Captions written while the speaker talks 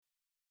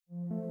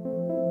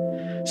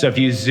So if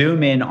you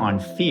zoom in on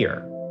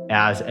fear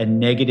as a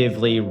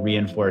negatively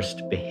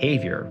reinforced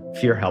behavior,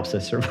 fear helps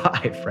us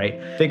survive,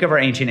 right? Think of our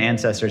ancient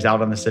ancestors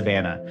out on the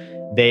savannah.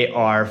 They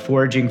are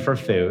foraging for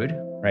food,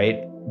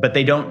 right? But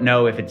they don't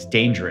know if it's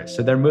dangerous.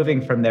 So they're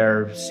moving from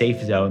their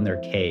safe zone, their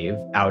cave,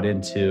 out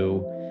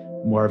into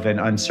more of an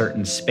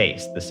uncertain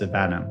space, the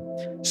savannah.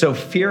 So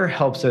fear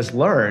helps us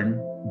learn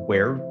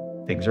where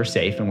things are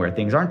safe and where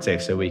things aren't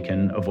safe so we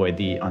can avoid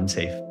the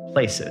unsafe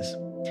places.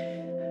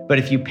 But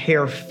if you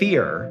pair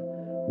fear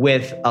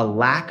with a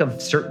lack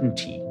of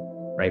certainty,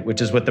 right,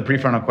 which is what the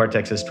prefrontal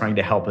cortex is trying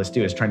to help us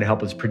do, is trying to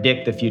help us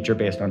predict the future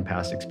based on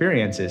past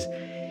experiences.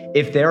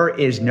 If there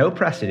is no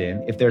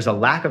precedent, if there's a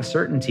lack of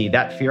certainty,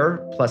 that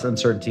fear plus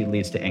uncertainty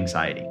leads to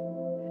anxiety.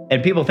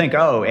 And people think,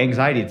 oh,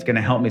 anxiety, it's going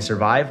to help me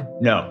survive.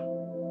 No,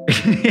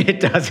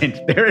 it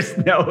doesn't. There is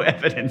no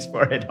evidence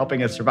for it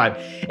helping us survive.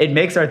 It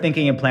makes our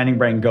thinking and planning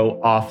brain go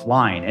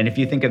offline. And if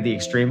you think of the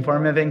extreme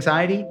form of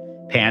anxiety,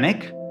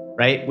 panic,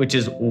 right, which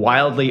is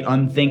wildly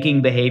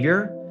unthinking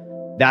behavior,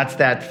 that's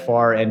that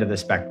far end of the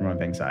spectrum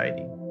of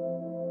anxiety.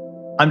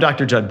 I'm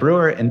Dr. Judd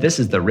Brewer, and this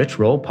is the Rich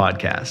Roll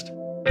Podcast.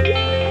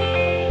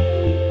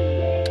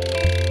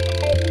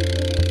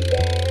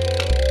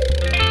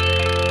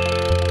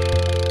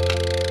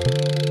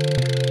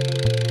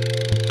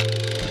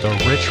 The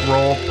Rich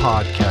Roll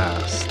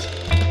Podcast.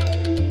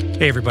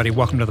 Hey, everybody.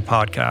 Welcome to the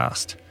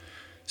podcast.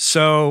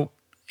 So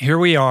here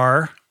we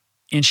are,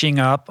 inching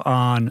up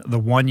on the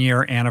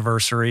 1-year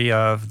anniversary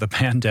of the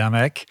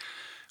pandemic,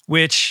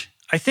 which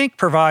I think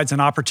provides an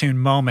opportune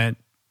moment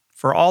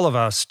for all of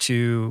us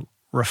to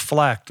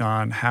reflect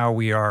on how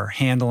we are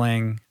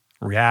handling,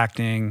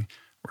 reacting,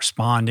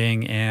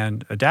 responding,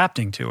 and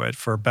adapting to it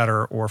for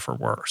better or for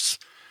worse.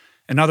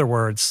 In other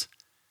words,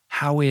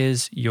 how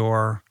is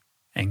your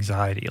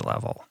anxiety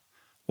level?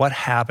 What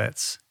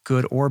habits,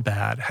 good or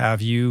bad, have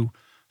you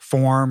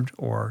formed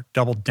or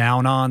doubled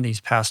down on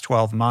these past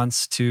 12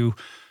 months to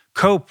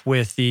cope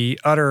with the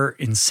utter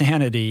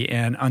insanity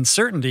and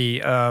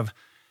uncertainty of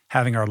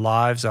having our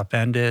lives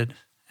upended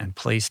and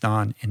placed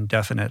on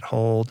indefinite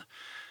hold?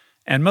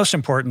 And most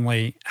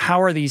importantly,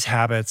 how are these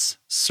habits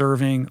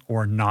serving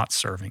or not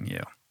serving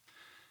you?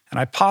 And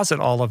I posit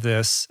all of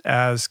this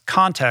as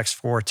context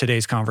for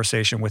today's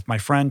conversation with my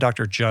friend,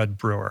 Dr. Judd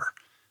Brewer,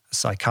 a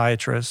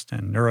psychiatrist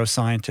and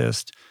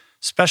neuroscientist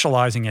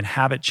specializing in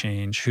habit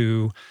change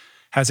who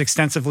has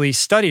extensively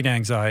studied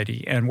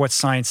anxiety and what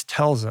science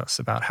tells us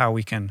about how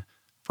we can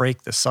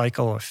break the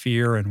cycle of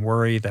fear and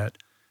worry that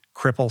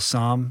cripple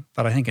some,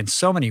 but I think in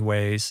so many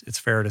ways, it's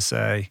fair to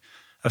say,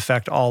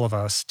 affect all of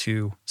us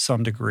to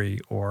some degree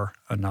or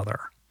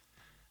another.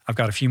 I've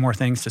got a few more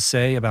things to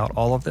say about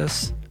all of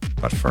this,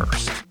 but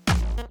first.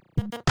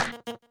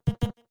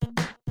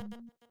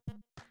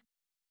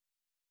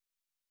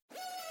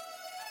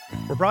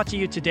 We're brought to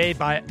you today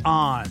by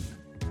On.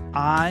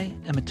 I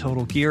am a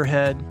total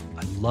gearhead.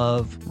 I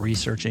love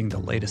researching the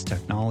latest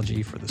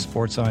technology for the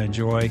sports I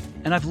enjoy,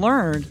 and I've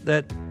learned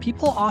that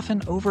people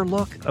often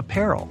overlook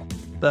apparel.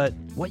 But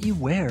what you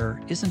wear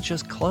isn't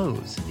just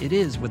clothes. It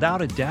is,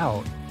 without a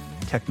doubt,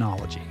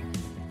 technology.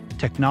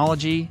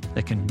 Technology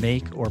that can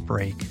make or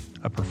break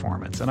a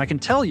performance. And I can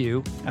tell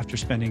you, after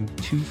spending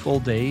 2 full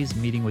days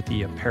meeting with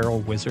the apparel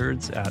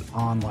wizards at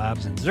On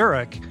Labs in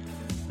Zurich,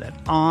 that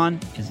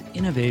On is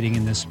innovating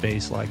in this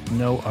space like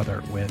no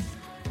other with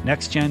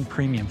next-gen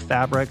premium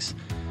fabrics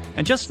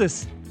and just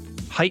this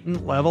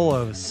heightened level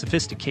of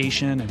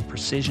sophistication and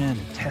precision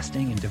and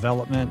testing and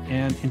development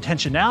and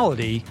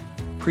intentionality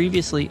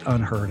previously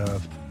unheard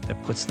of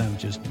that puts them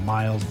just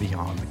miles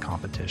beyond the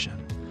competition.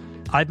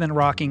 I've been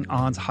rocking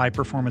On's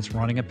high-performance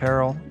running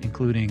apparel,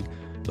 including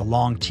the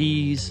long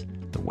tees,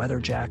 the weather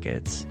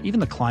jackets, even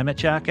the climate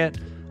jacket,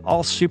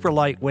 all super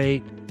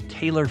lightweight,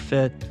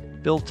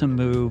 tailor-fit, built to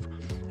move,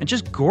 and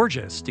just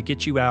gorgeous to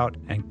get you out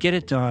and get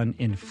it done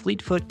in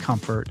fleet-foot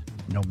comfort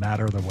no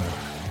matter the weather.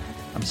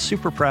 I'm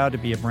super proud to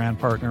be a brand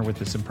partner with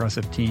this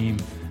impressive team.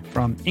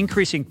 From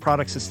increasing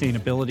product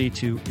sustainability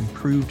to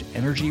improved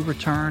energy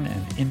return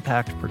and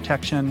impact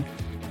protection,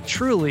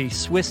 truly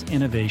Swiss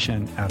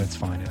innovation at its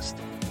finest.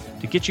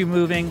 To get you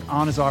moving,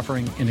 On is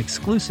offering an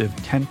exclusive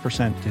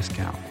 10%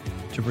 discount.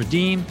 To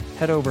redeem,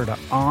 head over to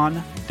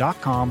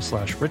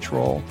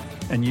on.com/richroll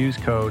and use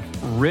code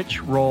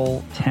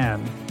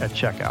RICHROLL10 at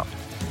checkout.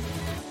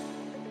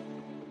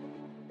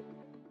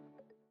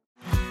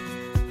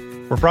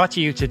 We're brought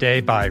to you today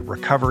by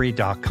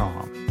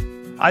Recovery.com.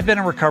 I've been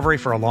in recovery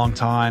for a long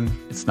time.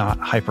 It's not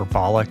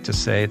hyperbolic to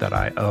say that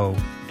I owe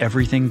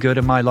everything good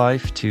in my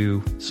life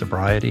to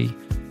sobriety.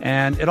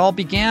 And it all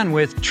began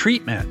with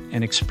treatment,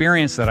 an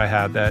experience that I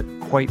had that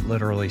quite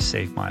literally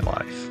saved my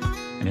life.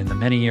 And in the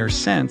many years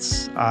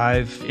since,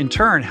 I've in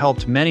turn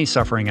helped many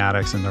suffering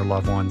addicts and their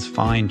loved ones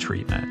find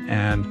treatment.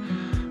 And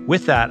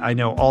with that, I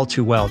know all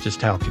too well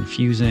just how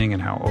confusing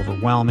and how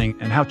overwhelming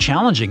and how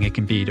challenging it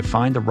can be to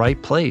find the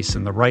right place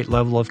and the right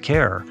level of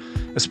care,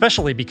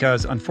 especially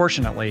because,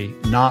 unfortunately,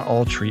 not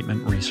all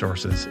treatment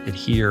resources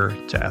adhere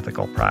to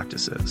ethical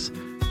practices.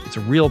 It's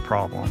a real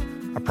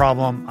problem. A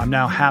problem I'm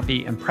now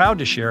happy and proud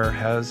to share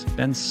has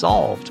been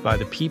solved by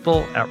the people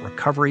at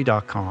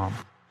Recovery.com,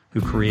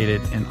 who created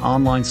an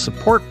online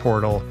support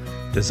portal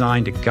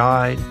designed to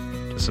guide,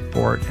 to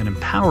support, and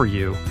empower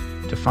you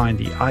to find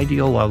the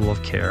ideal level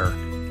of care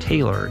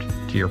tailored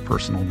to your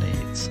personal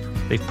needs.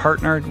 They've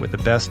partnered with the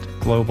best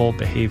global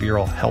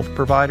behavioral health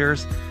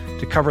providers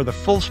to cover the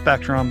full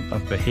spectrum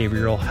of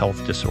behavioral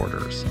health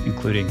disorders,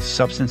 including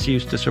substance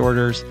use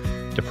disorders,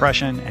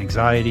 depression,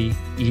 anxiety,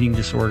 eating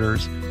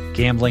disorders,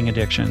 gambling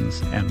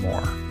addictions, and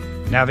more.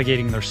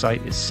 Navigating their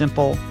site is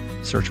simple.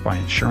 Search by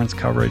insurance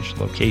coverage,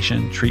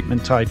 location,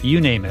 treatment type,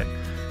 you name it.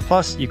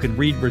 Plus, you can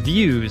read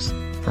reviews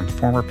from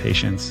former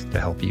patients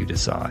to help you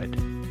decide.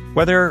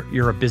 Whether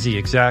you're a busy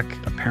exec,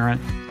 a parent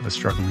of a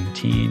struggling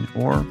teen,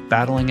 or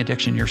battling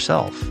addiction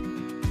yourself,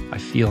 I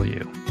feel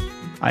you.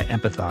 I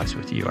empathize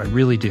with you. I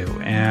really do.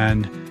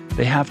 And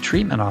they have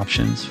treatment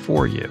options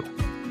for you.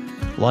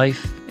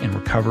 Life in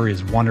recovery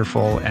is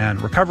wonderful,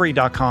 and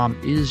Recovery.com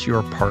is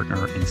your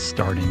partner in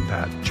starting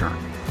that journey.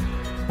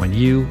 When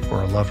you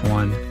or a loved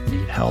one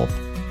need help,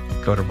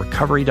 go to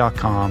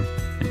Recovery.com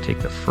and take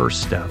the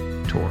first step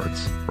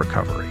towards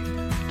recovery.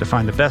 To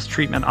find the best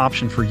treatment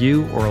option for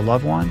you or a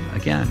loved one,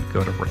 again,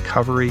 go to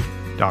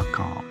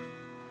Recovery.com.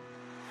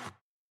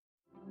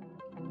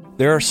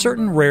 There are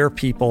certain rare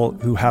people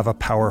who have a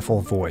powerful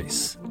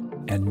voice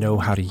and know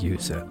how to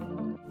use it.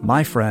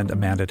 My friend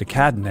Amanda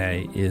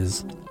DeCadenet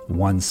is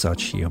one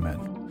such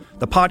human.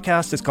 The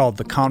podcast is called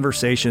The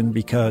Conversation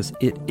because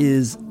it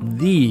is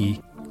the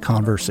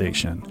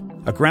conversation,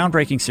 a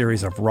groundbreaking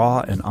series of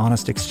raw and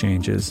honest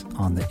exchanges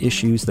on the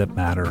issues that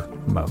matter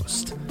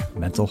most: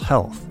 mental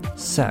health,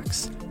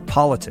 sex,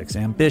 politics,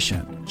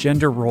 ambition,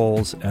 gender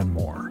roles, and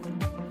more.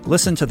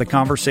 Listen to The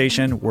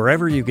Conversation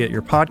wherever you get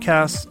your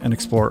podcasts and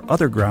explore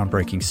other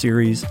groundbreaking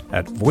series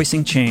at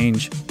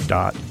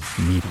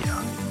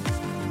voicingchange.media.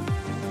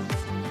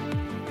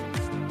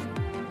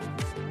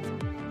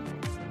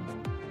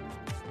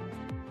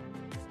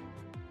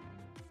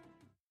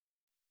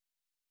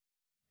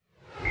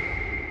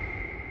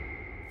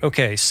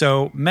 Okay,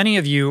 so many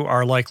of you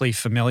are likely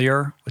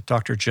familiar with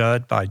Dr.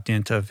 Judd by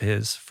dint of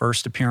his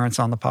first appearance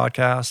on the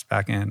podcast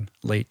back in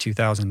late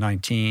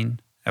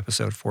 2019,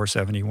 episode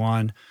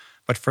 471.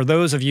 But for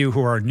those of you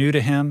who are new to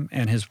him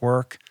and his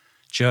work,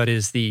 Judd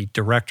is the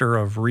Director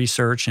of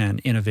Research and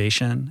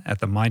Innovation at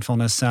the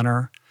Mindfulness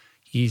Center.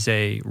 He's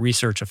a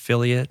research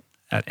affiliate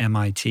at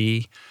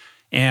MIT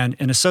and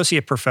an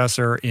associate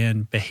professor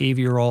in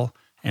behavioral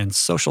and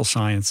social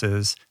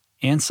sciences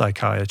and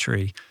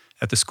psychiatry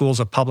at the Schools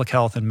of Public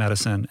Health and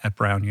Medicine at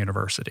Brown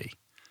University.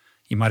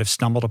 You might have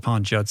stumbled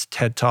upon Judd's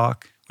TED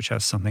Talk, which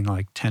has something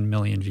like 10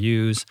 million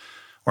views,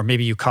 or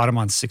maybe you caught him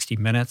on 60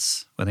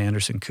 Minutes with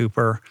Anderson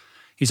Cooper.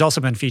 He's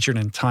also been featured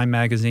in Time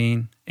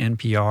Magazine,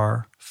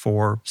 NPR,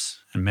 Forbes,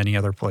 and many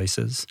other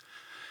places.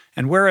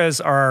 And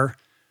whereas our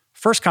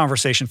first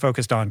conversation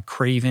focused on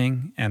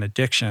craving and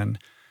addiction,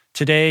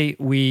 today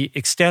we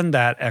extend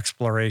that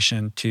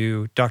exploration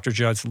to Dr.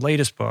 Judd's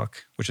latest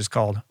book, which is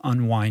called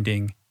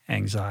Unwinding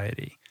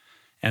Anxiety.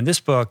 And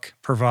this book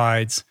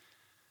provides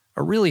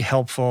a really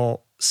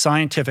helpful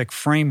scientific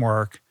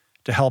framework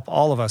to help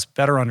all of us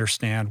better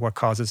understand what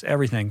causes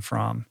everything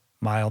from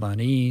mild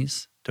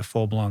unease to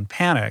full-blown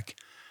panic,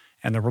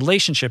 and the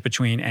relationship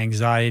between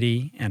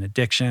anxiety and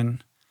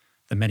addiction,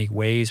 the many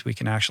ways we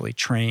can actually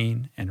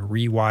train and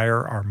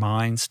rewire our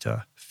minds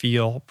to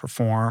feel,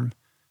 perform,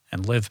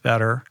 and live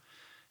better,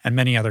 and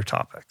many other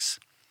topics.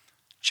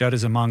 Judd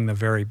is among the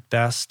very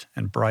best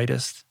and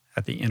brightest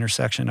at the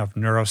intersection of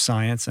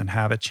neuroscience and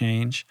habit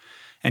change.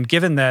 And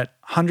given that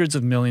hundreds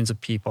of millions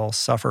of people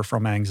suffer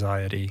from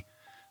anxiety,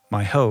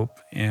 my hope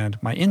and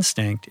my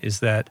instinct is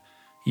that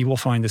you will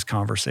find this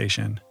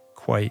conversation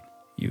quite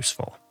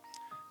useful.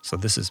 So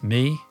this is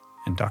me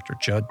and Dr.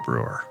 Judd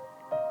Brewer.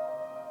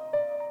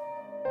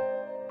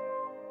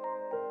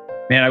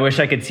 Man, I wish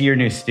I could see your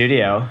new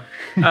studio.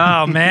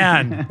 Oh,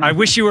 man. I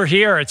wish you were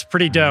here. It's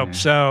pretty dope.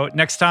 So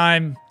next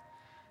time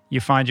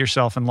you find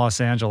yourself in Los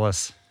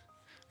Angeles,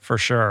 for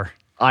sure.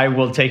 I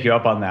will take you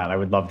up on that. I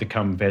would love to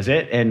come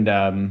visit.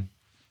 And,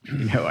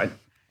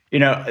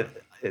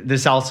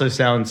 this also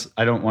sounds,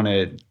 I don't want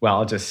to, well,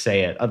 I'll just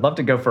say it. I'd love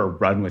to go for a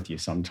run with you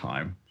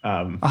sometime.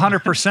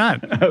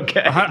 100%.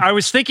 Okay. I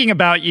was thinking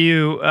about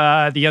you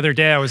the other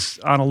day. I was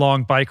on a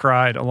long bike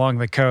ride along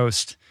the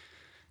coast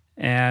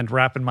and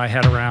wrapping my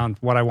head around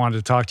what I wanted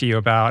to talk to you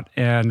about.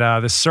 And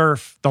the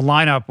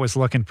lineup was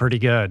looking pretty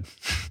good.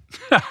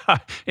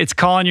 It's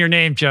calling your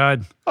name,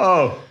 Judd.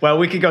 Oh, well,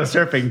 we could go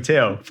surfing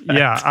too.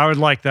 Yeah, I would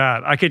like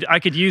that. I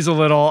could use a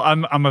little.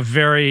 I'm a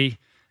very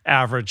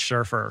average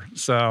surfer,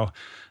 so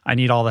I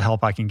need all the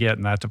help I can get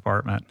in that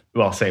department.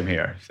 Well, same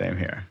here. So.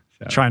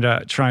 Trying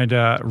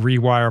to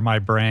rewire my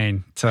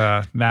brain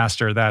to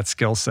master that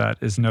skill set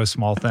is no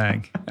small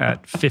thing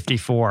at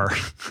 54.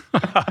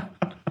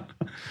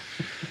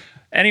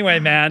 Anyway,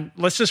 man,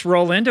 let's just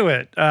roll into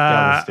it.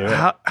 Let's do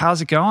it. How's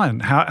it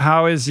going?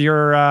 How is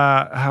your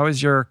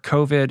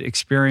COVID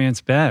experience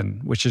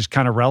been? Which is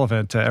kind of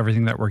relevant to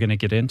everything that we're going to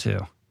get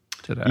into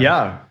today.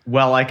 Yeah.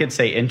 Well, I could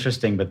say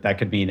interesting, but that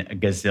could mean a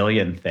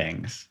gazillion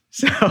things.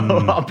 So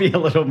I'll be a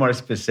little more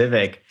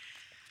specific.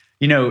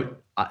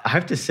 I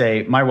have to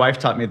say, my wife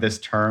taught me this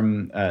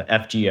term,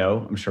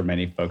 FGO. I'm sure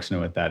many folks know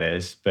what that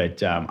is,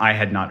 but I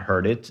had not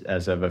heard it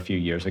as of a few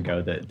years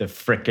ago. The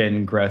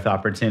frickin' growth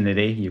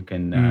opportunity. You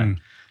can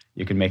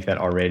make that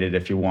R-rated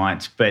if you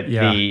want. But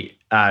this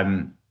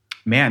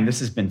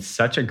has been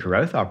such a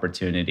growth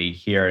opportunity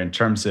here in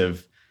terms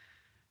of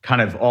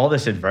kind of all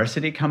this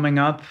adversity coming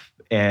up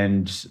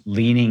and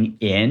leaning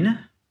in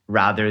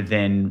rather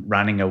than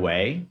running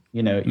away.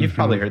 You've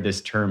probably heard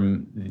this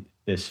term,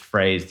 this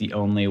phrase, the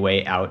only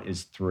way out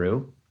is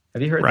through.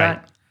 Have you heard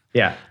that?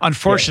 Yeah.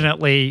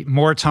 Unfortunately,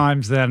 more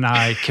times than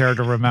I care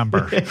to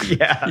remember.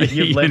 Yeah,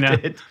 you've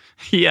lived it.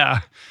 Yeah.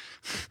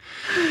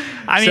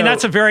 I mean,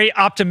 that's a very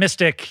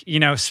optimistic,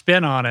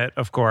 spin on it,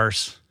 of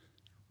course.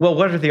 Well,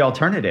 what are the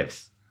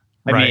alternatives?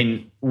 I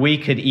mean, we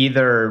could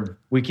either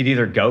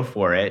go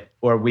for it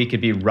or we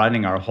could be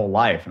running our whole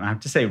life. And I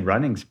have to say,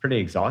 running's pretty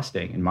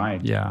exhausting in my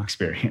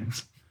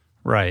experience.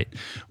 Right.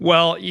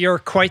 Well, you're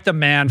quite the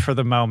man for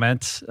the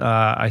moment.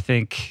 I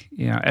think,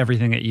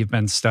 everything that you've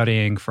been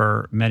studying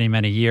for many,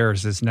 many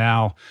years is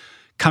now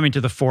coming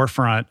to the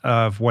forefront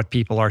of what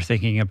people are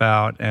thinking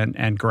about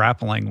and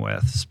grappling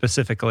with,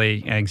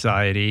 specifically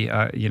anxiety.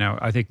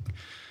 I think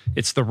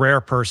it's the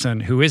rare person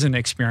who isn't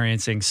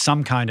experiencing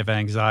some kind of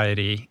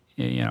anxiety,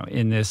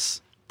 in this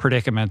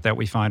predicament that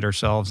we find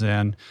ourselves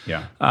in.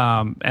 Yeah.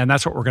 And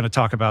that's what we're going to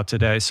talk about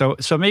today. So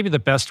maybe the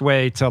best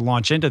way to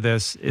launch into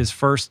this is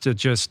first to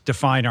just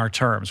define our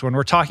terms. When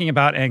we're talking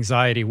about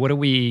anxiety, what are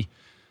we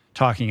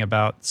talking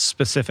about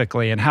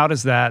specifically, and how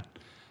does that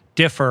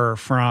differ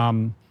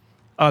from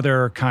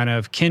other kind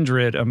of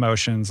kindred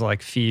emotions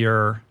like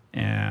fear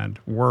and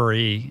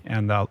worry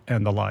and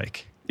the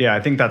like? Yeah,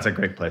 I think that's a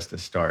great place to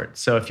start.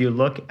 So if you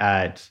look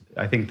at,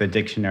 I think the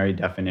dictionary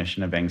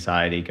definition of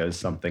anxiety goes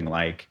something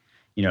like,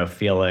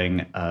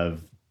 feeling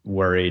of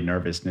worry,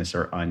 nervousness,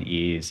 or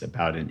unease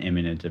about an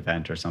imminent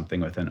event or something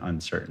with an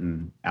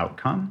uncertain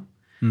outcome.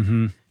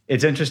 Mm-hmm.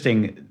 It's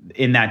interesting,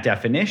 in that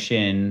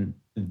definition,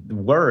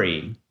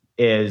 worry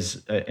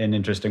is an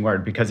interesting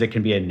word because it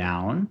can be a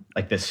noun,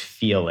 like this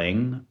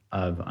feeling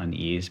of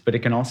unease, but it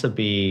can also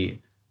be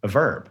a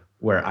verb,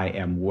 where I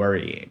am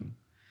worrying.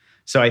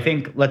 So I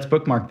think let's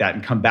bookmark that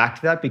and come back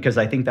to that, because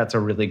I think that's a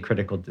really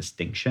critical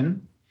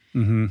distinction.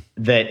 Mm-hmm.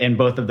 That in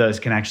both of those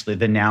can actually,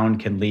 the noun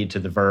can lead to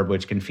the verb,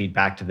 which can feed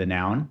back to the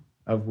noun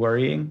of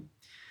worrying.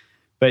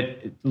 But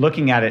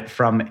looking at it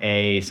from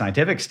a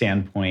scientific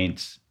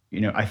standpoint,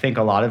 I think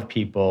a lot of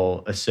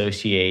people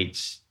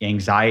associate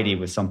anxiety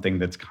with something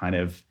that's kind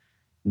of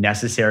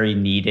necessary,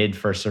 needed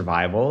for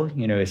survival,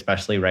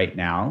 especially right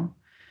now.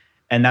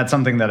 And that's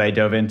something that I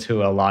dove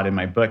into a lot in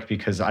my book,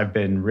 because I've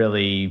been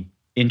really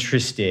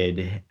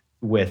interested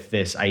with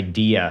this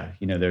idea.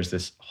 There's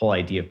this whole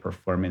idea of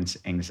performance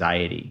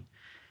anxiety.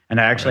 And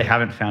I actually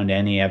haven't found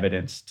any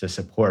evidence to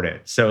support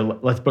it. So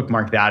let's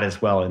bookmark that as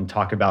well and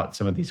talk about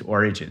some of these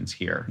origins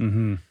here.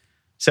 Mm-hmm.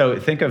 So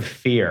think of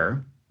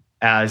fear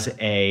as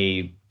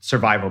a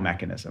survival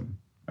mechanism,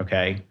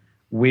 okay?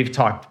 We've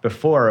talked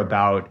before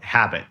about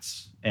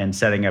habits and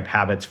setting up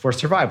habits for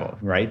survival,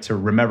 right? To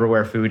remember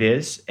where food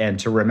is and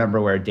to remember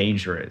where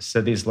danger is.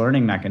 So these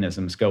learning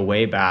mechanisms go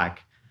way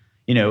back,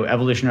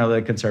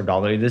 evolutionarily conserved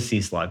all the way to the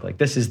sea slug. Like,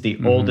 this is the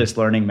oldest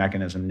learning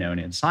mechanism known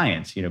in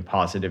science,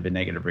 positive and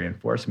negative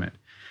reinforcement.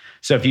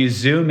 So if you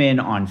zoom in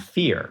on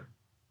fear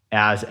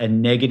as a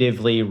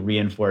negatively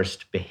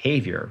reinforced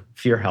behavior,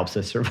 fear helps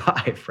us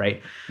survive,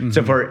 right? Mm-hmm.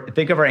 So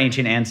think of our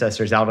ancient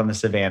ancestors out on the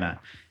savannah.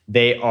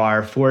 They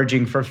are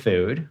foraging for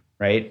food,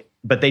 right?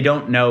 But they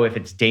don't know if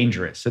it's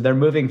dangerous. So they're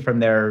moving from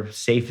their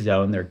safe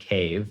zone, their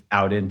cave,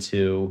 out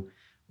into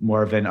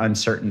more of an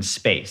uncertain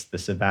space, the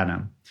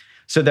savannah.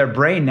 So their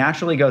brain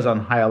naturally goes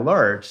on high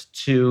alert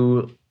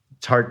to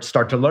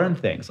start to learn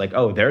things like,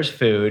 oh, there's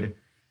food,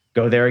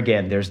 go there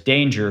again. There's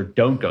danger,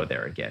 don't go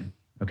there again,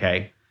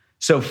 okay?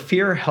 So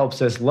fear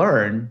helps us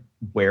learn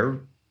where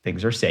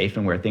things are safe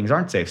and where things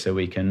aren't safe so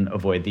we can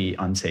avoid the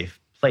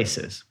unsafe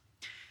places.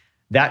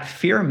 That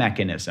fear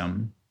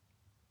mechanism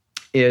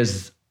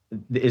is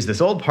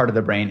this old part of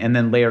the brain, and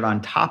then layered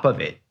on top of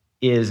it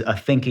is a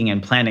thinking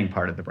and planning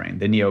part of the brain,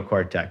 the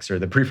neocortex, or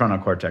the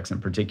prefrontal cortex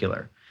in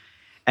particular.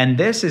 And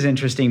this is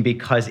interesting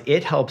because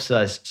it helps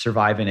us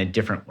survive in a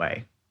different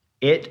way.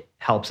 It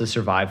helps us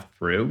survive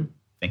through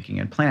thinking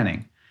and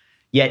planning.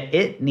 Yet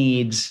it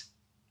needs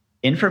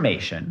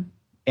information,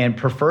 and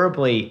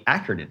preferably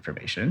accurate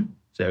information.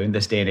 So in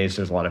this day and age,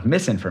 there's a lot of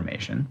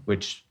misinformation,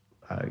 which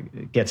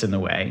gets in the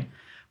way.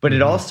 But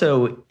it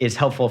also is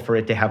helpful for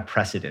it to have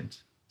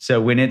precedent. So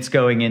when it's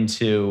going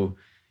into,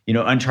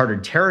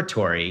 uncharted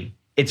territory,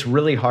 it's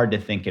really hard to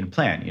think and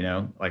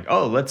plan, like,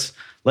 oh,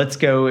 let's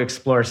go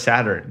explore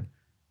Saturn.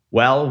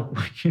 Well,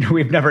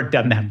 we've never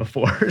done that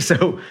before.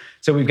 So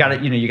we've got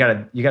to, you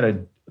got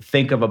to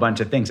think of a bunch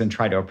of things and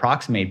try to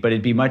approximate, but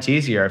it'd be much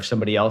easier if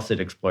somebody else had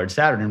explored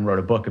Saturn and wrote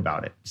a book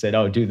about it, said,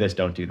 oh, do this,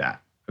 don't do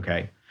that,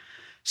 okay?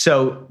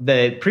 So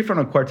the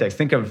prefrontal cortex,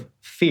 think of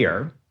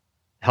fear,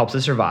 helps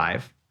us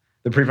survive.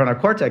 the prefrontal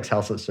cortex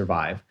helps us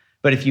survive.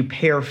 But if you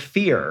pair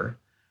fear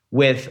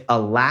with a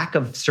lack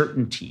of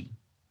certainty,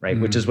 right,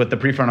 which is what the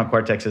prefrontal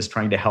cortex is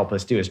trying to help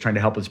us do, is trying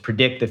to help us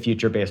predict the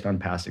future based on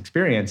past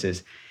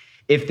experiences.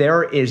 If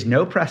there is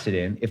no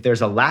precedent, if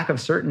there's a lack of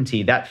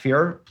certainty, that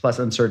fear plus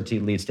uncertainty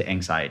leads to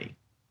anxiety.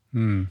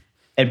 And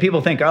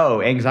people think,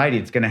 oh, anxiety,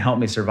 it's going to help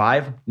me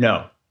survive.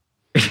 No,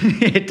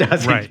 it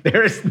doesn't. Right.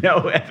 There is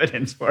no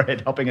evidence for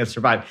it helping us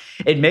survive.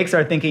 It makes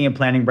our thinking and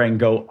planning brain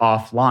go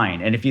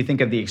offline. And if you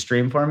think of the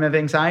extreme form of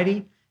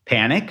anxiety,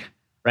 panic,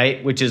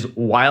 right, which is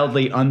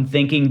wildly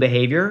unthinking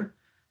behavior,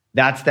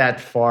 that's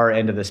that far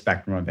end of the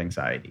spectrum of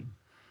anxiety.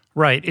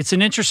 Right. It's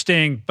an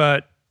interesting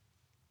but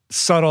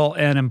subtle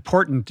and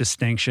important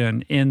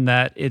distinction in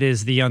that it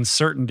is the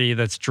uncertainty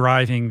that's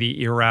driving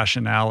the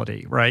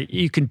irrationality, right?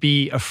 You can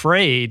be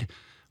afraid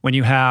when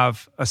you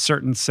have a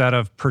certain set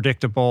of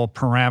predictable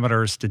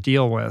parameters to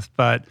deal with,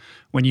 but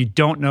when you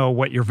don't know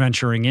what you're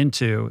venturing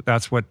into,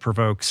 that's what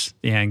provokes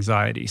the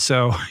anxiety.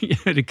 So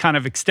to kind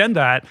of extend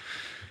that,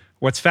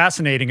 what's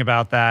fascinating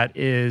about that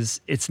is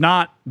it's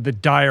not the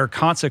dire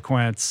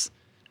consequence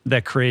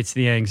that creates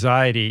the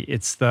anxiety.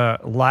 It's the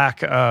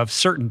lack of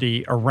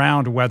certainty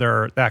around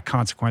whether that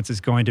consequence is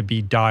going to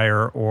be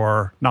dire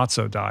or not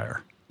so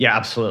dire. Yeah,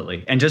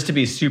 absolutely. And just to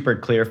be super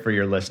clear for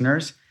your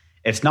listeners,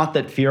 it's not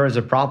that fear is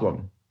a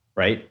problem,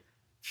 right?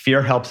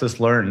 Fear helps us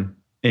learn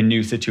in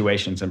new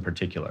situations in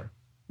particular.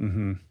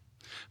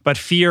 But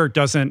fear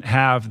doesn't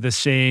have the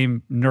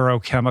same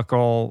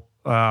neurochemical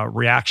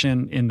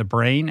reaction in the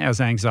brain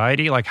as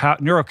anxiety. Like how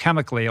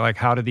neurochemically, like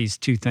how do these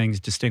two things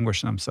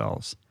distinguish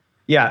themselves?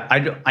 Yeah,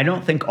 I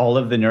don't think all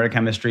of the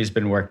neurochemistry has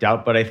been worked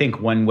out, but I think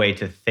one way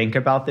to think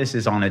about this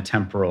is on a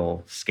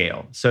temporal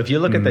scale. So if you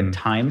look at the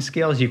time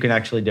scales, you can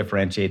actually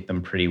differentiate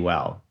them pretty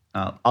well.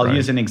 I'll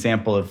use an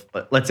example of,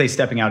 let's say,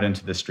 stepping out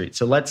into the street.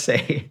 So let's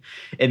say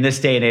in this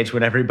day and age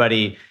when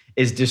everybody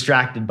is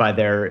distracted by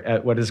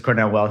their, what does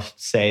Cornell Welsh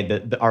say,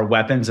 that our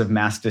weapons of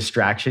mass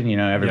distraction,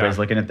 everybody's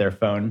looking at their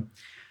phone.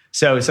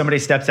 So somebody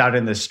steps out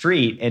in the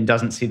street and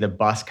doesn't see the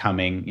bus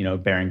coming,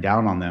 bearing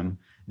down on them.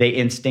 They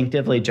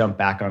instinctively jump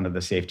back onto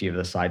the safety of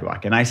the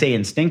sidewalk. And I say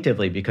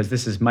instinctively because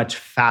this is much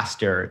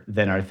faster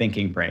than our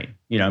thinking brain.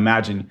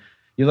 Imagine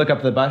you look up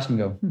at the bus and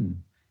go,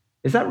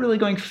 is that really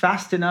going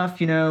fast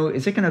enough?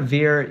 Is it going to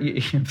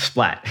veer?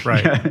 Splat.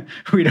 Right.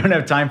 We don't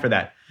have time for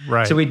that.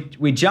 Right. So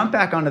we jump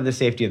back onto the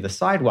safety of the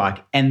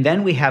sidewalk, and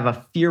then we have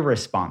a fear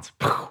response.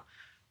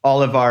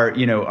 All of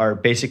our,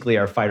 basically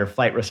our fight or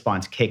flight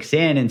response kicks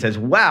in and says,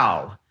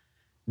 wow,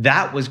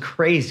 that was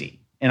crazy.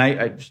 And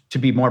I to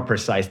be more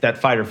precise, that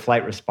fight or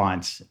flight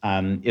response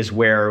is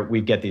where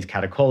we get these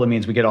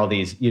catecholamines. We get all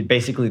these,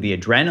 basically the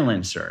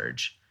adrenaline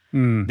surge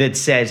that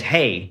says,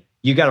 "Hey,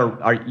 you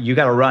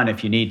gotta run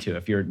if you need to,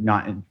 if you're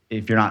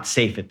not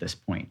safe at this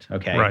point."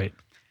 Okay, right.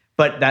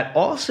 But that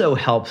also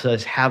helps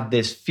us have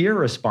this fear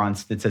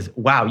response that says,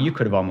 "Wow, you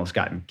could have almost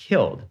gotten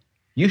killed.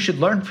 You should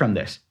learn from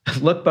this.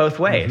 Look both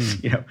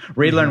ways.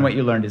 Relearn what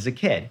you learned as a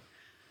kid."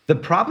 The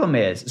problem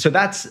is,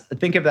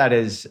 think of that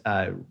as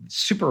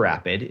super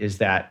rapid is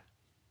that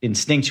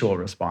instinctual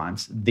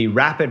response. The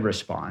rapid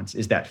response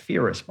is that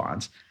fear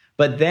response.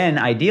 But then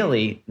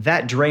ideally,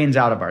 that drains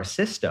out of our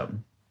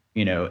system,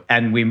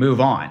 and we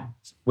move on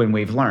when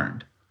we've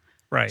learned.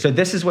 Right. So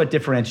this is what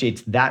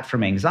differentiates that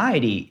from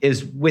anxiety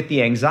is with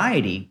the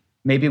anxiety,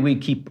 maybe we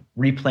keep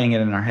replaying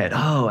it in our head.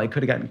 Oh, I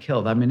could have gotten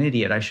killed. I'm an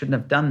idiot. I shouldn't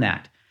have done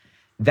that.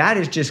 That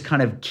is just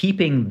kind of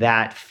keeping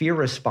that fear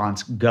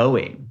response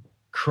going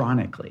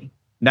chronically.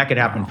 And that could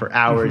happen for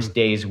hours,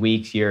 days,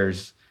 weeks,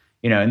 years,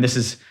 and this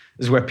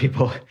is where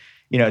people,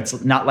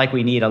 it's not like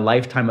we need a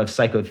lifetime of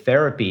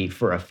psychotherapy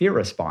for a fear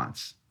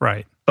response.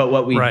 Right. But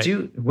what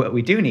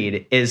we do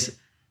need is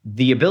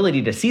the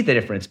ability to see the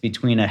difference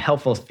between a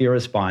helpful fear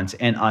response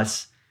and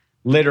us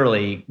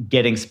literally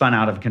getting spun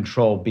out of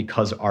control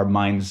because our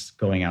mind's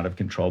going out of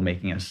control,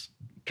 making us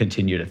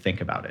continue to think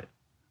about it.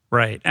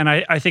 Right. And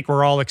I think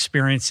we're all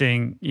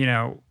experiencing,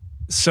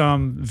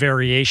 some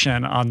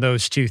variation on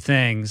those two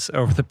things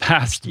over the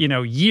past,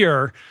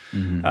 year,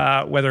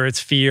 whether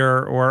it's fear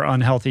or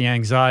unhealthy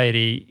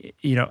anxiety,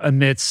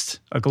 amidst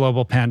a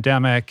global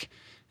pandemic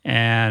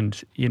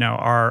and,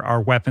 our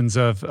weapons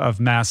of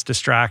mass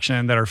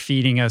distraction that are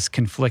feeding us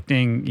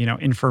conflicting,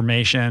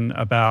 information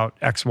about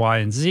X, Y,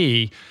 and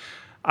Z.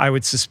 I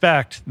would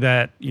suspect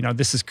that,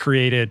 this has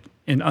created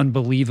an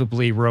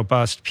unbelievably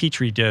robust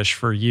petri dish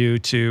for you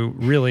to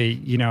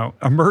really,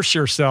 immerse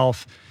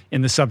yourself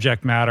in the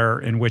subject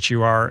matter in which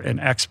you are an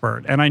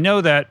expert. And I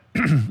know that,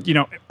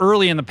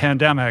 early in the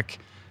pandemic,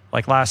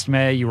 like last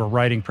May, you were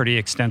writing pretty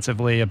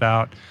extensively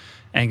about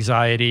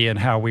anxiety and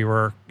how we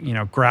were,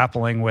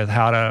 grappling with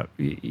how to,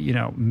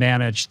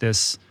 manage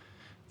this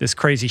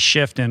crazy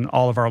shift in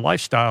all of our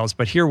lifestyles.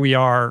 But here we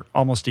are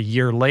almost a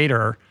year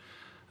later.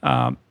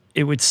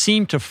 It would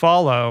seem to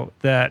follow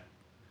that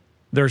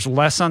there's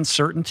less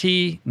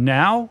uncertainty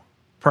now,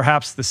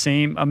 perhaps the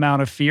same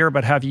amount of fear,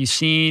 but have you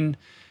seen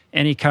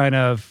any kind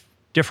of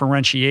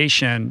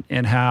differentiation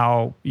in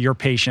how your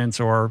patients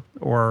or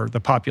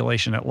the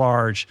population at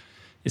large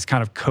is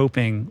kind of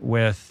coping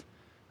with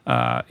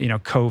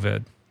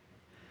COVID?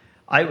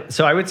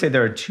 So I would say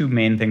there are two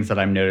main things that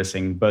I'm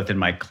noticing, both in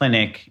my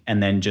clinic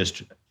and then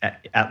just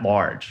at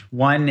large.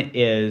 One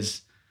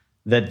is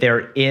that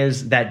there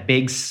is that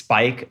big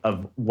spike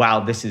of, wow,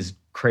 this is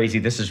crazy.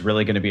 This is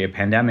really going to be a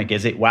pandemic.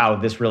 Is it? Wow,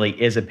 this really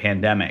is a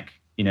pandemic,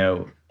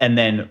 and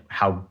then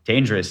how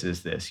dangerous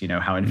is this?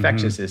 How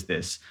infectious is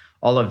this?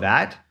 All of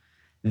that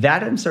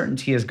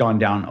uncertainty has gone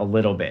down a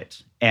little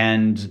bit.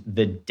 And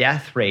the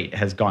death rate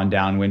has gone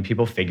down when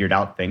people figured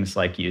out things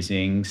like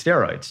using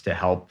steroids to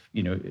help,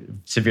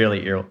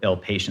 severely ill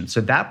patients.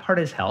 So that part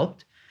has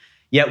helped.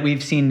 Yet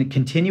we've seen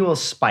continual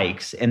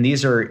spikes, and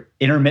these are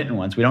intermittent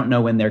ones. We don't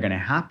know when they're going to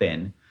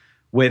happen,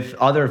 with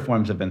other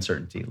forms of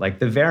uncertainty, like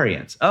the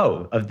variants.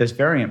 Of this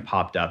variant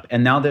popped up,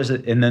 and now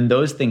and then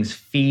those things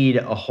feed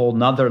a whole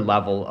nother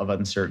level of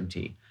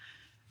uncertainty.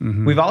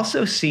 Mm-hmm. We've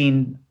also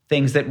seen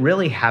things that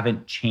really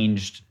haven't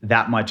changed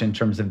that much in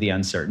terms of the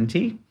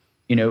uncertainty.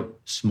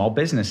 Small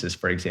businesses,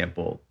 for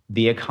example,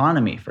 the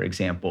economy, for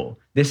example.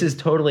 This is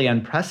totally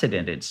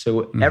unprecedented.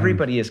 So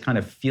everybody is kind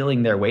of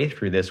feeling their way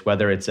through this,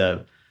 whether it's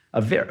a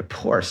very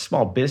poor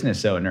small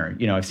business owner.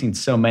 I've seen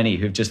so many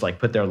who've just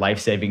put their life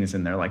savings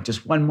in there,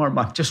 just one more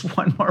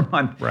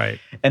month. Right.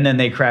 And then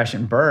they crash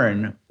and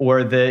burn.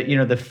 Or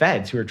the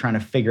feds who are trying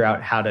to figure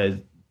out how to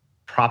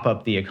prop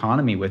up the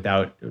economy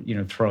without,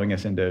 throwing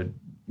us into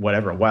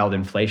whatever, wild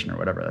inflation or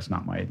whatever. That's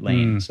not my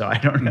lane. So I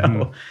don't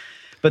know.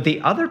 But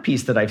the other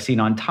piece that I've seen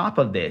on top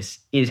of this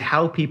is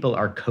how people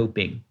are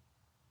coping.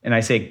 And I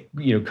say,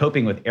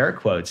 coping with air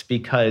quotes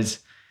because,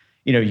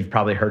 you've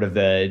probably heard of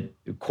the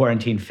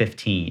quarantine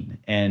 15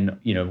 and,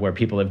 where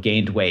people have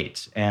gained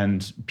weight,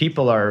 and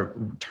people are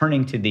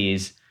turning to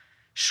these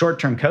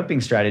short-term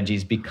coping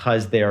strategies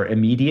because they're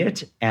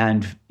immediate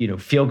and,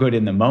 feel good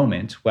in the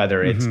moment,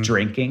 whether it's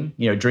drinking.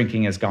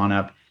 Drinking has gone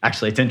up.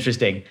 Actually, it's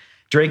interesting.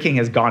 Drinking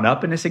has gone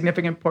up in a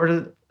significant part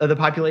of the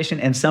population,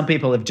 and some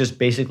people have just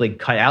basically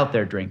cut out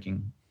their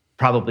drinking,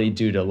 probably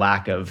due to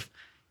lack of,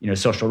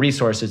 social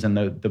resources and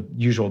the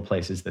usual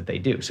places that they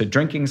do. So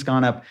drinking's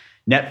gone up.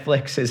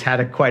 Netflix has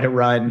had quite a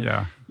run.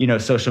 Yeah.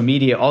 Social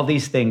media, all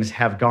these things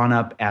have gone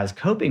up as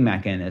coping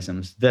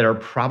mechanisms that are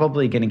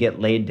probably going to get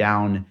laid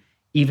down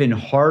even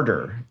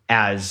harder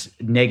as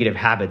negative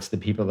habits that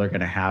people are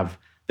going to have.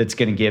 That's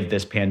going to give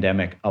this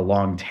pandemic a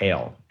long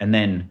tail, and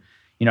then.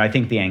 I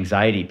think the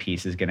anxiety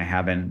piece is going to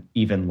have an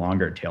even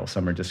longer tail.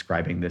 Some are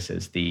describing this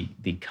as the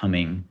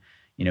coming,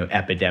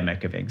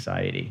 epidemic of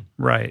anxiety.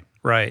 Right.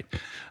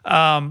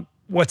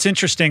 What's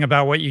interesting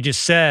about what you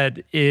just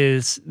said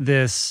is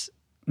this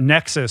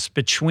nexus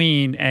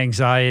between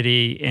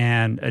anxiety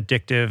and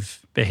addictive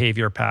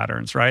behavior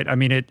patterns, right? I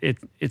mean,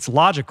 it's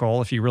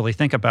logical if you really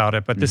think about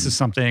it, but this is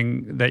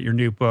something that your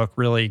new book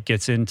really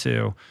gets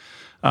into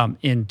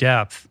in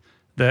depth,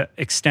 the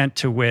extent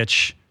to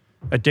which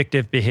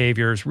addictive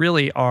behaviors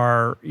really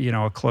are,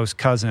 a close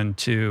cousin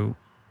to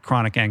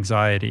chronic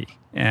anxiety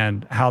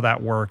and how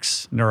that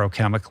works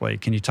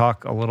neurochemically. Can you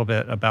talk a little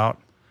bit about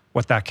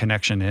what that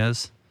connection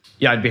is?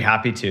 Yeah, I'd be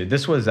happy to.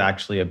 This was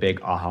actually a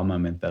big aha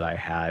moment that I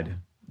had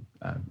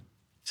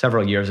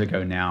several years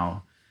ago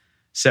now.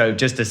 So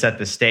just to set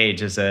the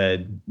stage, as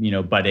a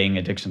budding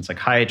addiction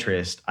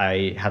psychiatrist,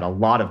 I had a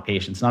lot of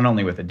patients, not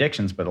only with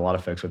addictions, but a lot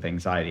of folks with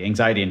anxiety.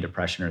 Anxiety and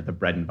depression are the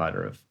bread and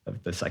butter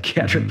of the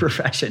psychiatric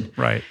profession.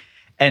 Right.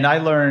 And I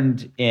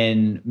learned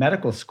in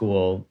medical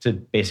school to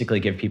basically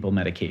give people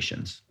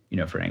medications,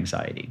 for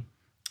anxiety.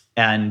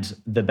 And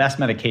the best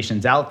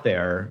medications out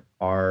there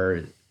are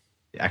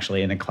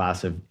actually in a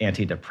class of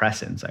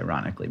antidepressants,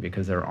 ironically,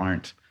 because there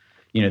aren't,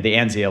 the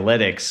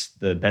anxiolytics,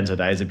 the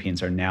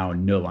benzodiazepines are now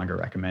no longer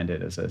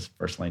recommended as a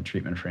first-line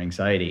treatment for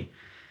anxiety.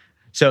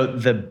 So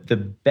the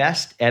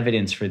best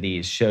evidence for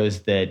these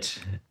shows that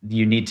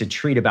you need to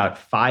treat about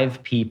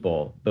 5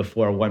 people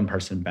before one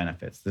person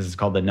benefits. This is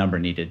called the number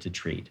needed to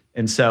treat.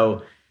 And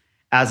so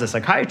as a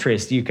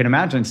psychiatrist, you can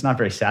imagine it's not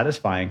very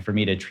satisfying for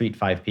me to treat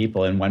 5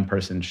 people and one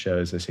person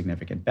shows a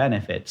significant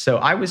benefit. So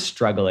I was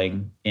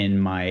struggling in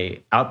my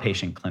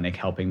outpatient clinic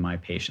helping my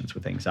patients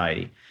with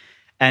anxiety.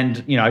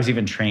 And, I was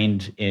even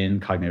trained in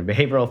cognitive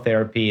behavioral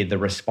therapy. The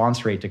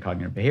response rate to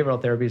cognitive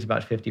behavioral therapy is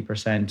about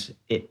 50%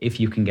 if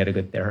you can get a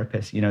good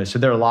therapist. So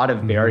there are a lot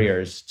of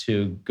barriers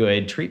to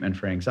good treatment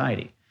for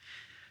anxiety.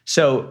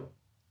 So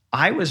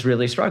I was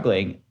really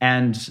struggling.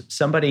 And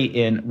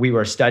we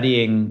were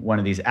studying one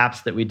of these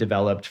apps that we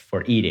developed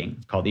for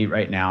eating called Eat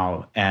Right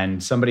Now.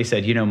 And somebody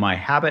said, my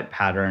habit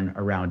pattern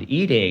around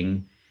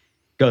eating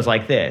goes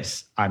like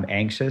this. I'm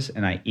anxious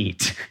and I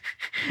eat,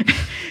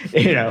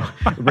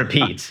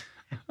 repeat.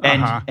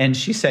 And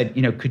she said,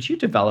 could you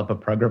develop a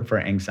program for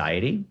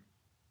anxiety?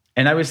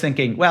 And I was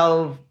thinking,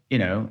 well,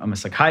 I'm a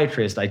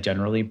psychiatrist. I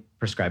generally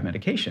prescribe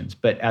medications.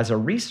 But as a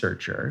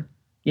researcher,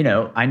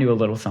 I knew a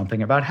little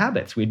something about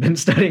habits. We'd been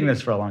studying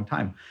this for a long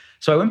time.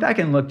 So I went back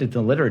and looked at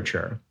the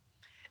literature.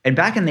 And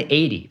back in the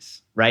 80s,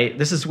 right?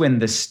 This is when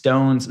the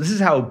Stones, this is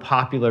how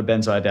popular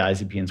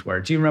benzodiazepines were.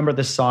 Do you remember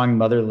the song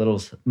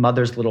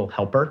Mother's Little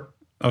Helper?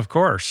 Of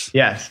course.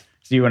 Yes.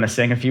 Do you want to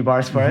sing a few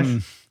bars for us?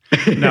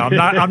 No,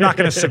 I'm not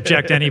going to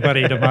subject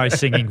anybody to my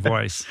singing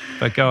voice,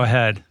 but go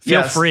ahead.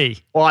 Feel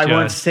free. Well, I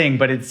won't sing,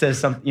 but it says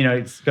something,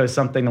 it goes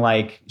something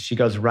like, she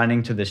goes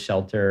running to the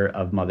shelter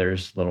of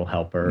Mother's Little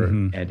Helper,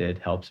 and it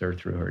helps her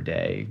through her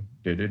day.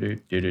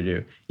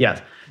 Do.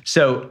 Yes.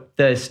 So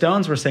the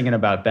Stones were singing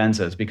about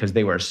benzos because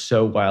they were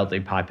so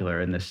wildly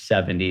popular in the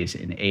 70s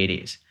and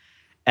 80s.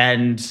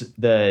 And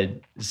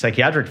the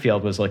psychiatric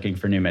field was looking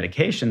for new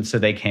medications, so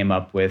they came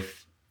up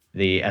with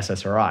the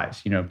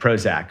SSRIs.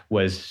 Prozac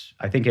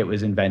I think it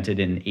was invented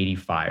in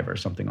 85 or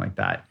something like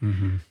that.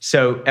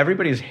 So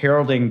everybody's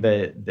heralding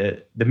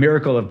the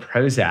miracle of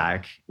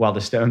Prozac while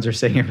the Stones are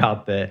singing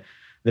about the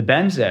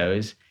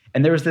benzos.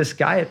 And there was this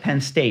guy at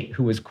Penn State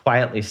who was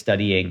quietly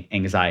studying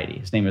anxiety.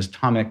 His name was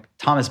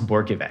Thomas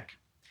Borkovic.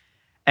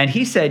 And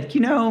he said,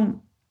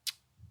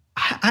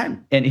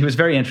 and he was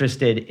very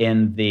interested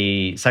in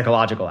the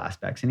psychological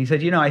aspects. And he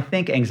said, I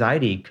think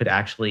anxiety could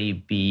actually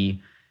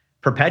be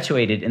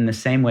perpetuated in the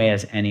same way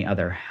as any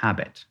other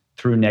habit,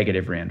 through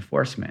negative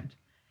reinforcement.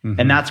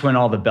 And that's when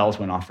all the bells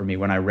went off for me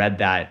when I read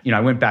that. I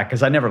went back,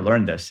 because I never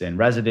learned this in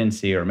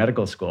residency or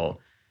medical school.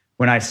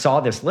 When I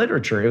saw this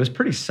literature, it was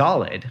pretty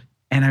solid.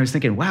 And I was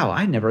thinking, wow,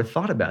 I never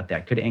thought about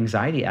that. Could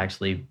anxiety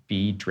actually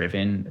be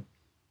driven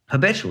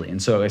habitually? And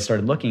so I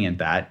started looking at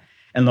that.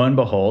 And lo and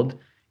behold,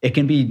 it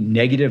can be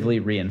negatively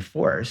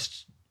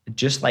reinforced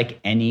just like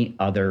any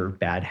other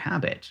bad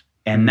habit.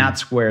 And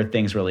that's where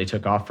things really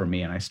took off for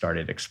me. And I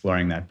started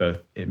exploring that both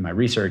in my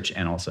research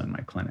and also in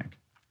my clinic.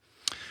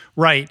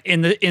 Right.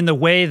 In the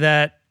way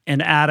that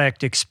an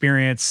addict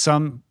experiences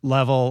some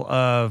level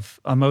of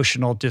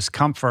emotional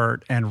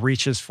discomfort and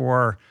reaches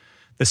for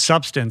the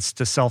substance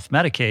to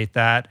self-medicate,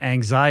 that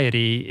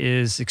anxiety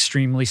is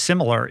extremely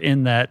similar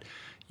in that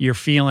you're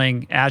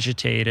feeling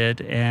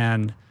agitated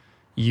and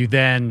you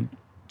then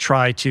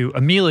try to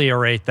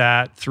ameliorate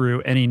that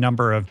through any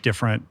number of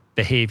different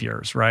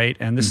behaviors, right?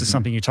 And this is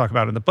something you talk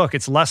about in the book.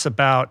 It's less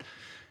about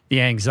the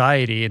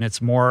anxiety and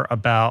it's more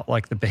about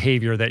like the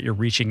behavior that you're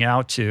reaching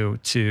out to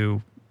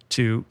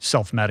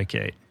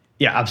self-medicate.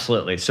 Yeah,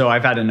 absolutely. So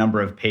I've had a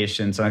number of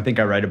patients, and I think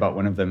I write about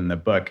one of them in the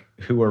book,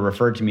 who were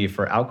referred to me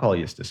for alcohol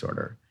use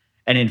disorder.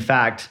 And in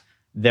fact,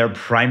 their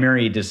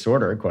primary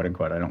disorder, quote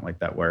unquote, I don't like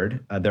that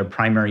word, their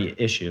primary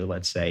issue,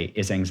 let's say,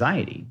 is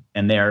anxiety.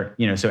 And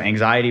so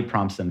anxiety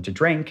prompts them to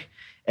drink,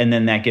 and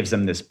then that gives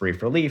them this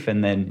brief relief,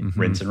 and then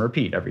rinse and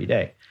repeat every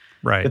day.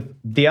 Right. But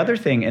the other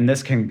thing, and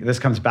this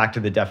comes back to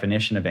the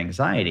definition of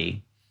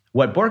anxiety,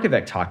 what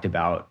Borkovic talked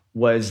about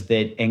was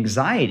that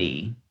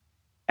anxiety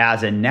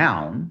as a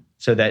noun,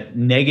 so that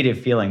negative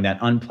feeling, that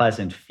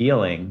unpleasant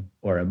feeling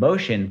or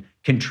emotion,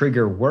 can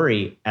trigger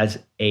worry as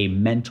a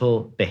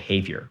mental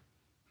behavior.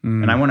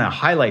 And I want to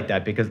highlight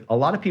that because a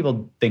lot of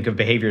people think of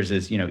behaviors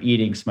as,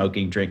 eating,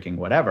 smoking, drinking,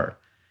 whatever.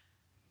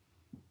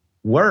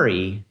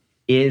 Worry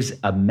is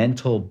a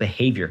mental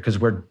behavior because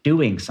we're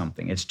doing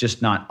something. It's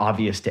just not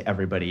obvious to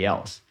everybody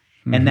else.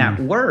 And that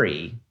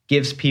worry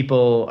gives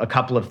people a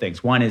couple of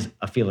things. One is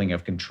a feeling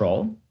of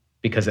control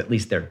because at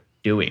least they're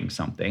doing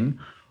something.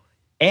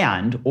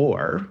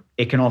 Or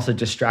it can also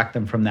distract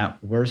them from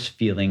that worse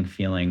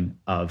feeling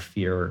of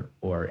fear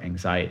or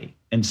anxiety.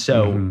 And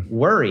so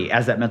worry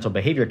as that mental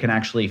behavior can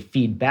actually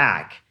feed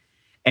back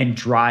and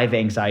drive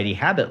anxiety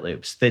habit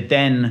loops that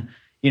then,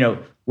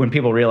 when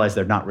people realize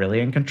they're not really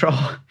in control,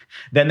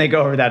 then they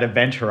go over that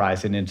event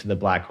horizon into the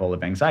black hole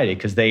of anxiety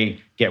because they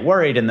get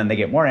worried and then they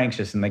get more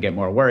anxious and they get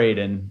more worried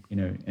and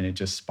it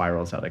just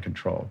spirals out of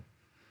control.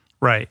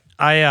 Right.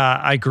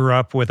 I grew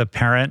up with a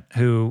parent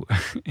who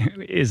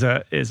is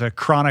a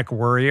chronic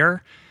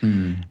worrier,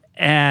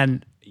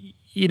 and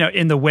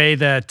in the way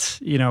that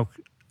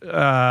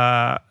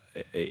a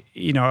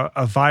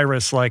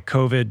virus like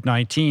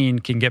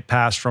COVID-19 can get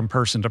passed from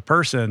person to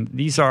person.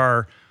 These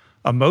are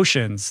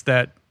emotions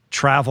that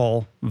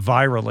travel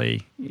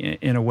virally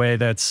in a way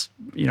that's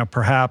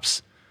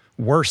perhaps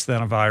worse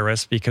than a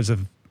virus because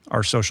of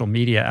our social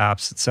media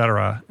apps, et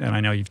cetera. And I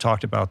know you've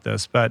talked about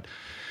this, but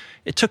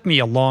it took me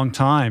a long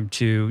time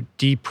to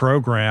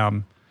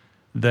deprogram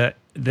the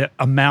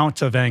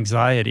amount of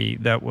anxiety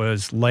that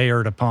was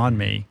layered upon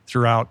me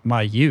throughout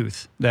my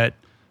youth that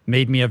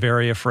made me a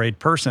very afraid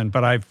person.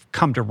 But I've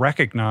come to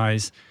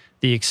recognize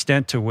the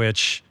extent to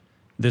which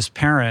this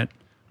parent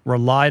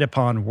relied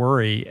upon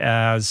worry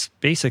as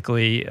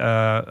basically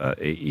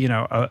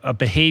a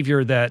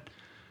behavior that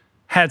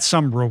had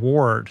some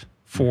reward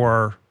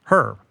for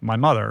her, my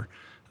mother.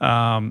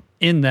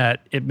 In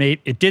that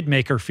it did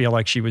make her feel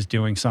like she was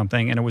doing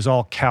something, and it was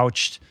all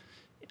couched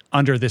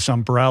under this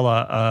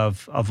umbrella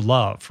of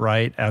love,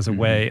 right? As a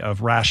way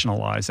of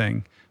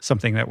rationalizing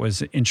something that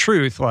was in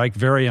truth like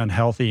very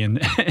unhealthy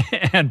and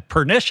and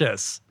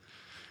pernicious.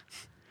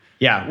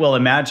 Yeah, well,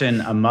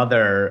 imagine a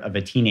mother of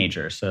a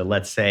teenager. So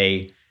let's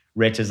say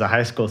Rich is a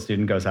high school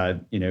student, goes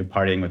out,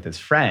 partying with his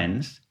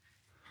friends,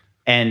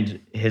 and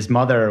his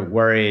mother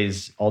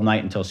worries all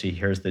night until she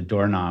hears the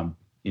doorknob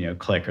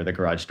click or the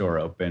garage door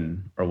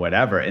open or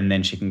whatever, and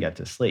then she can get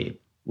to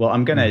sleep. Well,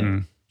 I'm going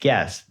to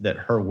guess that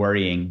her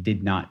worrying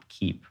did not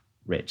keep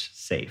Rich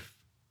safe.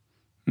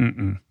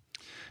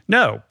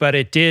 No, but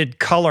it did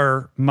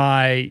color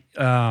my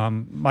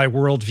my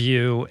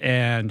worldview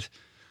and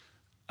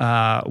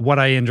what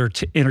I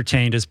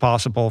entertained as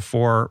possible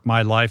for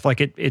my life. Like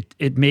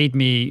it made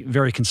me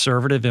very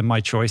conservative in my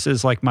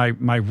choices. Like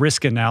my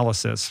risk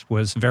analysis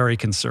was very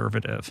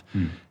conservative,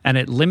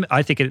 and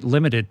I think it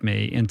limited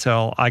me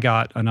until I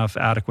got enough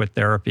adequate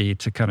therapy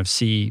to kind of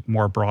see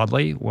more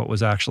broadly what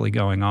was actually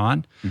going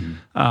on.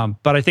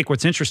 But I think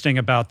what's interesting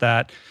about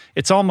that,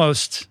 it's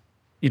almost,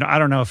 I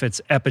don't know if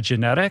it's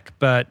epigenetic,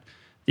 but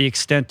the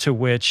extent to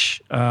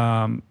which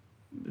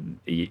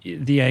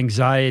the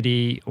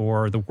anxiety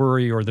or the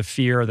worry or the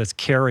fear that's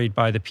carried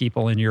by the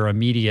people in your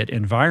immediate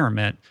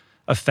environment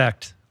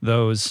affect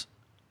those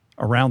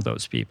around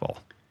those people.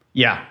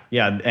 Yeah.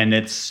 And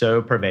it's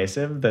so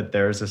pervasive that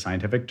there's a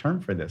scientific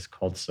term for this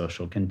called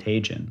social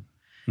contagion.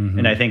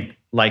 And I think,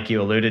 like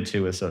you alluded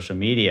to with social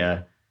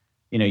media,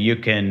 you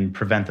can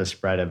prevent the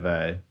spread of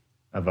a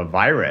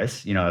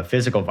virus, a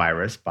physical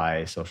virus,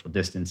 by social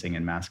distancing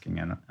and masking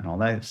and all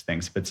those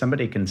things. But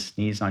somebody can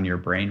sneeze on your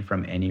brain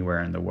from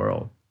anywhere in the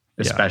world,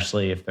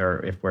 especially if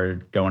we're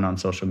going on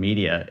social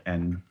media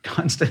and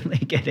constantly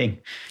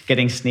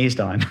getting sneezed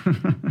on.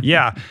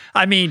 Yeah.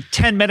 I mean,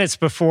 10 minutes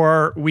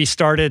before we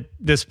started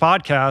this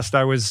podcast,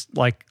 I was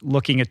like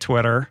looking at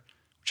Twitter,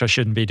 which I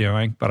shouldn't be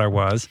doing, but I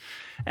was.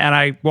 And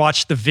I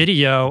watched the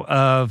video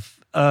of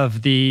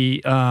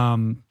the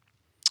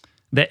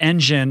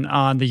engine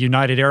on the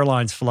United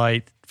Airlines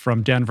flight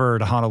from Denver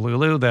to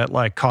Honolulu that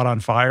like caught on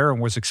fire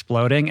and was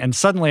exploding. And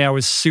suddenly I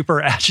was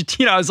super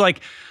agitated. I was like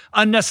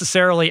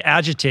unnecessarily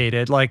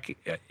agitated. Like,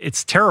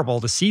 it's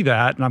terrible to see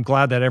that. And I'm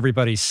glad that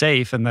everybody's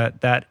safe and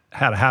that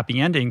had a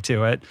happy ending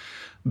to it.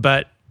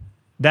 But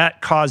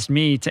that caused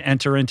me to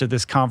enter into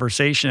this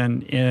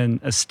conversation in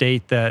a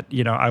state that,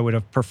 I would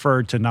have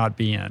preferred to not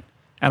be in.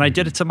 And I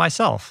did it to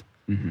myself.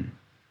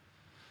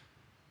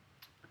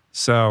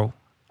 So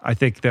I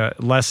think the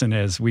lesson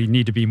is we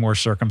need to be more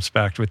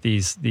circumspect with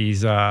these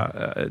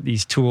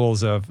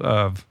tools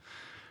of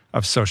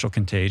social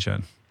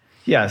contagion.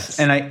 Yes,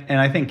 and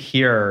I think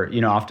here,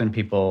 often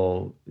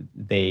people,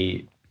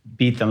 they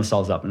beat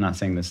themselves up. I'm not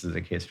saying this is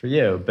the case for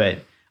you, but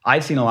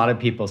I've seen a lot of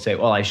people say,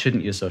 well, I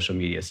shouldn't use social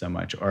media so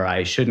much, or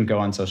I shouldn't go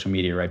on social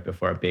media right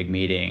before a big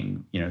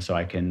meeting, so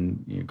I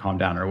can calm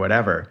down or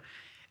whatever.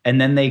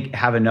 And then they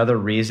have another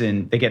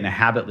reason, they get in a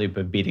habit loop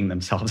of beating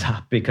themselves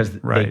up because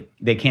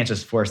they can't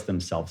just force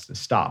themselves to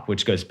stop,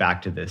 which goes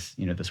back to this,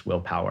 this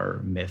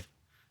willpower myth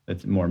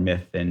that's more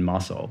myth than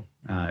muscle.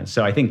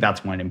 So I think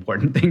that's one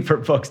important thing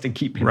for folks to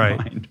keep in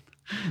mind.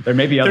 There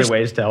may be other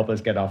ways to help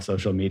us get off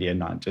social media,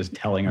 not just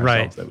telling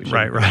ourselves that we should.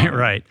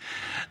 Right.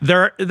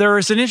 There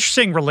is an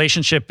interesting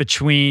relationship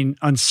between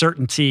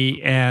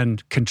uncertainty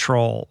and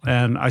control.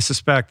 And I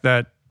suspect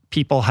that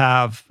people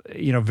have,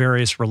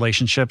 various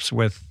relationships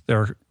with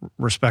their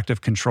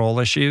respective control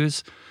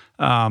issues.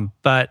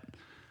 But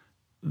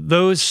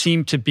those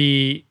seem to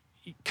be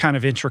kind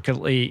of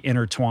intricately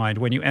intertwined.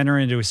 When you enter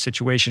into a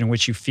situation in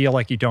which you feel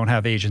like you don't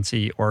have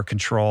agency or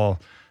control,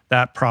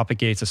 that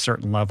propagates a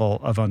certain level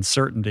of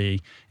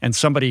uncertainty. And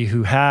somebody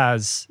who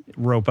has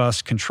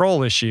robust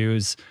control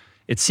issues,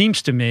 it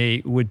seems to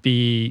me, would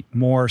be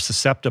more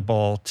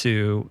susceptible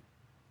to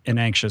an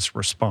anxious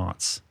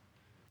response.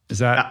 Does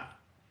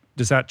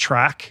that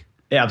track?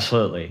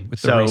 Absolutely.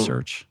 With the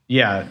research?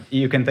 Yeah,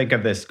 you can think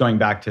of this, going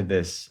back to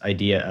this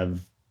idea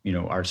of,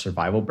 our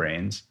survival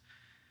brains.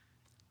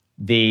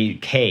 The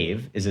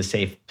cave is a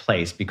safe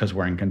place because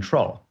we're in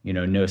control.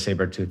 No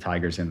saber-toothed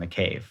tigers in the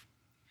cave.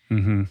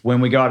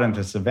 When we go out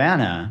into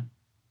savannah,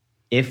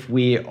 if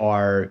we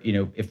are,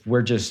 if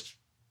we're just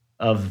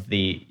of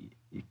the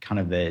kind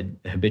of the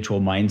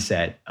habitual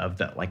mindset of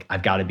the, like,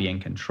 I've got to be in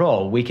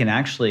control, we can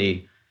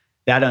actually,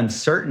 that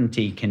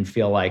uncertainty can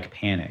feel like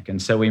panic.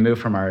 And so we move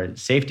from our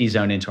safety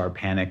zone into our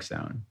panic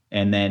zone.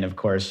 And then, of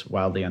course,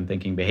 wildly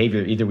unthinking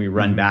behavior, either we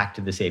run back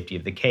to the safety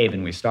of the cave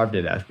and we starve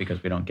to death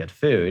because we don't get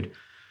food,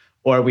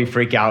 or we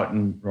freak out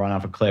and run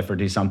off a cliff or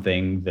do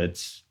something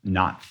that's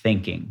not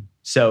thinking.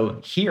 So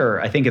here,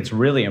 I think it's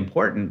really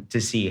important to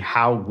see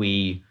how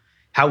we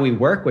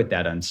work with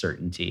that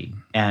uncertainty.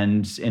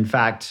 And in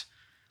fact,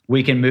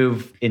 we can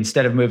move,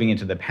 instead of moving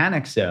into the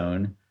panic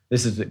zone,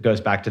 it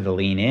goes back to the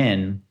lean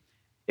in.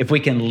 If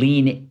we can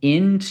lean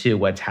into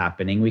what's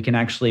happening, we can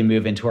actually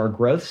move into our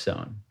growth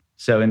zone.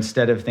 So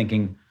instead of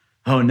thinking,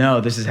 oh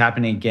no, this is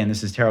happening again,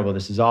 this is terrible,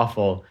 this is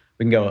awful,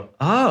 we can go,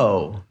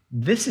 oh,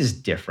 this is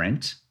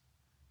different.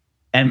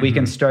 And we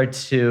can start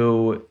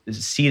to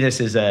see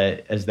this as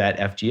that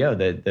FGO,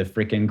 the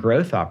freaking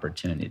growth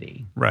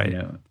opportunity. Right.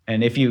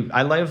 And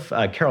I love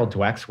Carol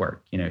Dweck's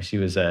work. She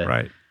was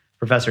a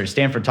professor at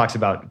Stanford, talks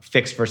about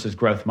fixed versus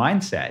growth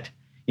mindset.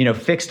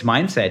 Fixed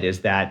mindset is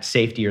that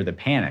safety or the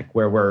panic,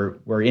 where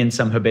we're in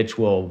some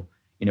habitual,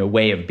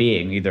 way of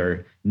being,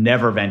 either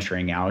never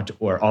venturing out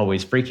or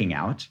always freaking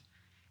out.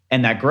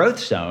 And that growth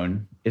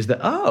zone is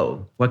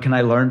what can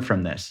I learn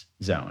from this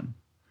zone?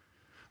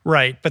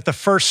 Right. But the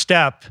first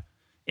step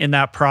in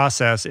that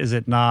process, is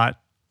it not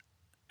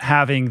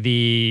having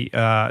the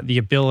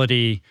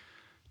ability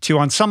to,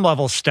 on some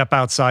level, step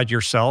outside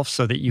yourself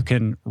so that you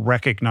can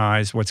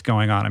recognize what's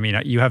going on. I mean,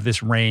 you have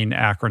this RAIN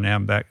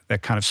acronym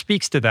that kind of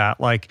speaks to that.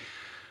 Like,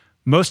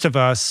 most of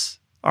us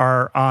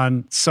are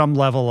on some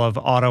level of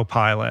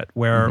autopilot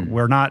where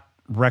we're not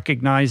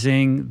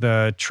recognizing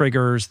the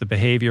triggers, the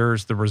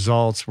behaviors, the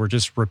results. We're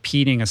just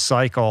repeating a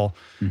cycle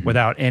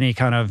without any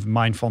kind of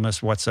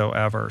mindfulness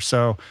whatsoever.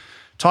 So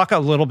talk a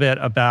little bit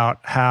about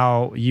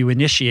how you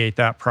initiate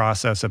that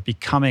process of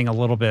becoming a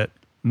little bit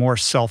more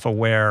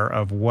self-aware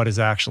of what is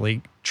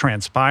actually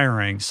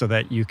transpiring so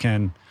that you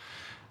can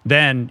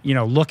then,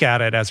 look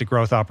at it as a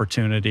growth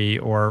opportunity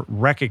or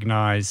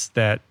recognize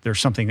that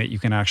there's something that you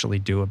can actually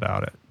do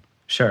about it.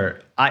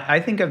 Sure. I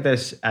think of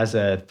this as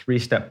a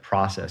 3-step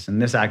process. And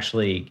this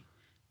actually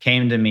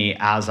came to me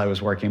as I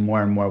was working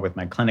more and more with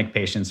my clinic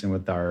patients and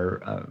with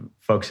our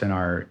folks in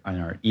our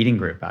eating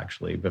group,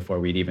 actually, before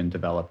we'd even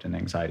developed an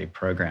anxiety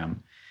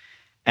program.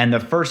 And the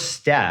first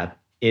step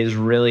is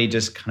really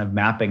just kind of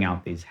mapping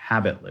out these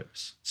habit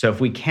loops. So if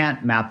we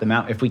can't map them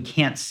out, if we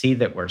can't see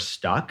that we're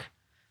stuck,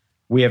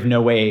 we have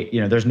no way,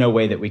 there's no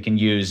way that we can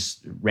use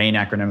RAIN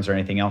acronyms or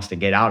anything else to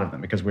get out of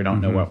them because we don't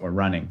know what we're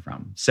running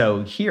from.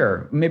 So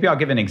here, maybe I'll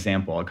give an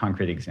example, a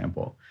concrete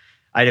example.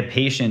 I had a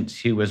patient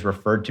who was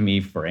referred to me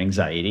for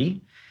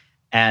anxiety.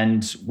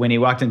 And when he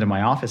walked into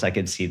my office, I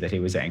could see that he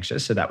was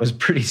anxious. So that was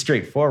pretty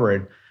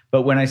straightforward.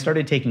 But when I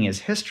started taking his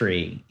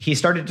history, he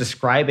started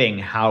describing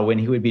how when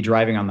he would be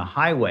driving on the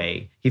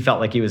highway, he felt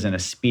like he was in a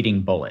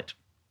speeding bullet.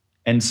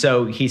 And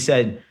so he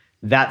said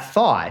that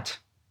thought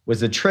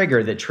was a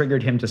trigger that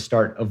triggered him to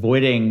start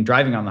avoiding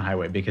driving on the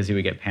highway because he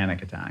would get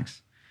panic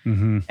attacks.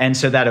 And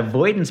so that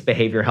avoidance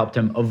behavior helped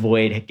him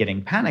avoid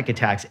getting panic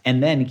attacks.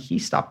 And then he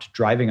stopped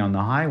driving on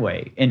the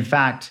highway. In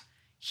fact,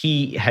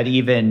 he had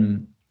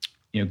even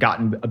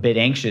gotten a bit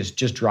anxious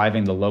just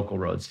driving the local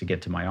roads to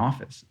get to my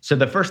office. So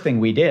the first thing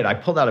we did, I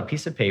pulled out a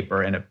piece of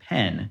paper and a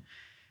pen,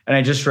 and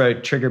I just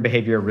wrote trigger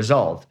behavior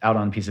result out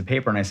on a piece of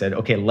paper. And I said,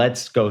 okay,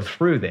 let's go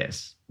through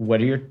this. What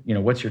are your,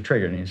 what's your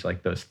trigger? And he's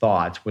like, those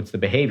thoughts. What's the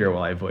behavior?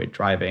 Well, I avoid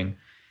driving.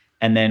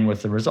 And then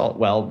what's the result?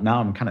 Well,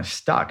 now I'm kind of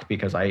stuck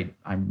because I'm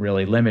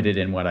really limited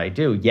in what I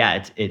do,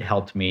 yet it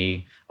helped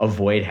me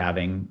avoid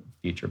having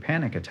future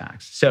panic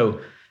attacks. So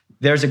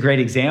there's a great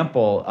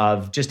example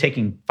of just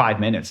taking 5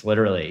 minutes,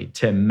 literally,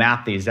 to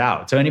map these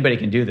out. So anybody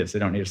can do this. They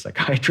don't need a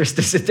psychiatrist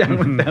to sit down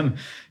with them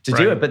to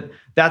do it. But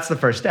that's the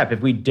first step.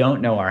 If we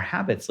don't know our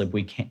habit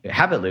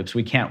loops,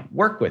 we can't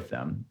work with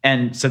them.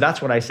 And so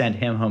that's what I sent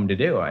him home to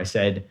do. I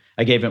said,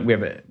 we have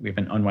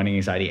an Unwinding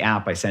Anxiety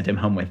app. I sent him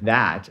home with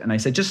that. And I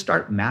said, just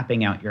start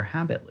mapping out your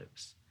habit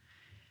loops.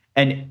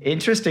 And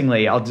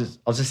interestingly, I'll just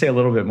say a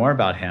little bit more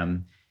about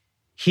him.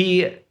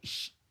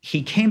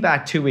 He came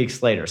back 2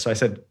 weeks later. So I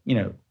said,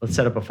 let's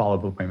set up a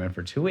follow-up appointment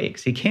for 2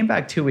 weeks. He came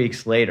back 2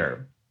 weeks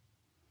later,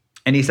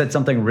 and he said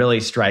something really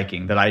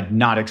striking that I'd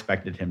not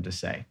expected him to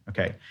say,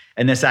 okay?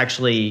 And this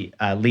actually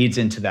leads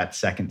into that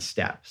second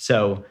step.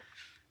 So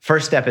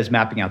first step is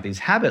mapping out these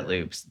habit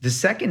loops. The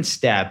second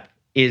step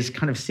is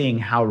kind of seeing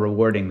how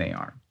rewarding they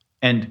are.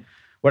 And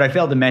what I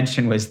failed to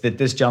mention was that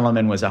this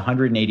gentleman was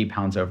 180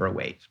 pounds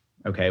overweight,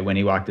 okay, when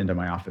he walked into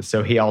my office.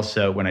 So he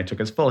also, when I took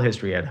his full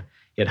history,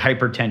 he had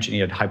hypertension, he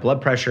had high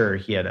blood pressure,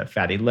 he had a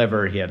fatty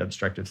liver, he had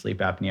obstructive sleep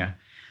apnea.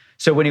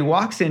 So when he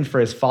walks in for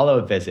his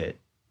follow-up visit,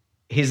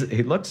 he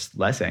looks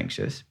less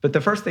anxious. But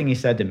the first thing he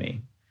said to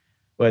me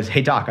was,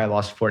 hey, doc, I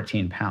lost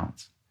 14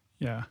 pounds.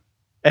 Yeah.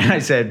 And I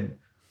said,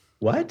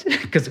 what?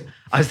 Because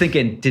I was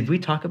thinking, did we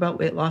talk about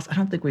weight loss? I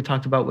don't think we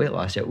talked about weight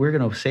loss yet. We're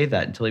going to save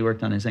that until he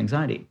worked on his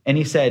anxiety. And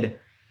he said,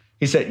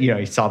 he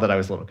saw that I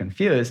was a little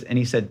confused. And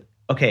he said,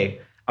 okay,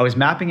 I was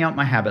mapping out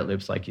my habit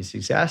loops like you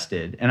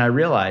suggested, and I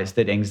realized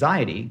that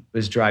anxiety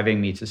was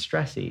driving me to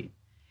stress eat.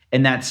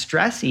 And that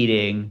stress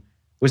eating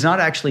was not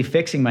actually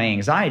fixing my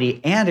anxiety,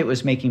 and it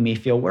was making me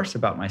feel worse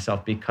about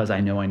myself because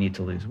I know I need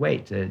to lose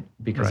weight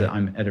because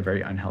I'm at a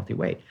very unhealthy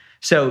weight.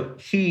 So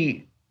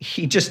he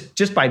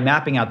just by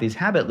mapping out these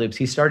habit loops,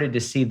 he started to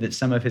see that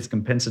some of his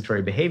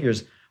compensatory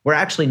behaviors were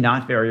actually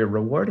not very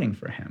rewarding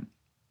for him.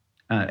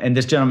 And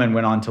this gentleman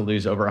went on to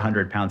lose over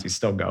 100 pounds. He's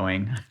still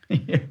going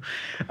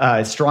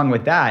strong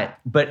with that.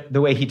 But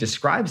the way he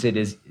describes it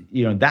is,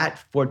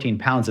 that 14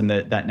 pounds and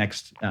that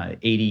next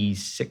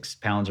 86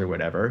 pounds or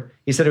whatever,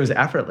 he said it was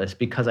effortless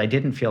because I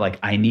didn't feel like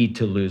I need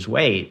to lose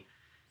weight.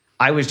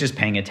 I was just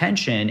paying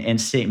attention and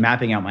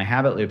mapping out my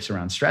habit loops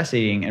around stress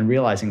eating and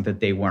realizing that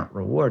they weren't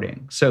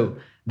rewarding. So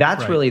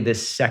that's really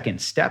this second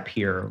step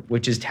here,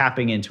 which is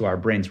tapping into our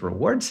brain's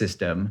reward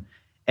system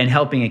and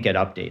helping it get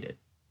updated.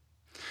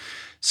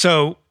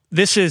 So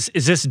is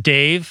this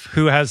Dave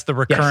who has the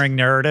recurring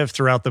narrative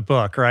throughout the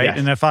book, right? Yes.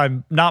 And if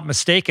I'm not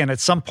mistaken,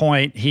 at some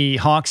point he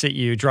honks at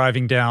you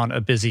driving down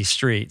a busy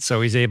street. So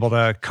he's able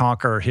to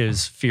conquer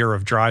his fear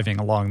of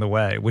driving along the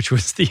way, which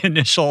was the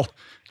initial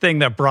thing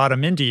that brought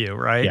him into you,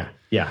 right?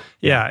 Yeah.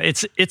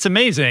 It's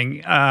amazing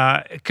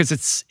because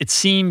it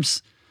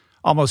seems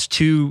almost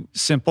too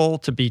simple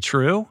to be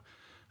true,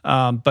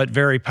 but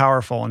very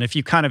powerful. And if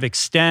you kind of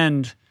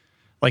extend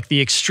like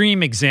the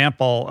extreme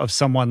example of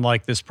someone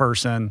like this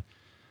person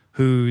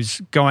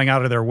who's going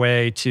out of their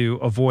way to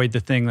avoid the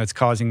thing that's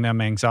causing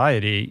them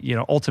anxiety,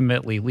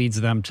 ultimately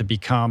leads them to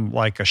become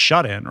like a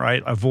shut-in,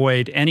 right?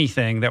 Avoid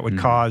anything that would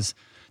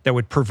that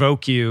would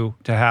provoke you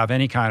to have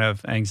any kind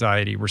of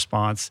anxiety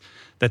response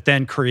that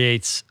then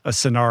creates a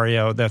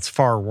scenario that's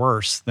far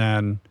worse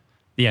than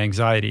the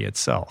anxiety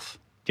itself.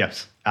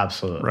 Yes,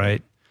 absolutely.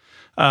 Right.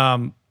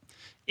 I'm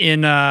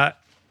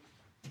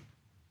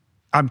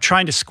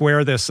trying to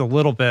square this a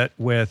little bit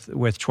with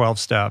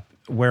 12-step,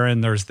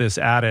 wherein there's this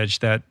adage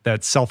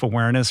that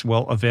self-awareness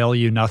will avail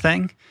you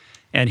nothing.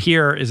 And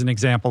here is an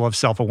example of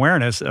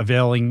self-awareness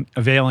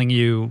availing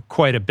you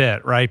quite a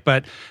bit, right?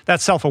 But that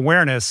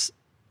self-awareness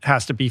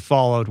has to be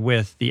followed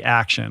with the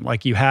action.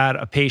 Like you had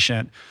a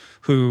patient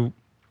who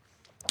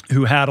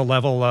had a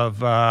level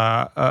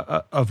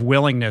of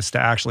willingness to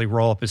actually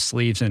roll up his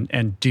sleeves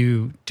and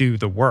do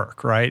the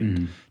work, right?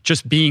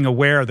 Just being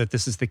aware that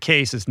this is the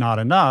case is not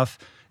enough.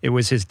 It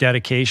was his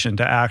dedication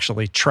to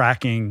actually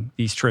tracking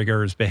these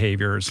triggers,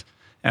 behaviors,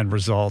 and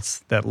results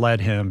that led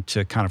him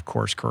to kind of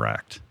course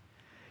correct.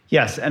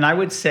 Yes, and I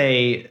would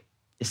say,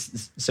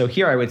 so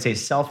here I would say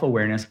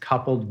self-awareness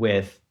coupled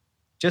with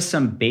just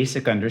some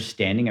basic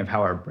understanding of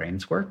how our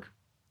brains work,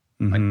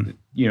 like,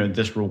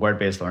 this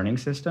reward-based learning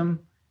system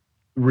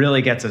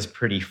really gets us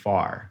pretty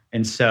far.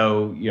 And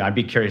so, I'd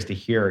be curious to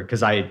hear,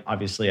 because I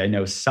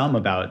know some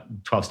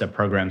about 12-step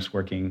programs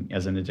working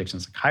as an addiction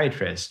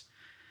psychiatrist,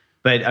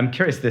 but I'm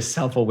curious, this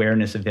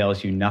self-awareness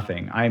avails you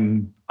nothing.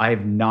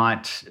 I've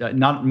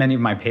not many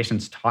of my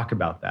patients talk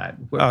about that.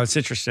 Oh, it's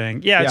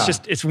interesting. Yeah,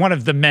 it's one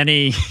of the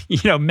many,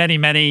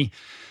 many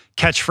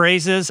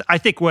catchphrases. I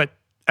think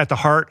at the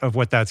heart of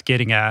what that's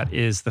getting at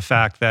is the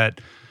fact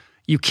that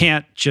you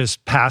can't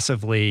just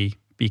passively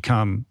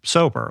become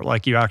sober.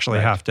 Like you actually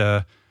have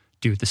to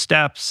do the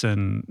steps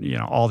and,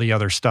 all the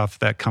other stuff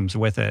that comes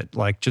with it.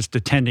 Like just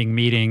attending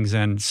meetings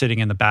and sitting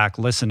in the back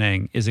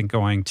listening isn't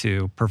going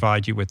to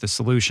provide you with the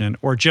solution,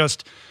 or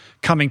just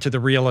coming to the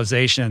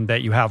realization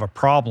that you have a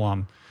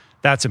problem.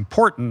 That's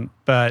important,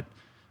 but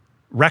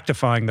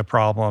rectifying the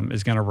problem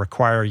is going to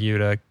require you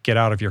to get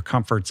out of your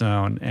comfort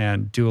zone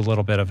and do a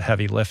little bit of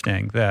heavy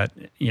lifting that,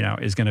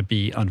 is going to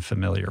be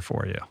unfamiliar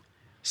for you.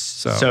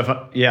 So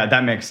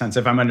that makes sense.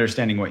 If I'm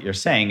understanding what you're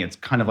saying, it's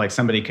kind of like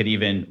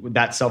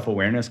that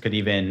self-awareness could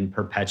even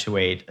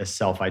perpetuate a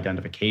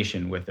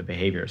self-identification with the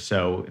behavior.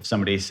 So if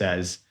somebody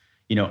says,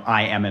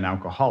 I am an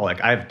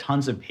alcoholic, I have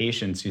tons of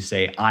patients who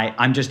say,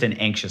 I'm just an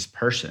anxious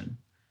person.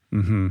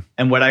 And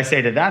what I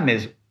say to them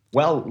is,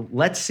 well,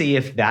 let's see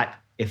if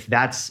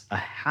that's a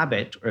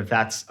habit or if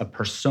that's a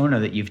persona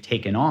that you've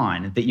taken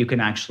on that you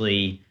can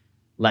actually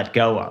let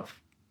go of.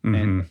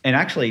 And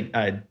actually,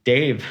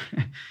 Dave,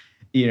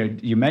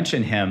 you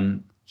mentioned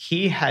him.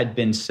 He had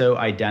been so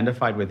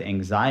identified with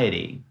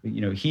anxiety.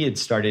 He had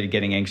started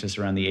getting anxious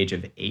around the age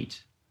of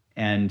 8,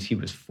 and he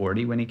was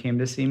 40 when he came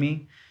to see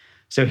me.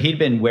 So he'd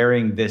been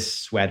wearing this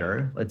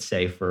sweater, let's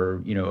say,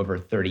 for over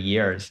 30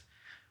 years.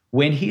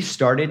 When he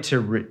started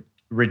to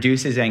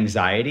reduce his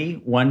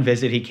anxiety, one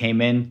visit he came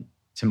in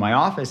to my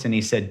office and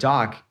he said,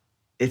 "Doc,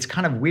 it's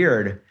kind of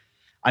weird.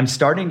 I'm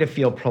starting to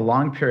feel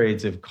prolonged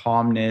periods of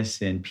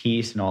calmness and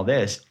peace and all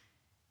this.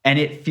 And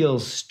it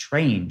feels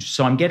strange.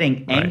 So I'm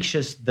getting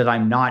anxious that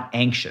I'm not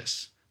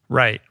anxious."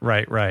 Right.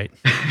 Right.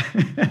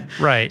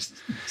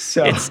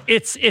 So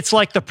it's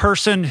like the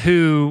person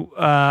who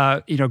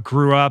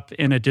grew up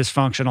in a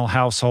dysfunctional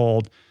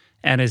household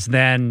and is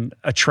then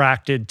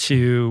attracted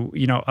to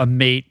a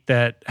mate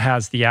that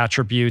has the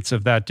attributes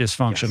of that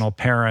dysfunctional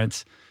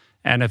parent,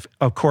 and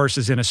of course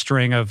is in a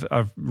string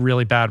of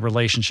really bad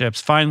relationships.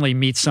 Finally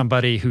meets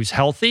somebody who's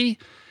healthy,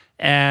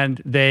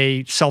 and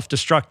they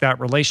self-destruct that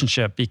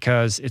relationship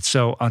because it's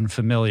so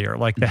unfamiliar.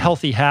 Like the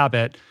healthy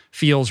habit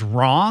feels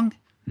wrong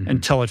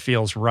until it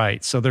feels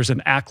right. So there's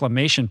an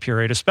acclimation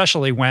period,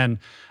 especially when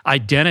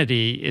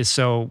identity is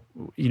so,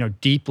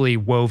 deeply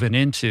woven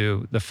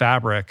into the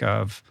fabric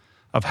of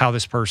how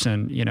this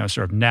person,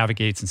 sort of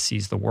navigates and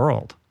sees the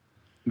world.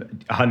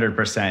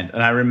 100%.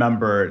 And I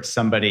remember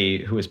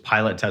somebody who was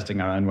pilot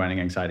testing our Unwinding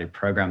anxiety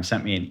program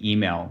sent me an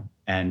email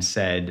and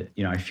said,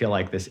 I feel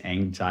like this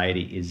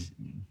anxiety is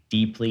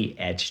deeply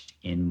etched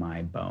in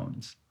my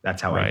bones.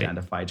 That's how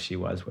identified she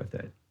was with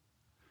it.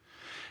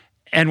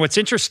 And what's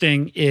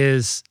interesting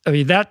is,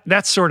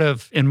 that's sort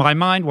of, in my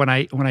mind, when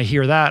I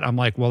hear that, I'm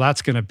like, well,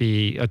 that's going to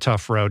be a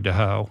tough road to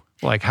hoe.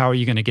 Like, how are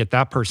you going to get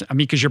that person?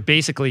 Because you're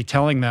basically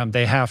telling them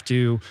they have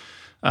to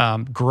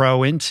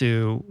grow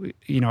into,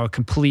 a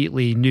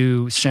completely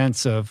new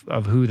sense of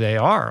who they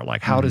are.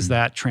 Like, how does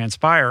that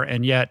transpire?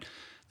 And yet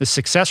the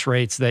success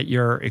rates that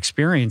you're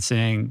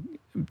experiencing,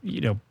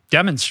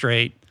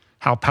 demonstrate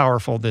how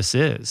powerful this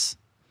is.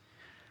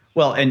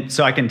 Well, and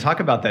so I can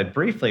talk about that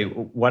briefly.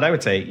 What I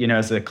would say,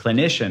 as a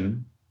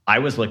clinician, I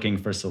was looking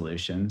for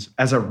solutions.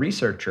 As a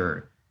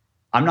researcher,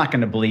 I'm not going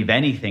to believe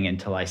anything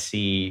until I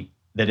see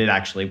that it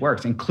actually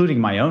works, including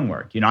my own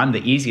work. I'm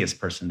the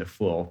easiest person to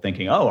fool,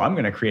 thinking, I'm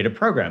going to create a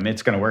program.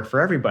 It's going to work for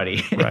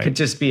everybody. Right. It could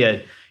just be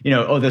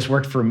this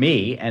worked for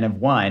me and have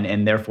won,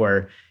 and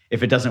therefore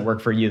if it doesn't work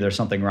for you, there's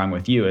something wrong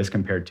with you as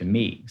compared to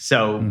me.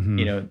 So,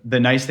 the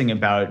nice thing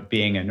about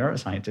being a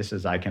neuroscientist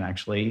is I can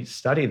actually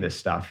study this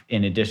stuff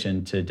in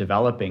addition to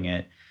developing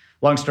it.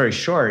 Long story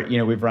short,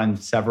 we've run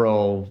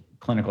several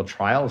clinical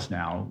trials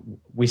now.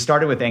 We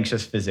started with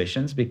anxious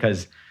physicians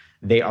because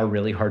they are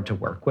really hard to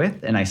work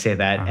with. And I say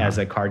that as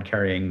a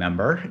card-carrying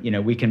member.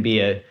 We can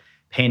be a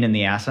pain in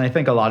the ass. And I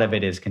think a lot of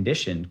it is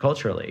conditioned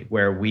culturally,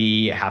 where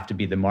we have to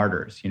be the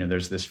martyrs.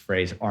 There's this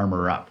phrase,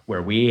 armor up,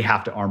 where we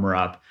have to armor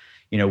up.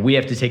 We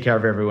have to take care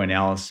of everyone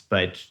else,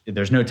 but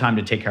there's no time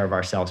to take care of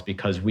ourselves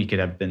because we could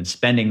have been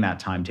spending that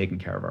time taking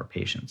care of our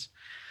patients.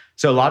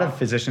 So a lot of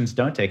physicians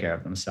don't take care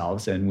of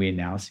themselves, and we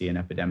now see an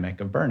epidemic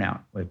of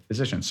burnout with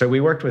physicians. So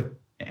we worked with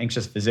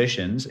anxious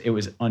physicians. It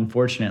was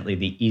unfortunately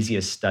the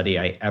easiest study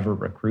I ever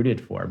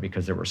recruited for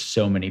because there were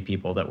so many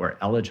people that were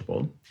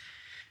eligible.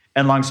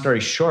 And long story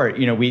short,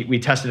 we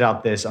tested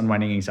out this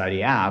Unwinding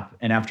Anxiety app,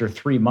 and after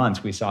 3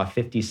 months, we saw a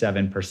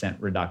 57%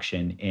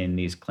 reduction in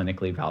these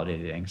clinically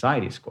validated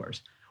anxiety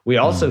scores. We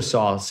also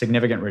saw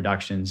significant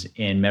reductions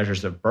in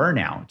measures of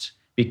burnout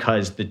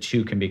because the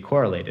two can be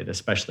correlated,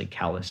 especially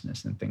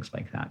callousness and things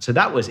like that. So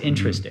that was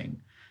interesting.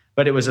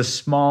 But it was a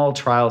small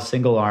trial,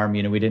 single arm.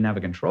 We didn't have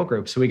a control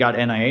group. So we got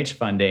NIH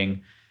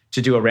funding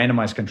to do a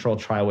randomized controlled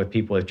trial with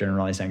people with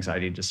generalized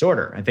anxiety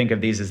disorder. I think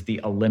of these as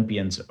the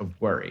Olympians of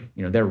worry.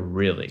 They're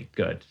really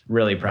good,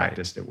 really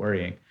practiced at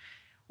worrying.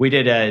 We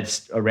did a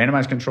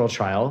randomized controlled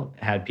trial,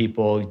 had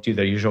people do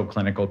their usual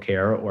clinical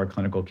care or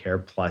clinical care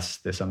plus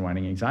this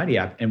Unwinding Anxiety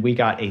app, and we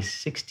got a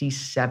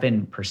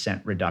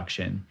 67%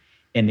 reduction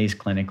in these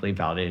clinically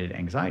validated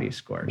anxiety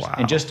scores. Wow.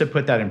 And just to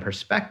put that in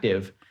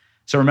perspective,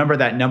 so remember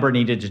that number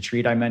needed to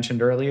treat I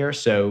mentioned earlier.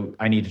 So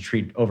I need to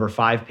treat over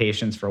 5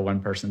 patients for one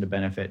person to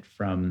benefit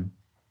from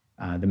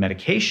the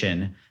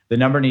medication. The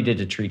number needed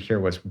to treat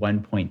here was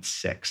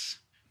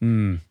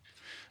 1.6.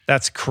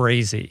 That's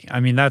crazy.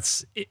 I mean,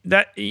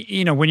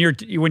 when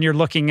you're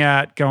looking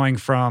at going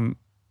from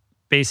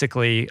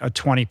basically a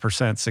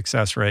 20%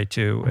 success rate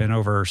to an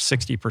over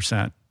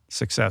 60%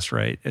 success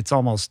rate, it's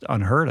almost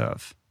unheard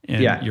of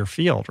in your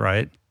field,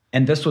 right?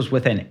 And this was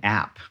with an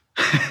app.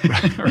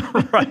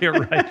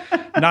 right.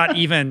 Not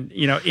even,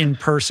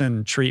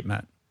 in-person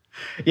treatment.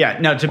 Yeah.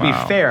 Now, to be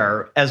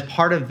fair, as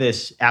part of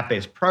this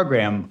app-based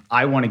program,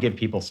 I want to give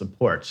people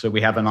support. So we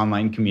have an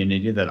online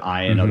community that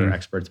I and other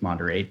experts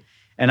moderate.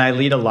 And I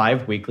lead a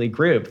live weekly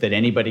group that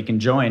anybody can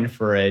join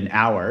for an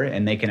hour,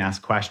 and they can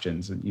ask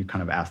questions. And you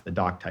kind of ask the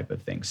doc type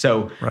of thing.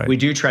 So we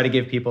do try to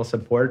give people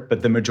support,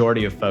 but the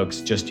majority of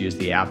folks just use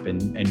the app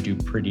and do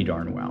pretty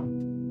darn well.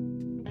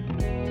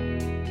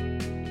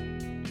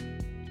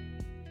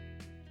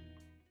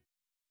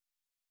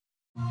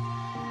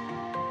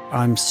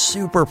 I'm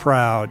super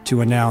proud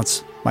to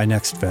announce my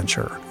next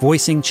venture,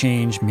 Voicing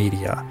Change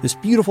Media. This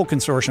beautiful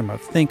consortium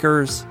of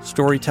thinkers,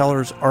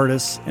 storytellers,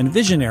 artists, and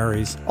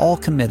visionaries, all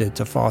committed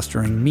to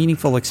fostering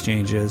meaningful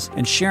exchanges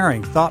and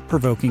sharing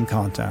thought-provoking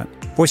content.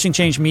 Voicing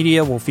Change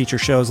Media will feature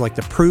shows like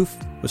The Proof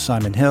with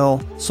Simon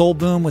Hill, Soul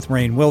Boom with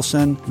Rainn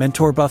Wilson,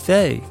 Mentor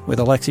Buffet with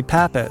Alexi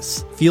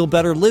Pappas, Feel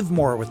Better, Live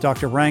More with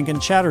Dr.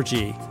 Rangan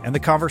Chatterjee, and The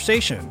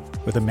Conversation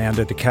with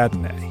Amanda de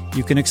Cadenet.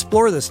 You can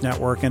explore this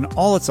network and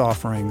all its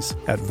offerings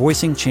at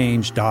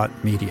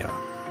voicingchange.media.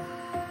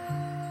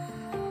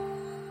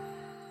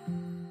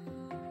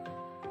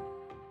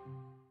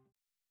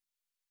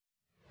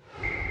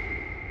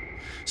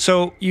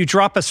 So you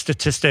drop a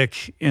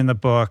statistic in the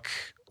book.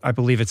 I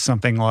believe it's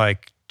something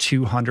like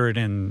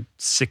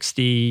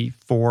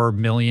 264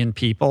 million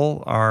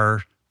people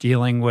are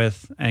dealing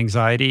with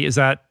anxiety. Is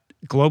that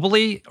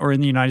globally or in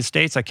the United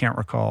States? I can't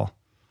recall.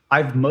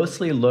 I've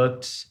mostly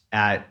looked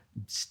at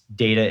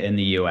data in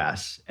the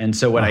US. And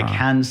so what I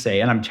can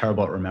say, and I'm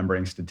terrible at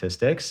remembering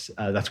statistics,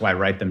 that's why I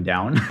write them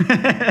down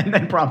and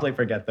then promptly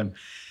forget them.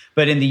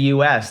 But in the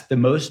US, the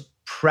most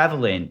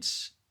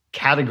prevalent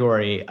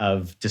category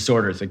of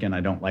disorders, again, I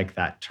don't like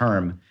that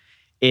term,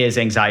 is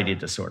anxiety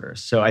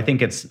disorders. So I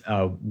think it's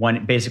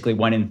basically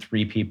 1 in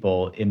 3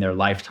 people in their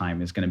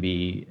lifetime is going to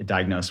be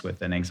diagnosed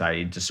with an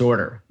anxiety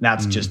disorder.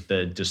 That's just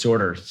the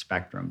disorder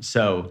spectrum.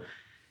 So,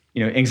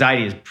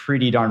 anxiety is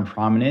pretty darn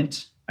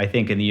prominent. I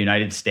think in the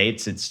United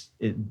States,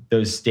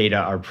 those data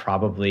are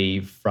probably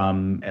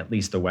from at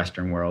least the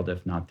Western world,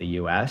 if not the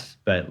US.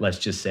 But let's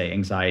just say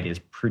anxiety is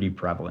pretty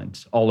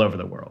prevalent all over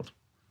the world.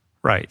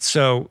 Right.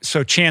 So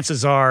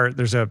chances are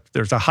there's a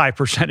high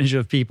percentage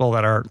of people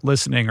that are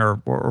listening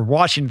or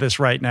watching this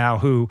right now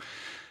who,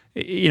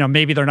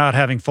 maybe they're not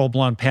having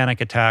full-blown panic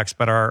attacks,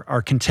 but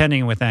are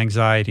contending with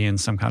anxiety in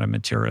some kind of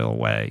material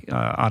way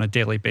on a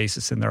daily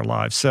basis in their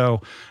lives.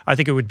 So I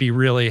think it would be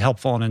really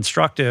helpful and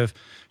instructive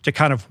to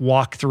kind of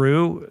walk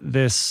through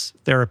this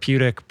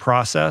therapeutic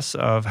process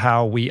of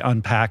how we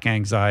unpack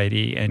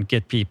anxiety and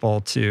get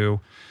people to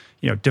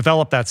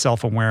develop that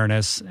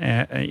self-awareness,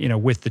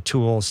 with the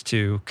tools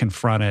to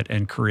confront it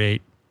and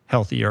create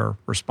healthier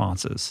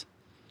responses.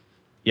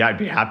 Yeah, I'd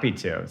be happy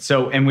to.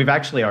 So, and we've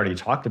actually already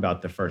talked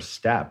about the first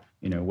step,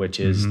 which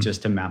is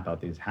just to map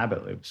out these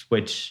habit loops,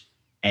 which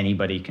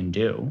anybody can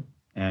do.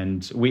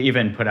 And we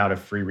even put out a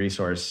free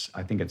resource,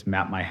 I think it's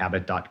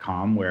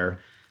mapmyhabit.com, where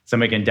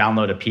somebody can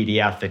download a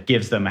PDF that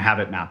gives them a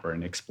habit mapper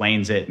and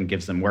explains it and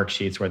gives them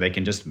worksheets where they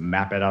can just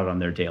map it out on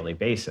their daily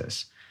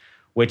basis,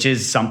 which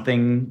is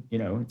something,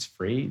 it's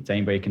free.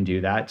 Anybody can do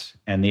that.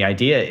 And the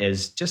idea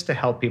is just to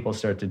help people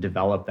start to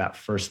develop that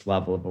first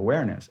level of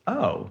awareness.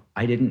 Oh,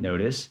 I didn't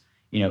notice,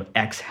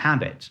 X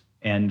habit.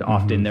 And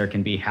often there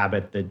can be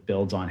habit that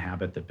builds on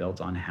habit that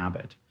builds on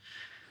habit.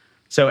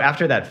 So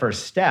after that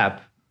first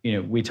step,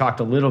 we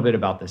talked a little bit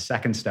about the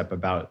second step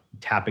about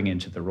tapping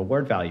into the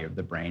reward value of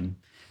the brain.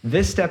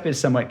 This step is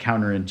somewhat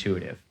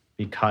counterintuitive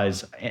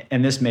because,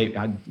 and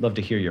I'd love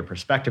to hear your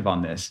perspective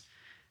on this.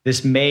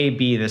 This may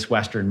be this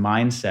Western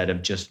mindset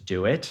of just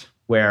do it,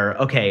 where,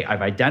 okay,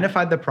 I've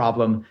identified the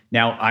problem.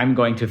 Now I'm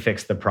going to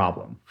fix the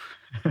problem.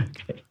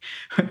 Okay.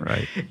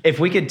 Right. If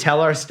we could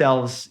tell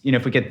ourselves,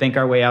 if we could think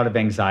our way out of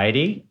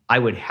anxiety, I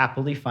would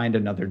happily find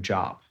another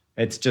job.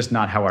 It's just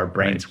not how our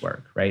brains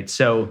work, right?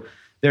 So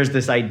there's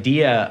this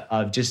idea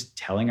of just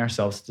telling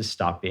ourselves to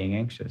stop being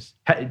anxious.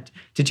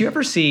 Did you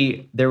ever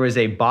see, there was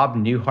a Bob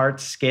Newhart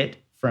skit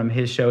from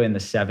his show in the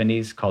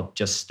 70s called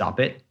Just Stop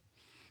It?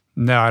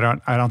 No, I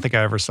don't think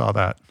I ever saw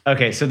that.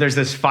 Okay, so there's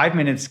this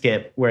 5-minute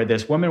skit where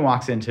this woman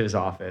walks into his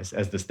office,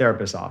 as this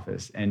therapist's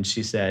office, and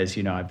she says,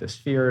 I have this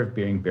fear of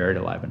being buried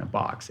alive in a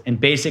box. And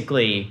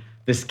basically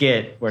the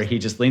skit where he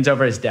just leans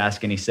over his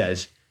desk and he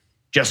says,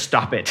 just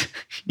stop it,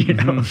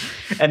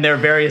 And there are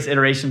various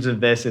iterations of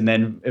this. And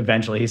then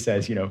eventually he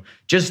says,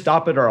 just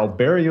stop it or I'll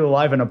bury you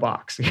alive in a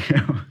box,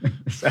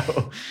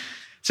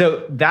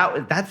 So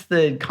that's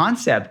the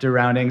concept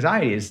around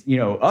anxiety is,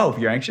 if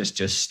you're anxious,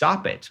 just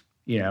stop it.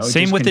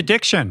 Same with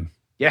addiction.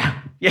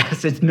 Yeah.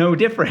 Yes, it's no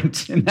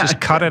different. Just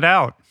cut it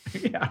out.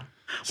 Yeah.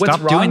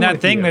 Stop doing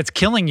that thing that's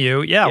killing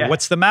you. Yeah.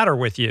 What's the matter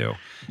with you?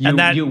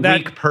 You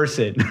weak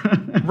person.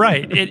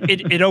 Right.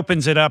 It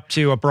opens it up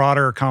to a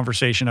broader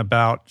conversation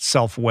about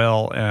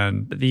self-will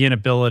and the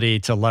inability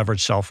to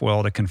leverage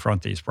self-will to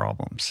confront these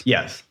problems.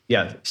 Yes.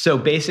 So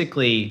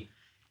basically,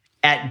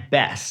 at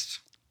best,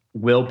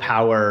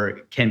 willpower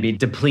can be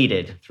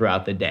depleted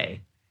throughout the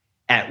day.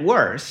 At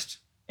worst,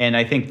 and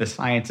I think the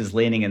science is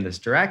leaning in this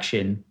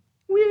direction,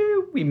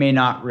 we may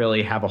not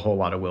really have a whole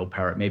lot of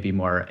willpower. It may be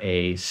more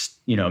a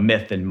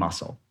myth than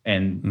muscle.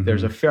 And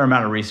there's a fair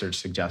amount of research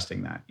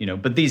suggesting that,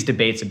 but these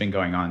debates have been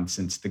going on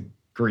since the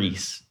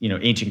Greece,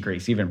 ancient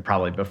Greece, even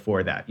probably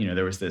before that.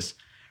 There was this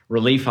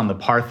relief on the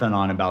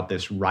Parthenon about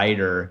this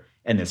rider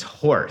and this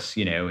horse,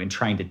 and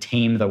trying to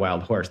tame the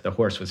wild horse. The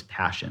horse was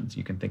passions.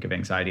 You can think of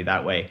anxiety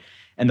that way.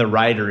 And the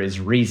rider is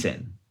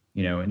reason,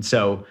 and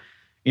so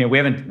we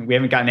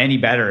haven't gotten any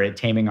better at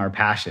taming our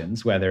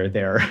passions, whether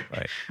they're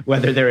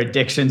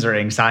addictions or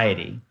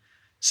anxiety.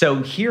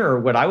 So here,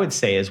 what I would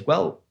say is,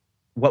 well,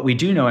 what we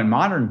do know in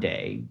modern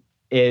day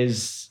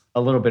is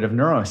a little bit of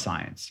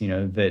neuroscience,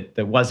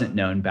 that wasn't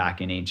known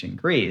back in ancient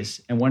Greece.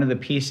 And one of the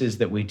pieces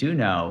that we do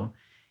know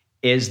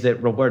is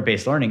that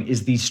reward-based learning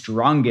is the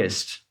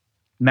strongest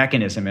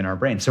mechanism in our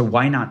brain. So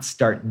why not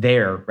start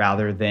there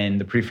rather than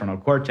the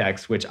prefrontal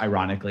cortex, which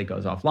ironically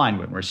goes offline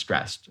when we're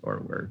stressed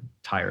or we're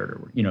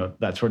tired, or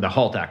that's where the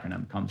HALT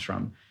acronym comes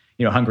from.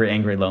 Hungry,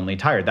 angry, lonely,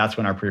 tired. That's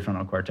when our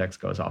prefrontal cortex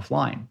goes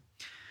offline.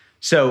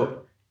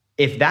 So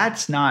if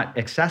that's not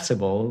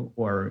accessible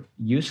or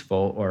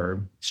useful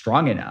or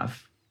strong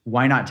enough,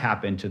 why not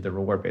tap into the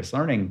reward-based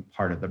learning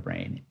part of the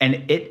brain?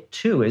 And it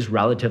too is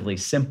relatively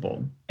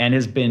simple and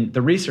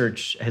the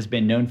research has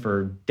been known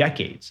for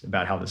decades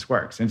about how this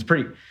works. And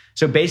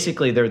so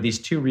basically there are these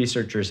two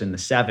researchers in the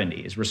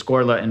 70s,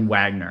 Rescorla and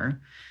Wagner.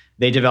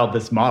 They developed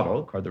this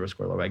model called the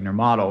Rescorla-Wagner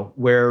model,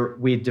 where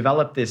we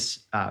developed this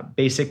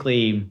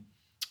basically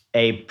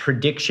a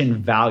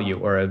prediction value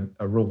or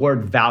a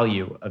reward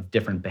value of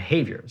different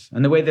behaviors.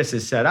 And the way this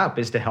is set up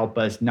is to help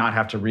us not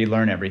have to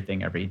relearn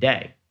everything every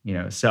day.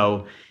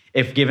 So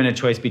if given a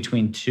choice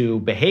between two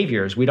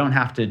behaviors, we don't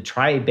have to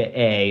try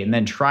A and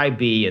then try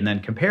B and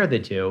then compare the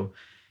two.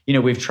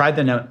 We've tried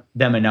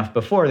them enough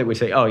before that we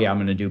say, oh yeah, I'm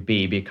going to do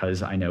B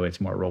because I know it's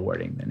more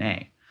rewarding than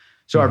A.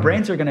 So our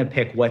brains are going to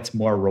pick what's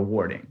more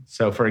rewarding.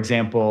 So for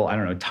example,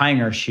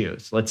 tying our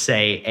shoes. Let's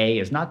say A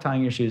is not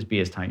tying your shoes, B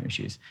is tying your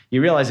shoes.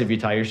 You realize if you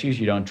tie your shoes,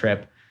 you don't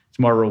trip. It's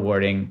more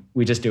rewarding.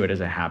 We just do it as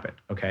a habit,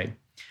 okay?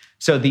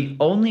 So the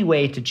only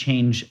way to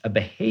change a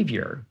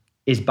behavior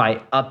is by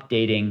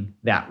updating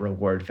that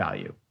reward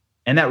value.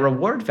 And that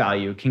reward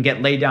value can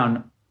get laid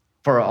down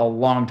for a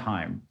long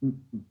time.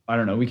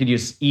 We could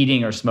use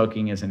eating or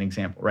smoking as an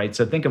example, right?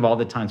 So think of all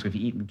the times we've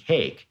eaten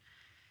cake,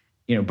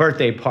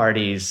 birthday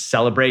parties,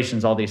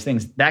 celebrations, all these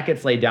things. That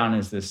gets laid down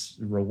as this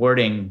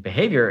rewarding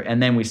behavior.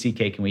 And then we see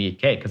cake and we eat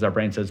cake because our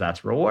brain says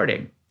that's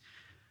rewarding.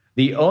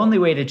 The only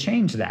way to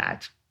change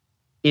that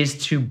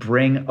is to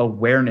bring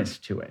awareness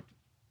to it.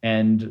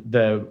 And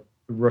the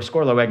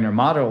Rescorla-Wagner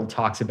model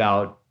talks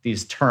about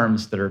these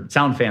terms that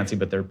sound fancy,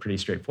 but they're pretty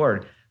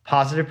straightforward.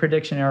 Positive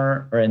prediction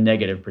error or a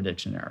negative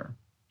prediction error.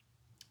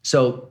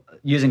 So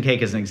using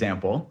cake as an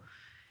example,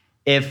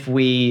 if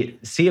we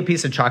see a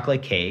piece of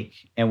chocolate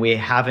cake and we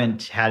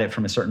haven't had it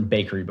from a certain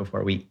bakery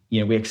before, we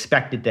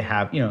expect it to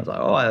have, it's like,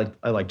 oh,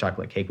 I like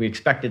chocolate cake. We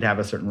expect it to have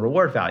a certain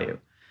reward value.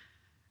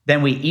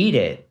 Then we eat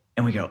it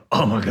and we go,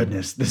 oh my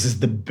goodness, this is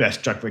the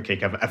best chocolate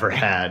cake I've ever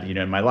had,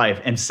 in my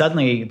life. And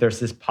suddenly there's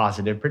this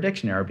positive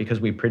prediction error because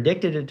we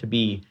predicted it to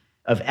be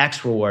of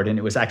X reward and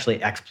it was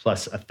actually X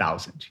plus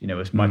 1,000. It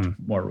was much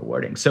more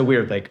rewarding. So we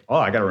were like, oh,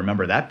 I got to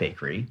remember that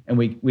bakery. And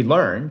we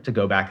learned to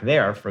go back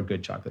there for a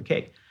good chocolate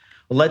cake.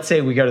 Well, let's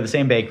say we go to the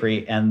same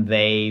bakery and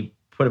they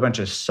put a bunch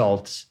of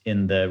salt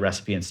in the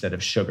recipe instead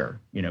of sugar,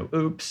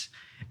 oops.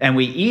 And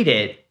we eat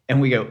it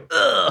and we go,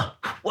 ugh,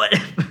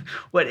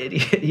 what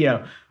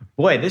idiot,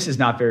 boy, this is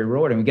not very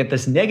rewarding. We get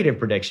this negative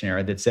prediction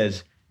error that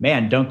says,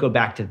 man, don't go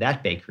back to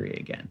that bakery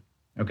again,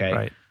 okay?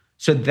 Right.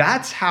 So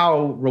that's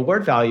how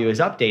reward value is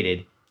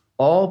updated,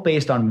 all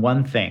based on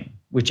one thing,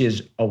 which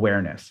is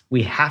awareness.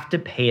 We have to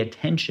pay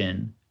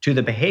attention to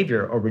the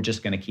behavior or we're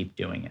just going to keep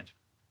doing it.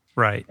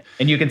 Right.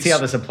 And you can see how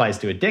this applies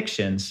to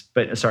addictions,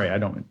 but sorry,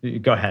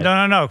 go ahead.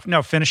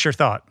 No, finish your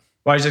thought.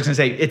 Well, I was just going to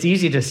say, it's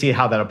easy to see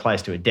how that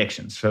applies to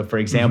addictions. So for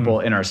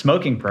example, in our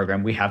smoking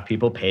program, we have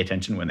people pay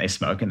attention when they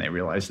smoke and they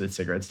realize that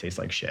cigarettes taste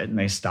like shit and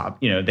they stop,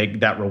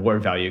 that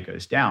reward value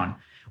goes down.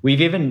 We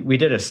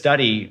did a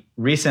study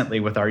recently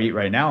with our Eat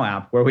Right Now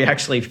app where we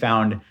actually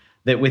found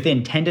that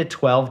within 10 to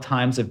 12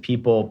 times of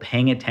people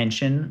paying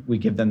attention, we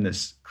give them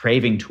this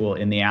craving tool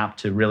in the app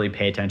to really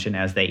pay attention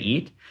as they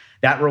eat.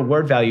 That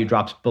reward value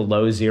drops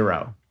below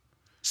 0.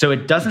 So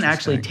it doesn't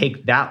actually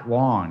take that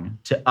long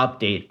to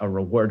update a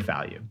reward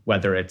value,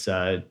 whether it's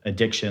an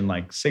addiction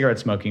like cigarette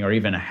smoking or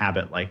even a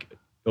habit like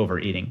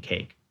overeating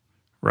cake.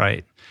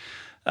 Right.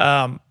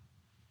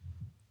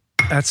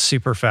 That's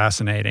super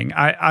fascinating.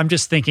 I'm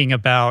just thinking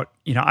about,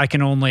 I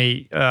can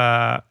only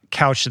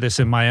couch this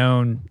in my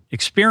own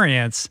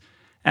experience,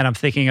 and I'm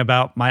thinking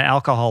about my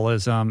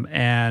alcoholism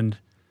and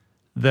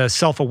the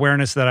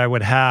self-awareness that I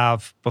would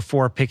have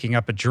before picking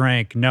up a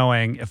drink,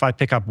 knowing if I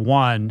pick up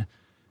one,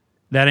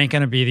 that ain't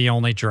going to be the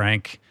only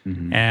drink.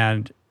 Mm-hmm.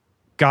 And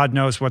God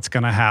knows what's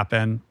going to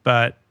happen.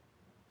 But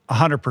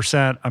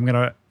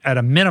 100%, at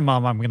a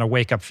minimum, I'm going to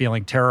wake up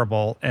feeling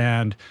terrible.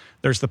 And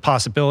there's the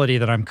possibility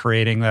that I'm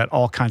creating that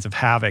all kinds of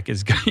havoc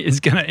is going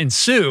to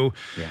ensue.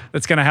 Yeah.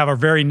 That's going to have a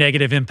very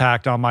negative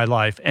impact on my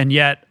life. And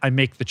yet I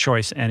make the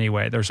choice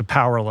anyway. There's a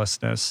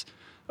powerlessness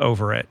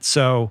over it.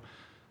 So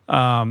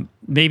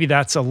maybe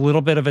that's a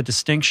little bit of a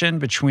distinction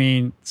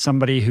between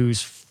somebody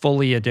who's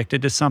fully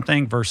addicted to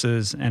something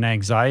versus an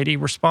anxiety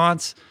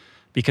response.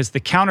 Because the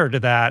counter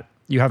to that,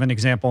 you have an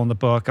example in the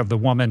book of the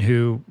woman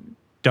who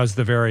does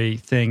the very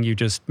thing you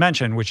just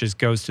mentioned, which is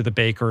goes to the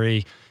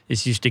bakery,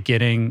 is used to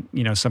getting,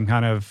 some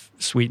kind of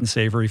sweet and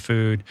savory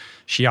food.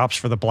 She opts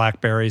for the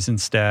blackberries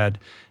instead,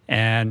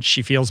 and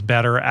she feels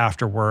better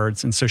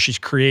afterwards. And so she's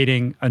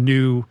creating a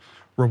new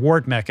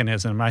reward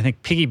mechanism. I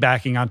think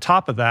piggybacking on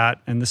top of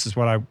that, and this is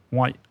what I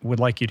would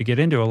like you to get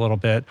into a little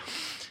bit,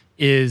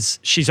 is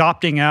she's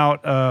opting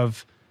out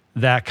of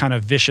that kind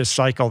of vicious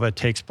cycle that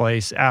takes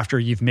place after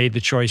you've made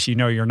the choice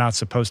you're not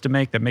supposed to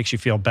make that makes you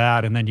feel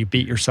bad, and then you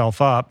beat yourself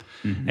up,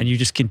 and you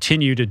just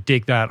continue to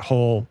dig that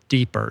hole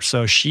deeper.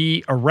 So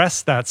she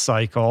arrests that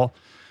cycle.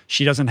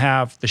 She doesn't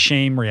have the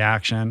shame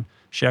reaction.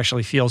 She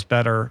actually feels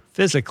better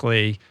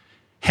physically.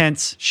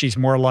 Hence, she's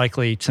more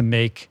likely to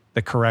make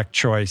the correct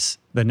choice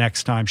the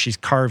next time she's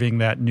carving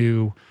that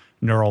new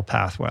neural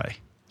pathway.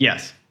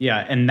 Yes.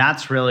 Yeah. And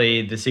that's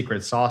really the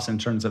secret sauce in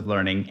terms of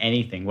learning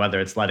anything, whether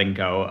it's letting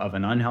go of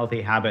an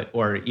unhealthy habit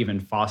or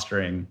even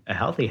fostering a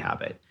healthy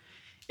habit,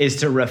 is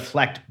to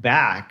reflect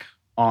back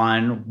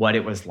on what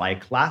it was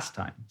like last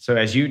time. So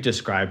as you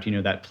described,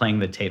 that playing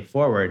the tape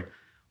forward,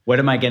 what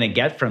am I going to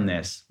get from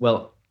this?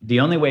 Well,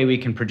 the only way we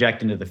can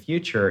project into the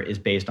future is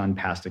based on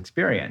past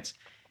experience.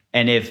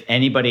 And if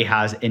anybody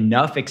has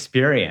enough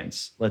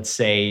experience, let's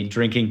say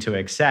drinking to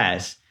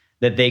excess,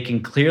 that they can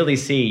clearly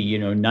see,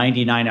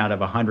 99 out of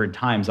 100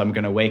 times I'm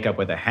going to wake up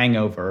with a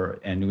hangover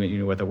and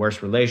with a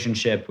worse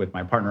relationship with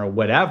my partner or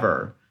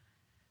whatever,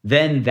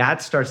 then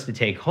that starts to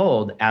take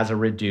hold as a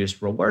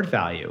reduced reward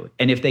value.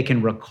 And if they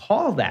can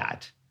recall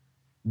that,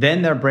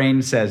 then their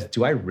brain says,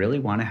 do I really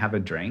want to have a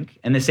drink?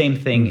 And the same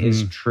thing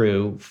is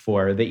true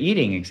for the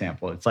eating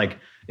example. It's like,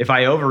 if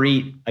I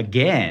overeat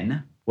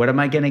again, what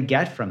am I going to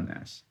get from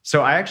this?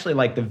 So I actually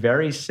like the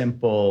very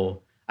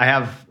simple, I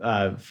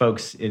have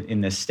folks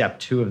in this step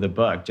 2 of the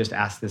book just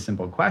ask this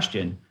simple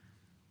question: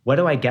 what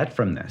do I get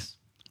from this?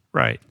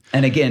 Right.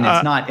 And again,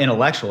 it's not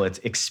intellectual, it's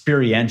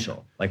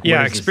experiential. Like,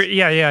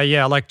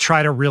 like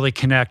try to really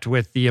connect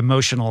with the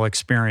emotional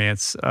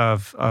experience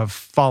of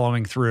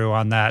following through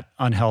on that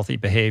unhealthy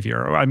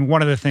behavior. I mean,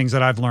 one of the things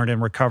that I've learned in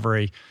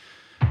recovery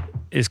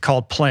is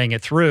called playing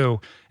it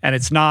through. And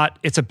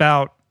it's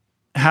about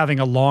having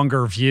a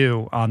longer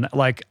view on that.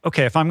 Like,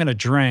 okay, if I'm going to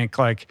drink,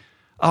 like,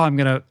 I'm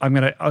going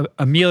to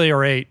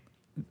ameliorate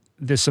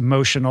this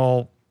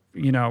emotional,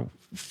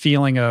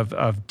 feeling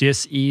of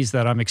dis-ease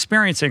that I'm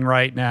experiencing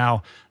right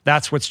now.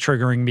 That's what's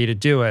triggering me to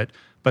do it.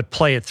 But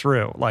play it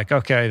through. Like,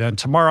 okay, then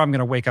tomorrow I'm going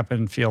to wake up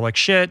and feel like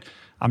shit.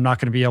 I'm not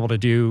going to be able to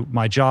do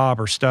my job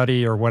or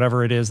study or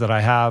whatever it is that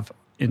I have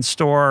in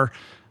store.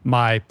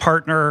 My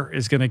partner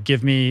is going to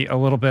give me a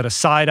little bit of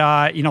side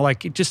eye,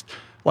 just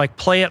like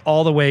play it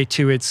all the way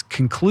to its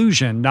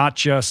conclusion, not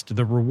just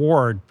the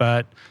reward,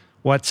 but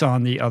what's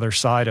on the other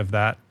side of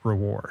that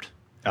reward.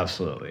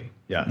 Absolutely.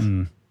 Yes.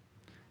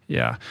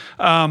 Yeah.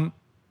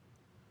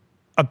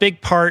 A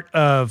big part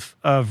of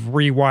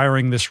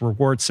rewiring this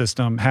reward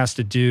system has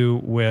to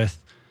do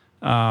with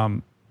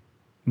not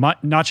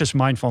just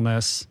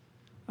mindfulness,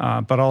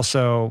 but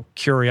also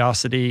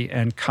curiosity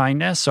and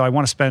kindness. So I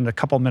want to spend a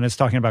couple minutes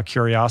talking about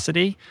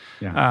curiosity.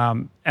 Yeah.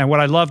 And what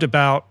I loved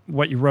about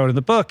what you wrote in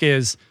the book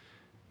is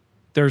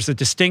there's a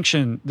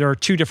distinction. There are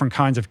two different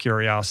kinds of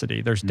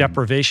curiosity. There's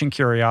deprivation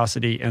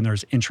curiosity and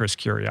there's interest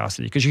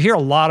curiosity. Because you hear a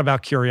lot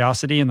about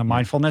curiosity in the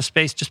mindfulness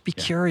space. Just be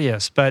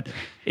curious. But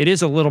it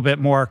is a little bit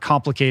more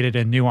complicated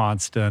and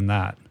nuanced than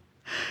that.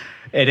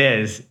 It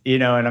is,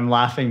 and I'm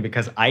laughing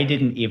because I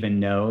didn't even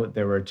know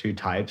there were two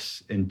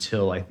types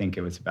until I think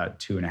it was about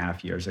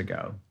 2.5 years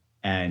ago.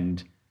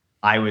 And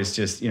I was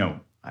just,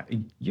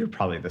 you're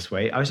probably this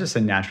way. I was just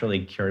a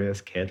naturally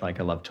curious kid. Like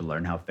I love to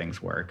learn how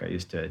things work. I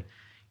used to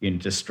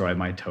destroy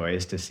my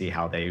toys to see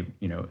how they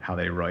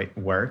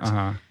worked.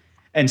 Uh-huh.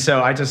 And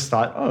so I just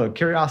thought,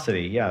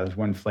 curiosity. Yeah, there's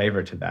one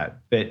flavor to that.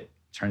 But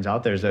turns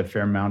out there's a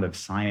fair amount of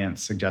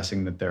science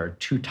suggesting that there are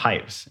two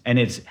types. And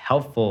it's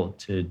helpful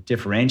to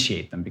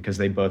differentiate them because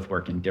they both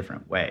work in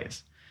different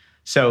ways.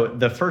 So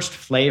the first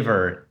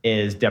flavor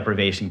is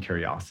deprivation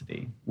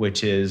curiosity,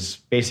 which is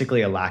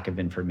basically a lack of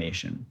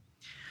information.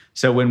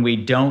 So when we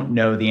don't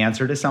know the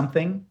answer to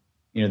something,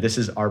 this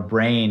is our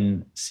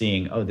brain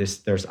seeing,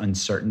 there's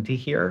uncertainty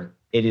here.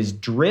 It is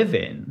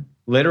driven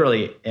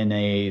literally in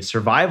a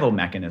survival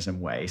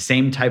mechanism way,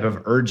 same type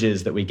of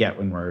urges that we get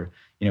when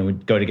we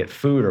go to get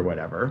food or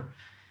whatever.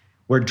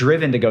 We're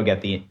driven to go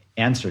get the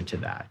answer to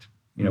that,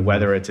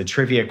 whether it's a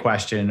trivia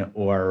question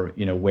or,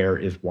 where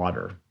is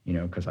water,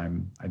 because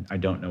I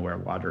don't know where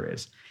water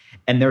is.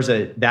 And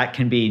that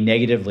can be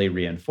negatively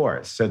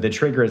reinforced. So the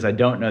trigger is I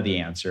don't know the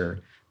answer.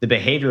 The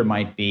behavior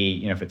might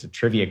be, if it's a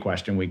trivia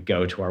question, we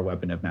go to our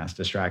weapon of mass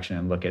distraction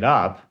and look it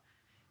up.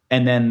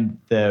 And then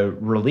the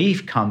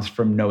relief comes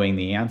from knowing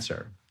the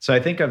answer. So I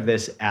think of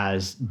this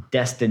as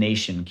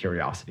destination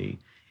curiosity.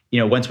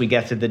 Once we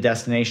get to the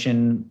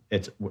destination,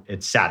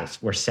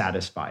 we're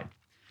satisfied.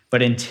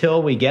 But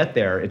until we get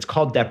there, it's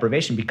called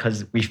deprivation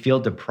because we feel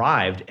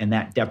deprived, and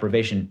that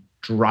deprivation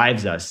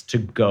drives us to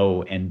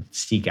go and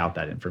seek out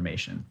that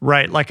information.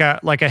 Right, like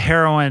a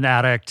heroin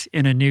addict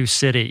in a new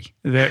city.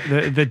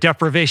 The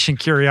deprivation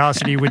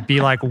curiosity would be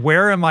like,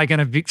 where am I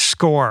going to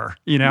score?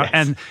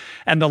 Yes.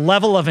 And the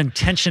level of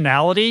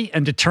intentionality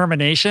and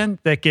determination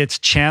that gets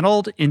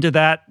channeled into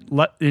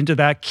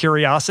that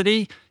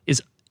curiosity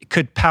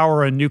could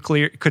power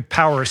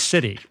a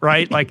city,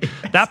 right? Like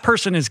that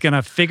person is going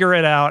to figure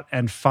it out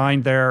and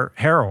find their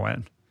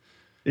heroin.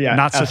 Yeah,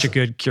 not such a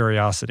good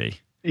curiosity.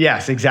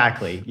 Yes,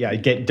 exactly. Yeah,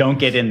 don't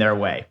get in their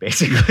way,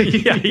 basically.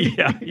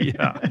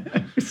 Yeah.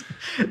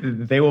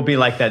 They will be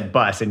like that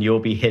bus, and you'll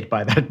be hit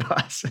by that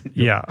bus.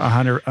 Yeah,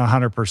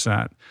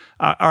 100%.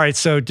 All right,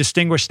 so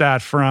distinguish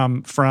that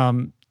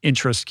from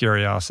interest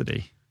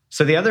curiosity.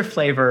 So the other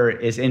flavor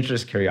is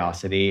interest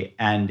curiosity,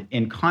 and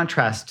in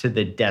contrast to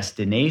the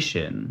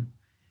destination,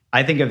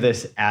 I think of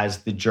this as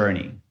the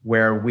journey,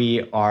 where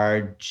we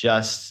are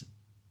just,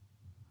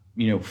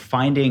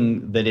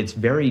 finding that it's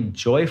very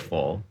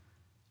joyful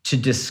to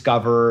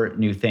discover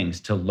new things,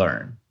 to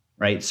learn,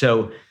 right?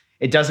 So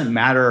it doesn't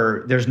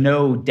matter. There's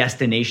no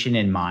destination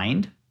in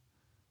mind.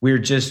 We're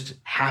just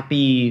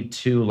happy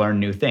to learn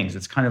new things.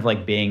 It's kind of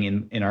like being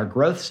in our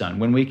growth zone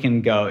when we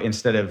can go,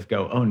 instead of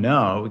go, oh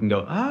no, we can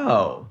go,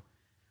 oh,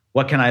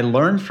 what can I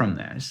learn from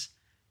this?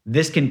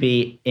 This can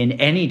be in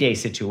any day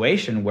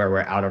situation where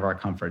we're out of our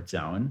comfort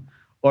zone,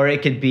 or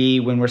it could be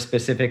when we're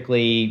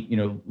specifically,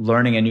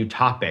 learning a new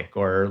topic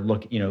or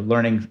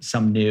learning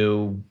some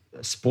new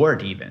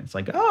sport even. It's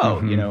like,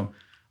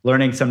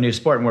 learning some new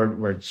sport and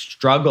we're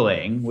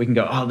struggling. We can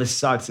go, oh, this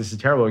sucks. This is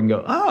terrible. We can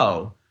go,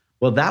 oh,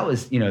 well, that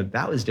was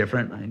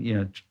different.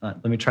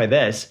 Let me try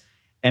this.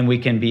 And we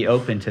can be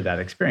open to that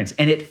experience.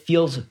 And it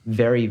feels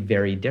very,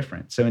 very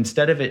different. So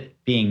instead of it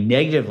being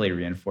negatively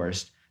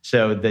reinforced,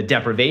 so the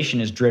deprivation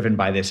is driven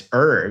by this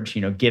urge,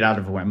 get out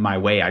of my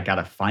way. I got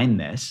to find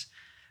this.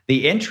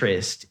 The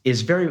interest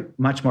is very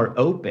much more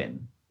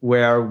open,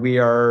 where we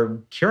are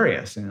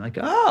curious and like,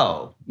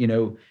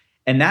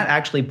 and that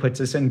actually puts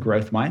us in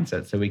growth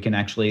mindset. So we can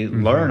actually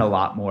learn a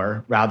lot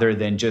more rather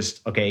than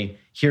just, okay,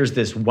 here's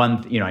this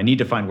one, I need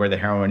to find where the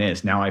heroin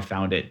is. Now I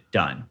found it,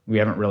 done. We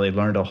haven't really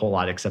learned a whole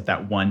lot except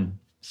that one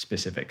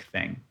specific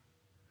thing.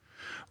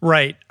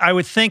 Right. I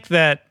would think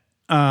that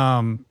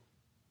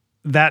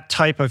that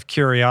type of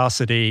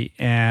curiosity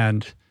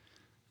and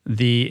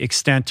the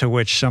extent to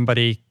which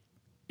somebody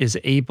is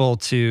able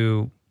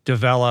to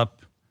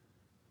develop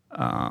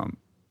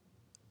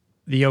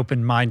the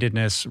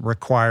open-mindedness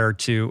required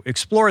to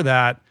explore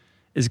that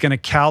is going to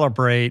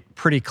calibrate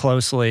pretty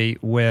closely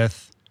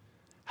with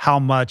how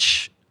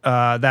much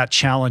that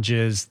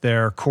challenges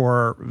their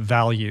core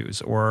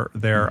values or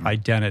their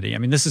identity. I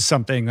mean, this is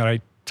something that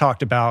I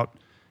talked about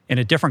in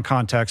a different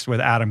context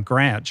with Adam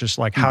Grant, just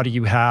like how do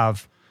you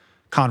have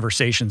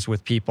conversations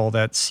with people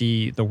that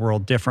see the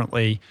world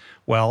differently?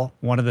 Well,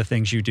 one of the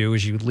things you do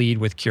is you lead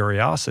with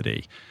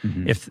curiosity.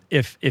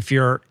 If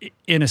you're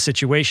in a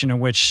situation in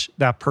which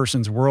that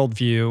person's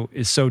worldview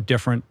is so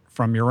different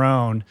from your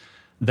own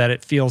that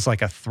it feels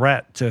like a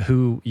threat to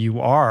who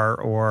you are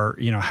or,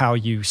 you know, how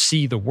you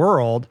see the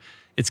world,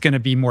 it's going to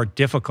be more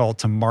difficult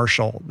to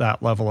marshal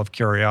that level of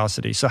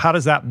curiosity. So how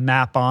does that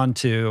map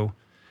onto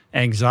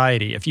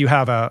anxiety? If you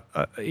have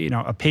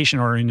a patient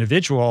or an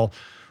individual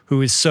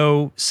who is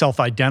so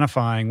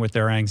self-identifying with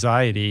their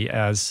anxiety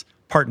as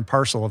part and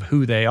parcel of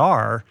who they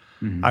are,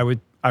 I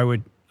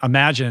would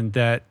imagine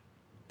that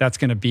that's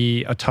going to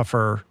be a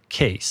tougher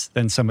case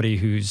than somebody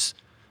who's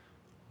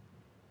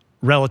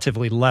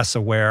relatively less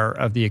aware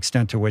of the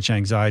extent to which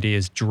anxiety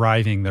is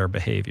driving their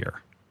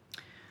behavior.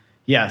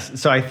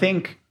 Yes. So I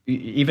think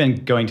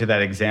even going to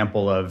that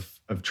example of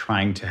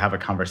trying to have a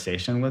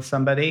conversation with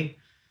somebody,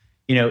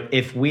 you know,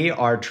 if we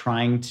are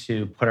trying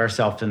to put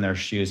ourselves in their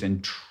shoes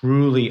and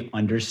truly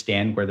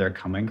understand where they're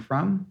coming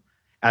from,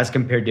 as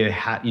compared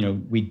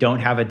to, we don't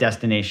have a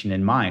destination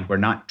in mind. We're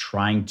not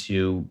trying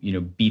to,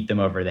 beat them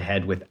over the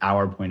head with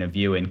our point of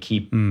view and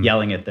keep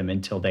yelling at them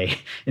until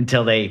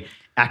they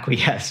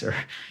acquiesce, or,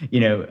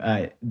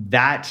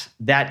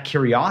 that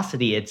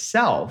curiosity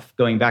itself,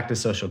 going back to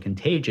social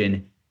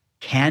contagion,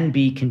 can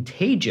be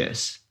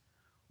contagious,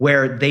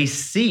 where they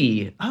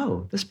see,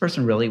 oh, this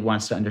person really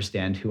wants to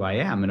understand who I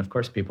am. And of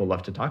course, people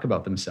love to talk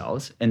about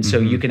themselves. And so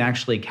you can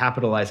actually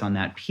capitalize on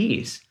that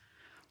piece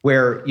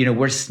where,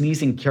 we're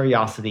sneezing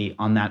curiosity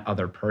on that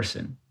other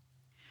person.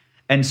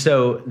 And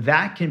so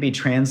that can be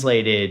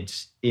translated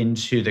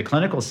into the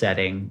clinical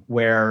setting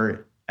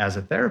where, as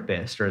a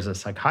therapist or as a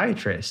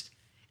psychiatrist,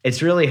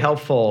 it's really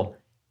helpful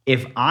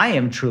if I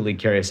am truly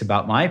curious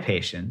about my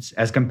patients,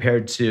 as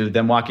compared to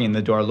them walking in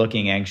the door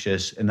looking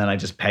anxious, and then I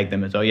just peg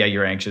them as, oh yeah,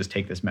 you're anxious,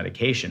 take this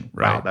medication.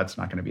 Right. Wow, that's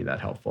not going to be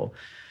that helpful.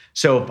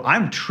 So if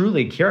I'm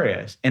truly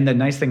curious, and the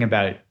nice thing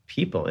about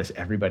people is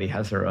everybody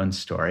has their own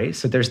story.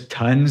 So there's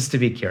tons to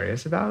be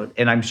curious about.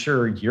 And I'm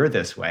sure you're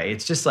this way.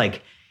 It's just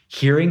like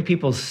hearing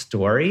people's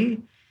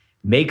story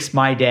makes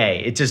my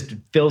day. It just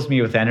fills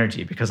me with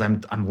energy because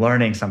I'm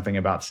learning something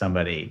about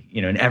somebody,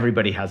 and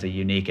everybody has a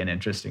unique and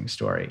interesting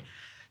story.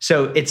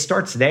 So it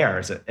starts there,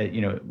 as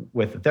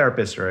with a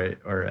therapist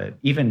or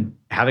even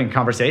having a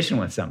conversation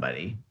with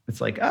somebody. It's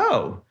like,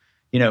 oh,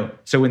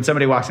 so when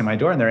somebody walks in my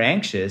door and they're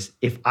anxious,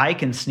 if I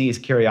can sneeze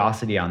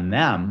curiosity on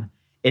them,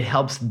 it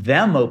helps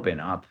them open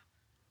up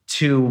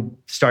to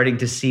starting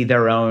to see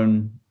their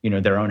own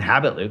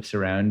habit loops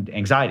around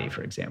anxiety,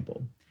 for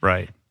example.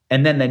 Right.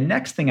 And then the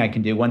next thing I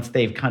can do, once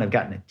they've kind of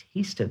gotten a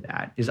taste of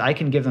that, is I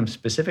can give them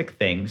specific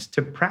things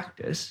to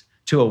practice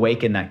to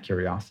awaken that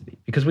curiosity,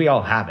 because we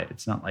all have it.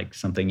 It's not like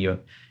something you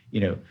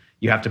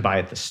have to buy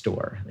at the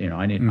store.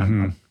 I'm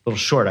a little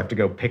short. I have to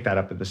go pick that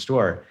up at the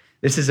store.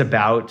 This is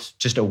about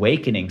just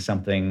awakening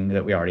something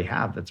that we already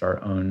have that's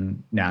our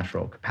own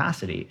natural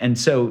capacity. And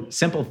so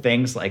simple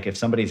things like if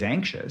somebody's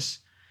anxious,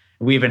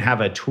 we even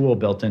have a tool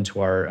built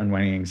into our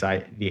Unwinding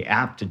Anxiety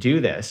app to do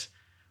this.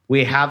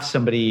 We have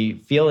somebody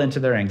feel into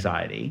their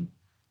anxiety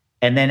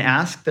and then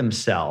ask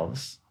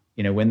themselves,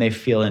 when they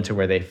feel into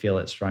where they feel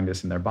it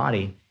strongest in their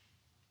body,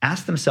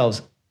 ask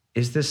themselves,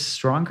 is this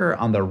stronger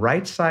on the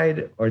right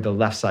side or the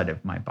left side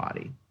of my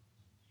body?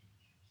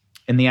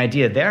 And the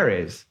idea there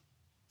is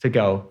to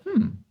go,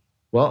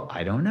 well,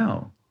 I don't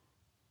know.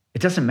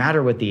 It doesn't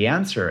matter what the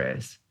answer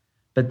is,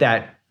 but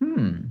that,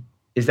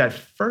 is that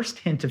first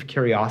hint of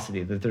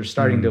curiosity, that they're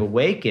starting to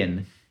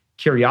awaken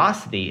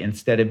curiosity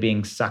instead of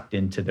being sucked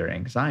into their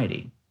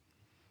anxiety.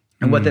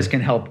 And what this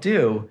can help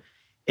do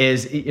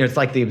is, it's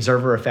like the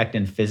observer effect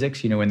in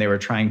physics. When they were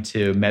trying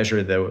to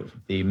measure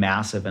the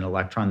mass of an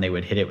electron, they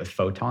would hit it with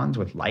photons,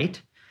 with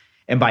light.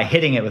 And by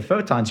hitting it with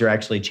photons, you're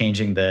actually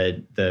changing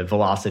the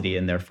velocity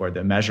and therefore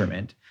the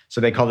measurement. So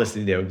they call this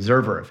the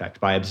observer effect.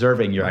 By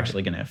observing, you're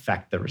actually going to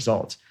affect the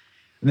results.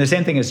 And the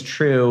same thing is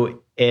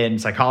true in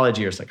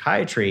psychology or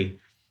psychiatry.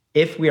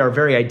 If we are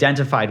very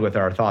identified with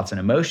our thoughts and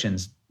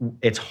emotions,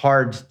 it's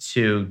hard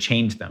to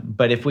change them.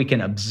 But if we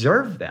can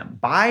observe them,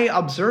 by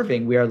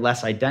observing, we are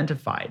less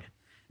identified.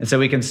 And so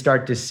we can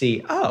start to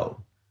see, oh,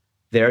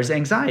 there's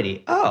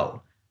anxiety.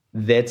 Oh,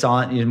 that's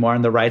more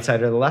on the right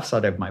side or the left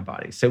side of my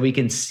body. So we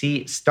can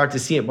start to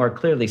see it more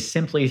clearly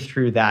simply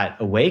through that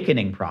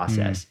awakening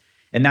process.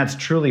 And that's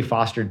truly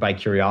fostered by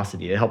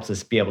curiosity. It helps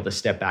us be able to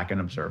step back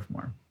and observe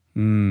more.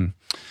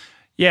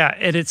 Yeah,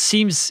 and it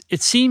seems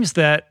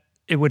that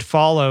it would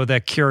follow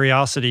that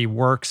curiosity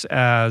works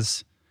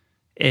as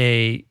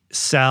a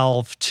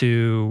salve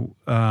to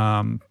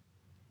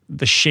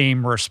the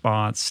shame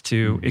response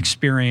to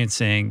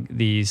experiencing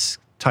these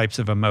types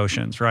of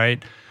emotions,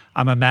 right?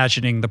 I'm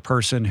imagining the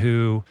person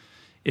who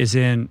is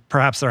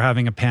perhaps they're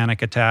having a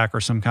panic attack or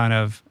some kind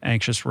of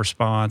anxious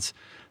response.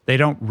 They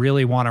don't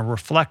really want to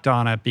reflect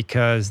on it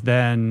because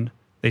then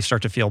they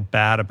start to feel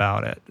bad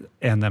about it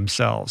and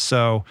themselves.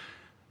 So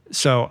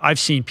I've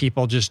seen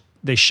people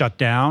they shut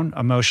down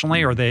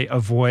emotionally, or they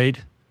avoid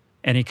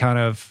any kind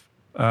of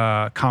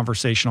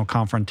conversational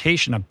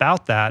confrontation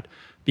about that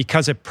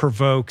because it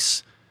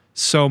provokes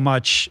so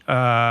much,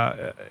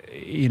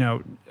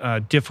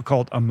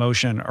 difficult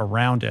emotion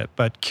around it.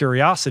 But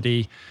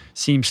curiosity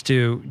seems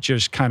to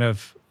just kind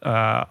of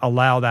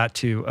allow that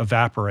to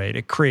evaporate.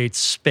 It creates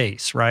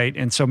space, right?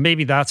 And so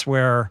maybe that's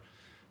where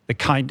the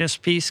kindness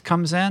piece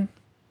comes in.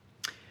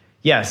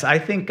 Yes, I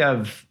think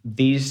of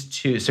these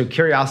two, so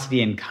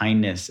curiosity and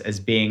kindness, as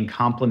being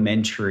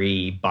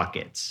complementary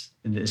buckets.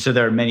 So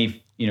there are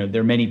many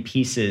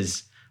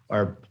pieces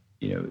or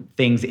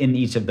things in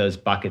each of those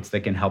buckets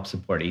that can help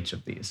support each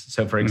of these.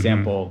 So for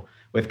example,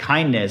 with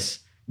kindness,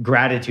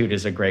 gratitude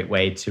is a great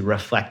way to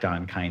reflect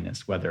on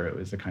kindness, whether it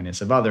was the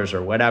kindness of others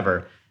or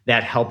whatever.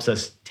 That helps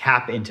us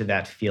tap into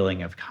that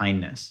feeling of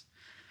kindness.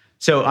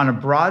 So on a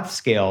broad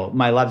scale,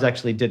 my lab's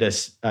actually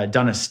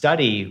done a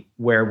study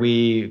where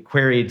we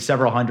queried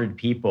several hundred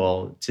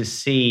people to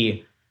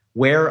see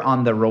where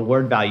on the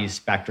reward value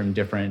spectrum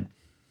different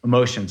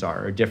emotions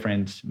are, or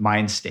different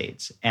mind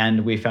states.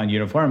 And we found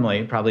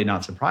uniformly, probably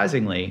not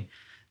surprisingly,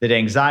 that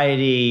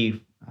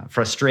anxiety,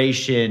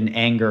 frustration,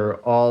 anger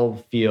all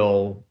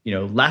feel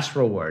less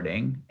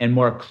rewarding and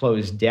more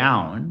closed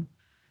down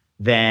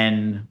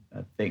than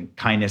I think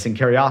kindness and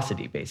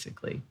curiosity,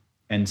 basically.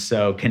 And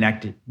so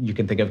you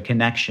can think of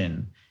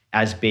connection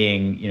as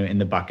being, in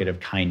the bucket of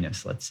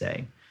kindness, let's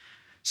say.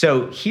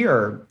 So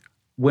here,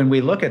 when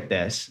we look at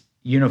this,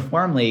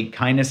 uniformly,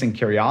 kindness and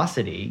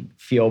curiosity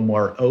feel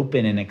more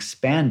open and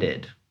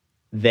expanded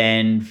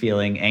than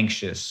feeling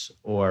anxious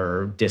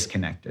or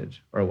disconnected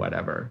or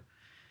whatever,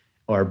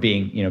 or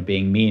being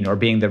mean, or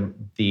being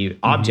the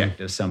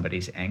object of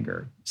somebody's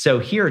anger. So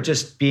here,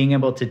 just being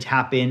able to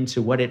tap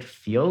into what it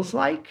feels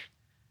like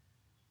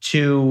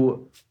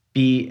to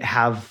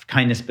have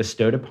kindness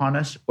bestowed upon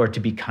us, or to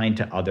be kind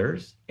to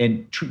others,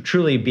 and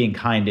truly being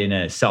kind in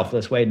a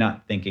selfless way,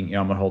 not thinking,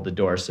 I'm going to hold the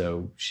door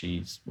so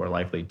she's more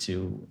likely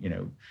to,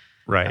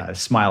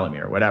 smile at me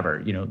or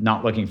whatever,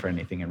 not looking for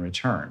anything in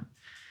return.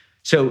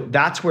 So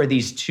that's where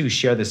these two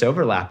share this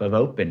overlap of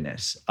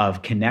openness,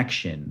 of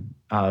connection,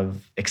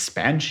 of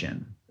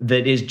expansion,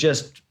 that is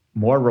just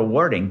more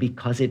rewarding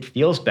because it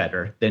feels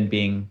better than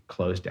being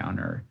closed down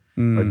or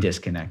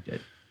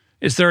disconnected.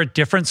 Is there a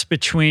difference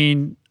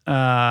between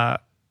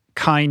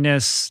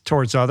kindness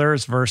towards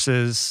others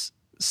versus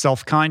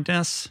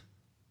self-kindness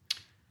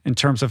in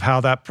terms of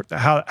how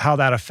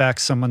that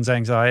affects someone's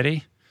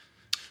anxiety?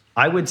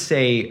 I would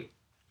say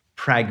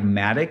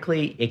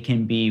pragmatically, it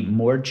can be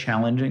more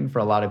challenging for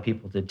a lot of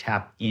people to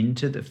tap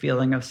into the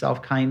feeling of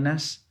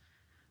self-kindness,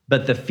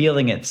 but the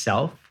feeling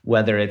itself,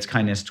 whether it's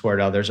kindness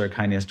toward others or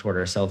kindness toward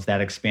ourselves,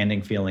 that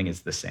expanding feeling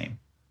is the same.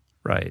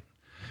 Right.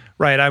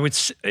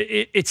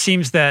 It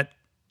seems that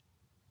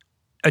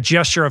a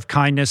gesture of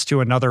kindness to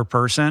another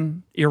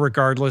person,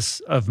 irregardless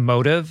of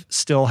motive,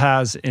 still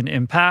has an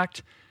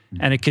impact.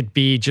 And it could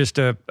be just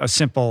a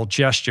simple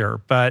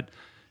gesture. But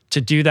to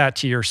do that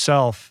to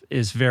yourself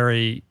is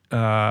very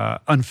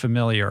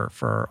unfamiliar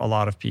for a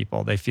lot of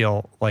people. They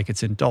feel like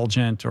it's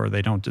indulgent, or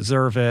they don't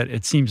deserve it.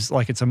 It seems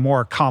like it's a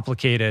more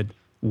complicated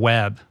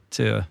web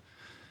to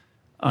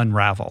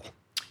unravel.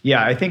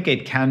 Yeah, I think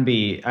it can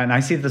be. And I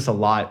see this a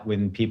lot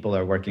when people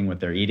are working with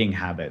their eating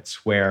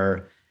habits,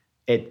 where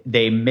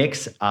they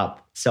mix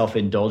up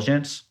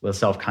self-indulgence with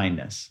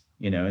self-kindness,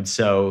 and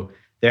so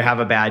they have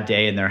a bad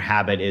day and their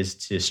habit is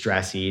to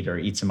stress eat or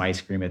eat some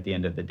ice cream at the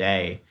end of the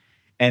day.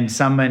 And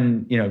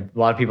a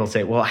lot of people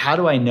say, well, how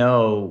do I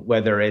know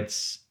whether it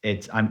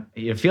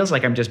feels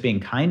like I'm just being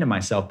kind to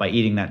myself by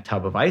eating that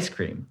tub of ice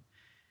cream?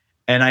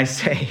 And I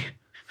say,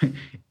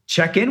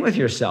 check in with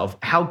yourself.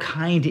 How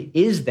kind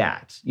is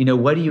that?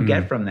 What do you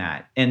get from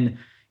that? And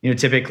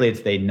typically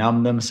it's they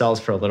numb themselves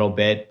for a little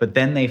bit, but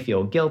then they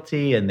feel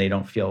guilty and they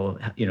don't feel,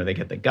 they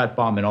get the gut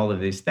bomb and all of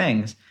these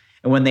things.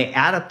 And when they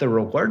add up the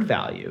reward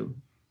value,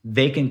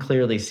 they can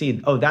clearly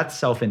see, oh, that's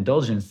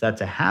self-indulgence,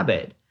 that's a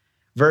habit,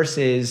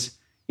 versus,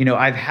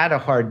 I've had a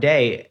hard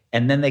day.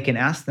 And then they can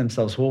ask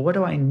themselves, well, what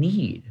do I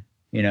need?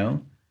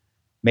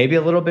 Maybe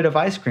a little bit of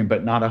ice cream,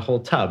 but not a whole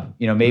tub,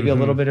 maybe a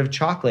little bit of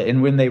chocolate.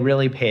 And when they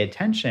really pay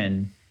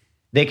attention,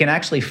 they can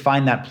actually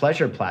find that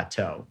pleasure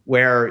plateau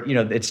where,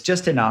 it's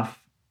just enough.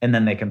 And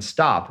then they can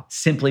stop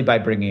simply by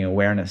bringing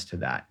awareness to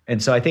that.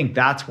 And so I think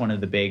that's one of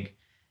the big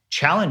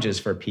challenges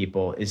for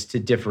people, is to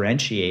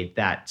differentiate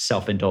that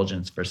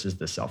self-indulgence versus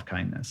the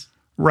self-kindness.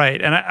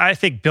 Right. And I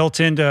think built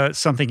into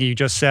something you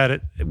just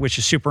said, which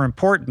is super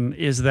important,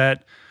 is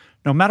that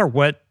no matter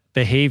what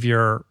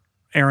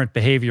errant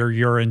behavior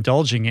you're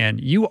indulging in,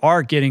 you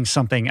are getting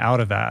something out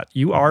of that.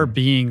 You are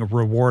being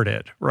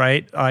rewarded,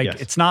 right? Yes.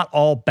 It's not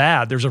all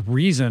bad. There's a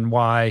reason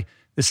why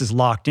this is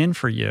locked in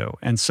for you.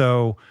 And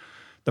so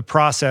the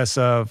process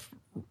of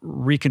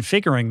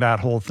reconfiguring that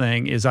whole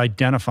thing is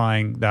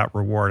identifying that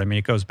reward. I mean,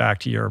 it goes back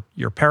to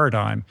your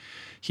paradigm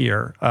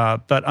here,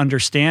 but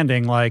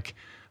understanding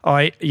oh,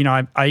 I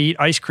eat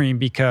ice cream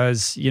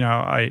because,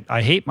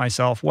 I hate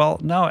myself. Well,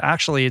 no,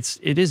 actually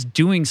it is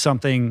doing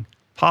something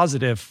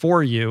positive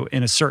for you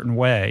in a certain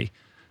way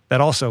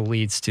that also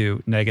leads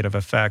to negative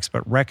effects.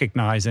 But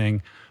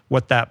recognizing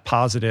what that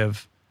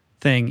positive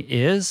thing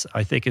is,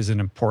 I think, is an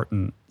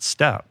important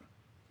step.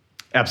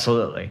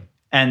 Absolutely.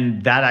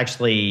 And that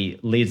actually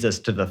leads us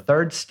to the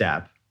third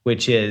step,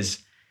 which is,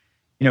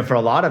 for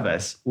a lot of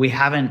us,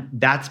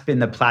 that's been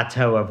the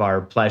plateau of our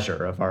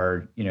pleasure, of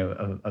our,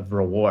 of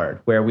reward,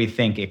 where we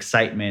think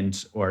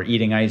excitement or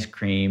eating ice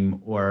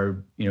cream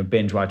or,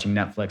 binge watching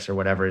Netflix or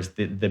whatever is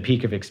the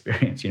peak of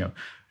experience.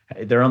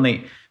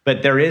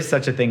 But there is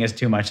such a thing as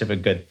too much of a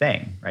good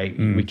thing, right?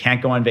 We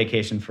can't go on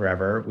vacation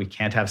forever. We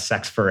can't have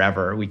sex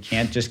forever. We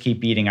can't just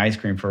keep eating ice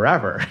cream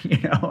forever.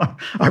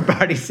 Our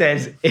body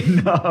says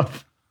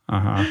enough.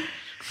 Uh-huh.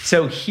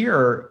 So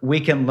here we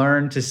can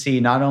learn to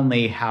see not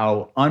only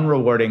how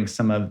unrewarding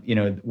some of,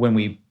 when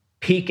we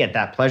peak at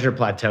that pleasure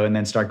plateau and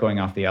then start going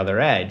off the other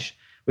edge,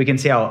 we can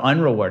see how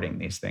unrewarding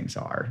these things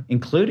are,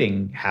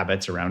 including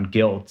habits around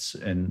guilt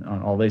and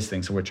on all these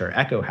things, which are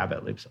echo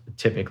habit loops,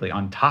 typically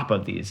on top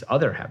of these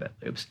other habit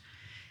loops.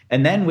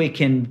 And then we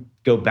can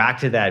go back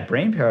to that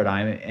brain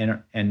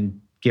paradigm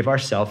and give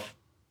ourselves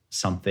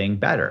something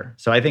better.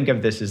 So I think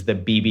of this as the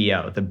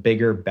BBO, the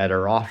bigger,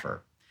 better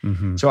offer.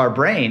 Mm-hmm. So our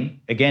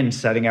brain, again,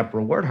 setting up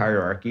reward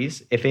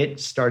hierarchies, if it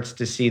starts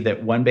to see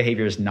that one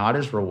behavior is not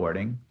as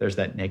rewarding, there's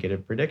that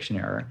negative prediction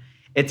error,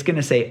 it's going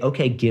to say,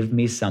 okay, give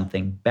me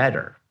something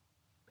better.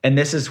 And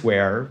this is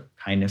where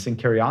kindness and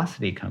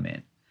curiosity come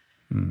in.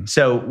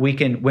 So we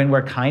can, when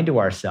we're kind to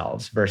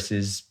ourselves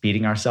versus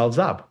beating ourselves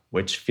up,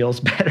 which feels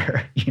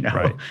better,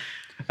 Right.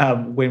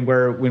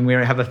 When we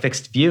have a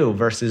fixed view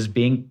versus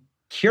being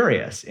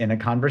curious in a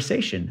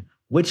conversation,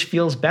 which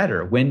feels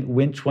better?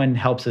 Which one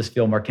helps us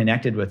feel more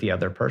connected with the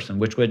other person?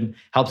 Which one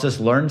helps us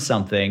learn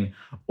something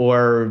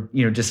or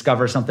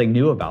discover something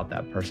new about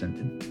that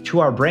person?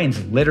 To our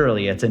brains,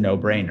 literally, it's a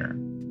no-brainer.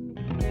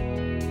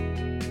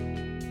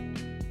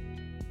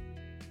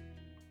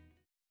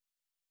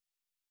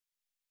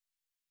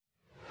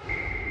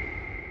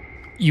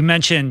 You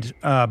mentioned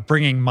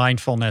bringing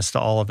mindfulness to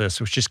all of this,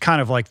 which is kind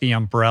of like the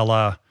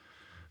umbrella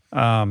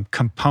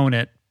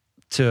component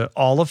to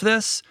all of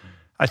this.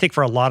 I think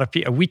for a lot of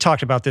people, we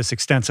talked about this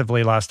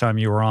extensively last time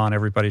you were on.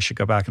 Everybody should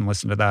go back and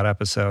listen to that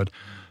episode.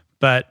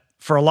 But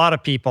for a lot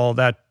of people,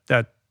 that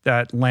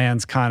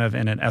lands kind of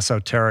in an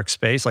esoteric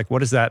space. Like, what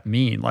does that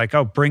mean? Like,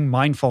 oh, bring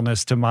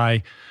mindfulness to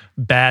my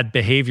bad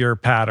behavior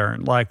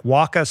pattern. Like,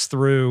 walk us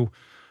through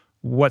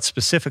what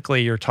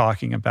specifically you're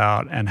talking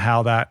about and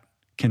how that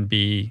can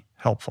be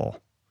helpful.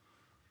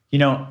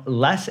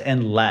 Less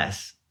and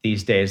less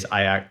these days,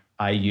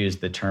 I use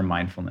the term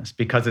mindfulness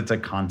because it's a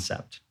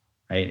concept.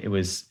 Right? It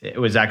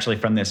was actually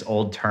from this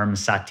old term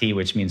sati,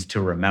 which means to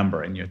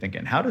remember. And you're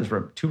thinking, how does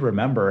to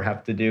remember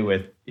have to do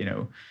with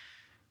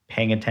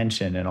paying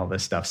attention and all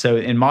this stuff? So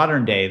in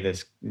modern day,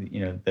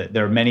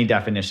 there are many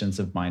definitions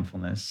of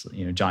mindfulness.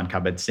 Jon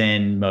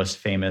Kabat-Zinn, most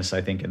famous,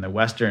 I think, in the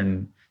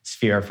Western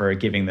sphere for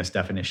giving this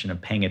definition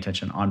of paying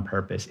attention on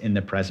purpose in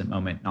the present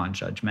moment,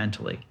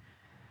 non-judgmentally.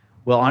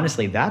 Well,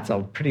 honestly, that's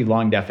a pretty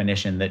long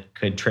definition that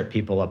could trip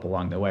people up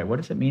along the way. What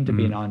does it mean to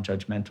be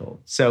non-judgmental?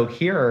 So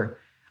here,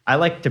 I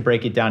like to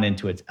break it down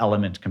into its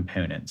element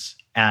components.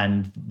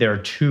 And there are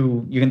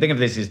two, you can think of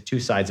this as two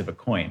sides of a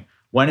coin.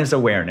 One is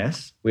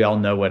awareness. We all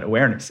know what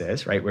awareness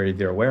is, right? We're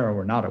either aware or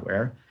we're not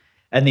aware.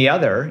 And the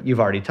other, you've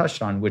already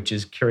touched on, which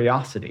is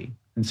curiosity.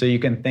 And so you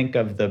can think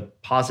of the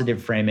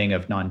positive framing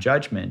of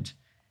non-judgment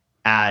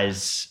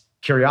as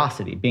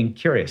curiosity, being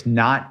curious,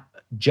 not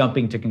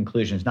jumping to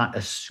conclusions, not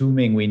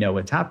assuming we know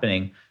what's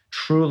happening,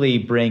 truly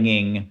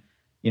bringing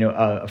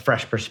a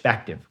fresh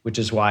perspective, which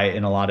is why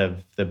in a lot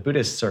of the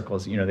Buddhist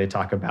circles, they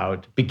talk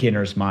about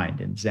beginner's mind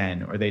in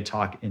Zen, or they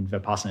talk in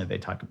Vipassana,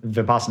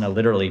 Vipassana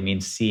literally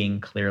means seeing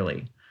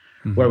clearly,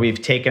 where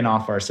we've taken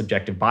off our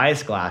subjective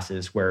bias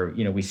glasses, where,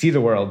 we see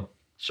the world a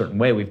certain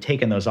way, we've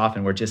taken those off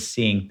and we're just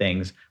seeing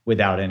things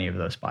without any of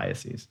those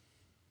biases.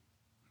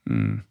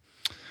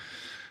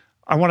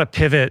 I want to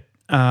pivot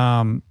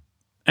and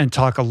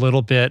talk a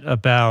little bit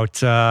about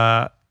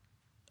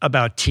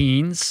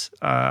teens.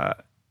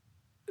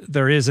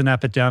 There is an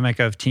epidemic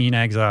of teen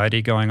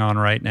anxiety going on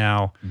right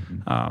now.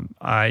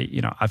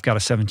 I've got a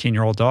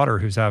 17-year-old daughter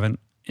who's having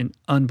an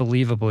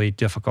unbelievably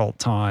difficult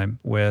time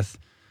with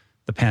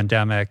the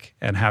pandemic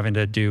and having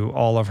to do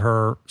all of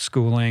her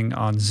schooling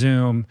on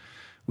Zoom.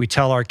 We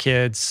tell our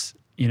kids,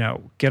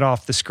 get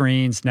off the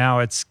screens. Now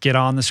it's get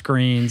on the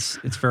screens.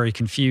 It's very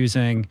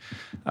confusing.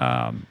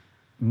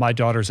 My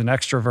daughter's an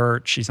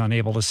extrovert. She's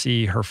unable to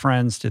see her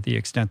friends to the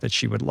extent that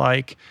she would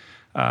like.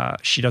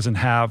 She doesn't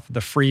have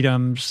the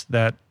freedoms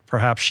that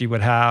perhaps she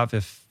would have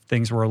if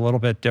things were a little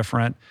bit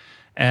different.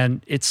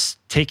 And it's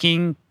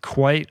taking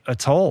quite a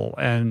toll.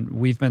 And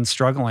we've been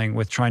struggling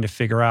with trying to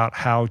figure out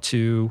how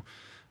to,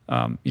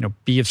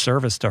 be of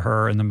service to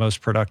her in the most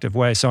productive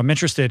way. So I'm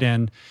interested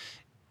in,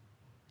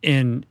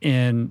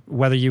 in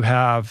whether you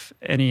have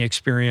any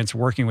experience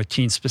working with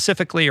teens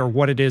specifically, or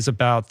what it is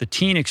about the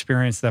teen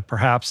experience that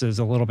perhaps is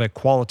a little bit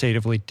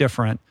qualitatively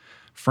different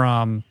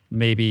from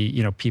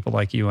maybe, people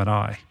like you and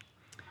I.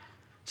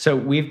 So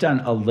we've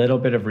done a little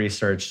bit of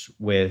research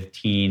with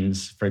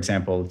teens, for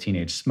example,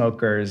 teenage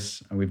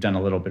smokers. And we've done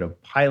a little bit of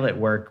pilot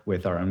work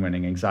with our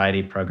Unwinding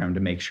Anxiety program to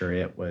make sure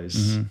it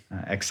was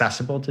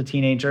accessible to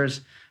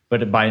teenagers.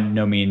 But by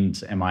no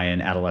means am I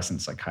an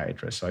adolescent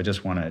psychiatrist. So I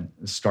just want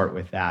to start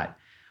with that.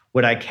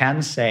 What I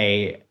can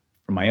say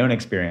from my own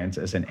experience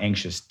as an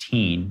anxious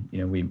teen,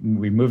 we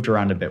moved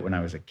around a bit when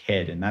I was a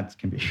kid, and that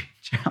can be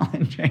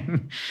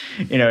challenging,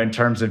 in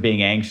terms of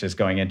being anxious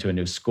going into a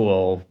new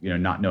school,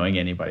 not knowing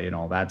anybody and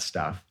all that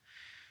stuff.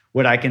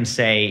 What I can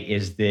say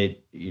is that,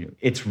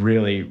 it's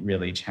really,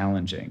 really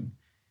challenging.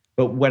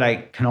 But what I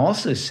can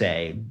also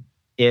say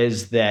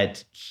is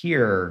that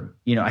here,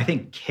 I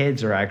think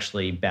kids are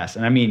actually best,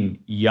 and I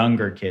mean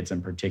younger kids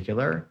in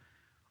particular,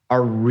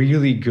 are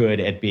really good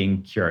at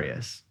being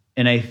curious.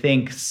 And I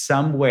think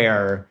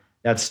somewhere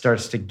that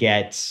starts to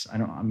get,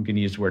 I'm going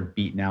to use the word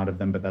beaten out of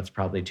them, but that's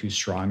probably too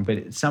strong.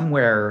 But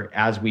somewhere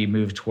as we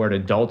move toward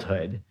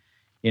adulthood,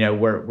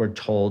 we're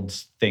told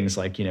things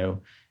like,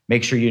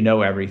 make sure you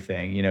know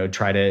everything,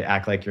 try to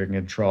act like you're in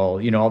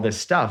control, all this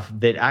stuff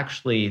that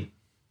actually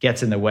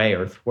gets in the way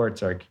or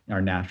thwarts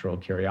our natural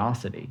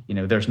curiosity.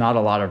 There's not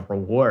a lot of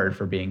reward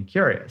for being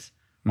curious.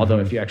 Although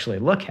if you actually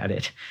look at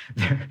it,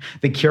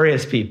 the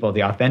curious people,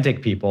 the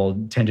authentic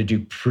people tend to do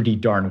pretty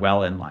darn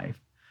well in life.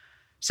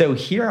 So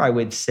here I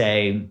would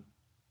say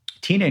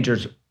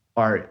teenagers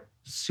are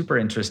super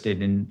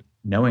interested in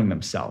knowing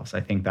themselves. I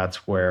think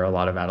that's where a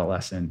lot of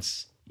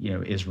adolescence,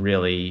 is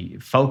really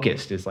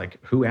focused, is like,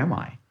 who am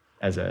I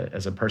as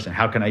a person?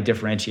 How can I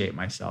differentiate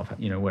myself?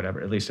 Whatever,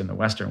 at least in the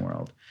Western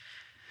world.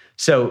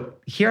 So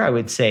here I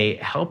would say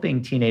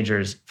helping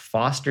teenagers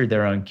foster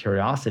their own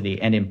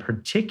curiosity, and in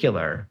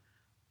particular,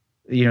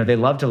 they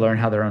love to learn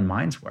how their own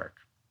minds work.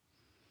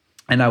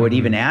 And I would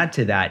even add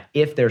to that,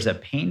 if there's a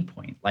pain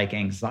point like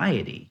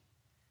anxiety,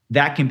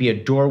 that can be a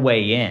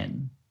doorway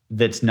in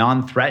that's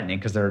non-threatening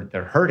because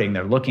they're hurting,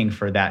 they're looking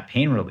for that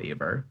pain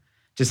reliever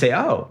to say,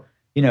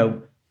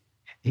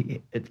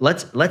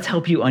 let's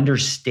help you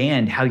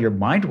understand how your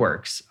mind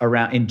works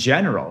around in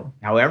general,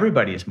 how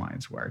everybody's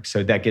minds work.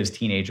 So that gives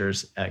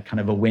teenagers kind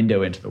of a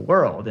window into the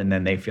world, and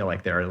then they feel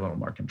like they're a little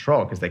more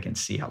control because they can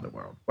see how the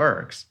world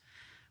works.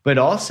 But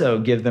also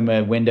give them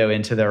a window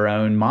into their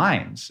own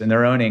minds and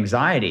their own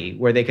anxiety,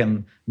 where they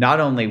can not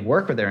only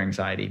work with their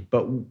anxiety,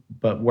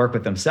 but work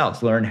with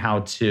themselves, learn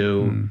how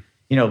to,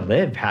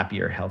 live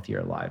happier,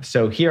 healthier lives.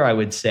 So here I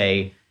would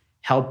say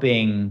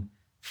helping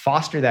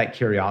foster that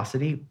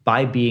curiosity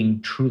by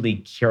being truly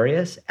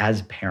curious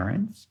as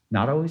parents,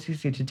 not always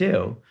easy to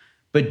do,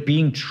 but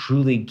being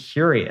truly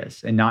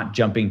curious and not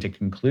jumping to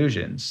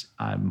conclusions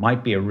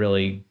might be a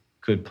really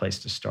good place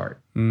to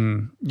start.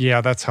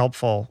 Yeah, that's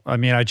helpful. I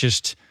mean, I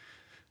just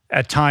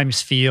at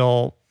times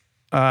feel,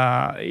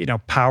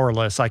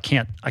 powerless. I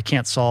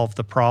can't solve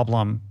the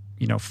problem,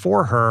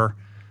 for her.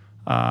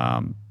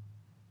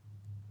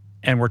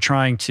 And we're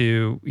trying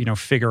to,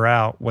 figure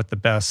out what the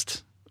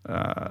best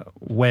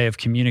way of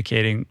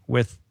communicating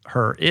with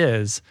her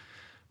is.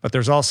 But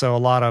there's also a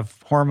lot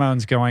of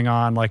hormones going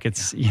on. Like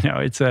it's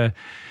a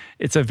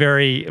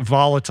very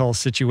volatile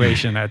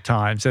situation at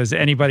times, as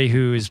anybody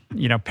who's,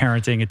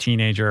 parenting a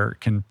teenager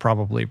can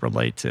probably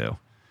relate to.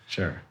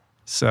 Sure.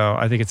 So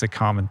I think it's a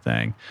common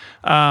thing.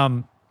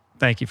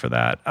 Thank you for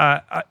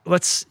that.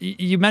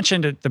 You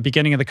mentioned at the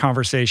beginning of the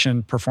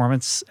conversation,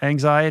 performance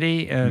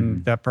anxiety,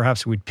 and that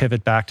perhaps we'd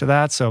pivot back to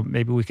that. So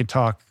maybe we could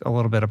talk a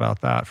little bit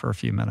about that for a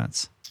few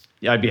minutes.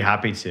 Yeah, I'd be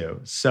happy to.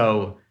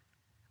 So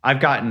I've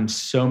gotten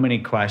so many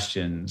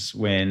questions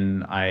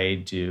when I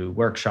do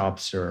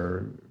workshops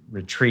or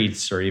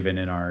retreats, or even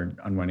in our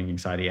Unwinding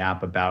Anxiety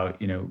app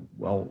about,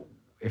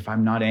 if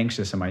I'm not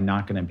anxious, am I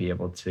not going to be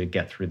able to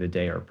get through the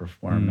day or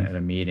perform at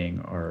a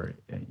meeting or,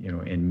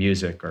 in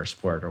music or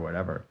sport or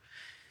whatever?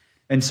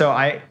 And so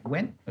I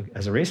went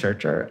as a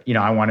researcher,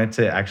 I wanted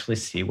to actually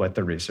see what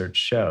the research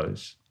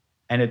shows.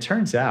 And it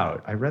turns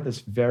out I read this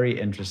very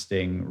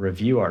interesting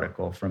review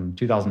article from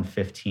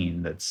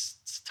 2015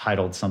 that's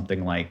titled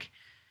something like,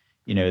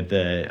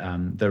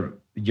 the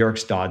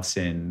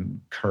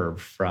Yerkes-Dodson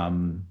curve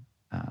from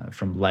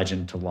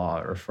legend to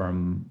law, or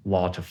from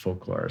law to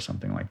folklore, or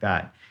something like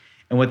that.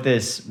 And what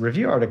this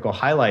review article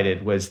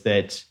highlighted was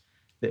that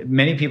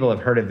many people have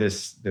heard of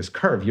this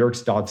curve,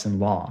 Yerkes-Dodson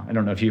law. I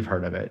don't know if you've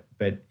heard of it,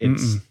 but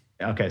it's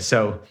okay.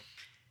 So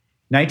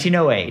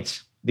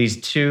 1908,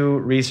 these two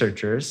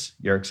researchers,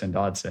 Yerkes and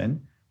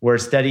Dodson, were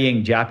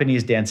studying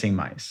Japanese dancing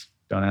mice.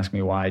 Don't ask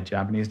me why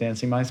Japanese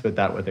dancing mice, but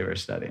that's what they were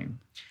studying.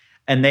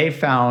 And they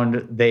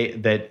found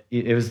that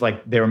it was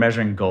like they were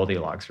measuring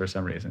Goldilocks for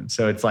some reason.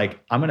 So it's like,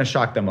 I'm going to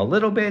shock them a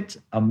little bit,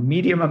 a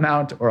medium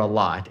amount, or a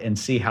lot, and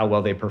see how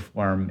well they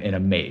perform in a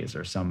maze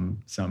or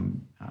some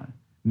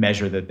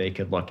measure that they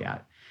could look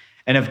at.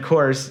 And of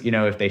course,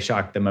 if they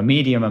shocked them a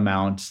medium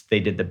amount, they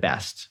did the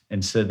best.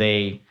 And so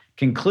they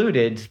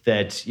concluded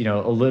that,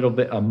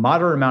 a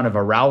moderate amount of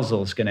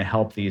arousal is going to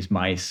help these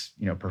mice,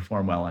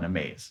 perform well in a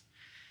maze.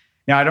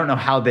 Now, I don't know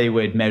how they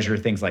would measure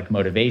things like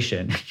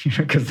motivation,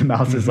 because the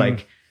mouse is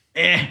like,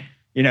 when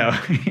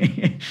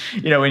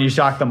you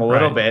shock them a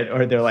little bit,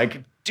 or they're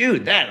like,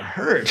 dude, that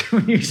hurt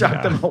when you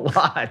shock them a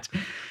lot.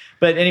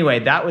 But anyway,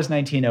 that was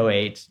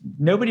 1908.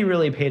 Nobody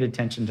really paid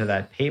attention to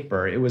that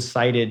paper. It was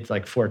cited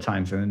like 4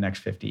 times in the next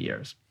 50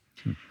 years.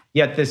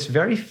 Yet this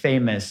very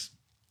famous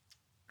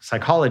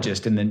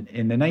psychologist in the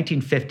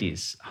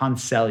 1950s,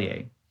 Hans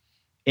Selye,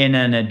 in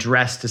an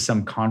address to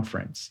some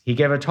conference, he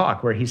gave a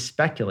talk where he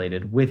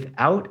speculated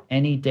without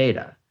any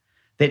data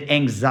that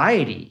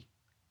anxiety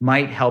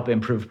might help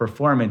improve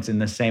performance in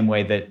the same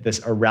way that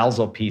this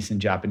arousal piece in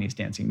Japanese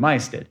dancing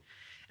mice did.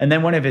 And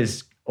then one of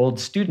his old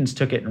students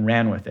took it and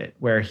ran with it,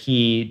 where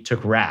he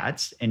took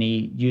rats and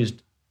he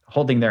used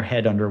holding their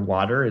head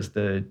underwater as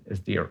the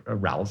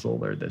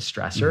arousal or the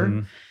stressor. Mm-hmm.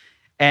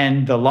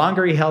 And the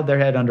longer he held their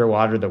head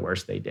underwater, the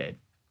worse they did.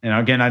 And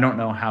again, I don't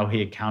know how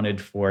he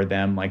accounted for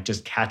them like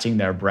just catching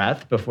their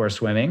breath before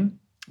swimming,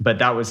 but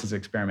that was his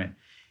experiment.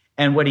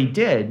 And what he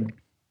did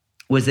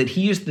was that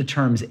he used the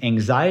terms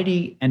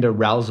anxiety and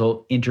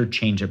arousal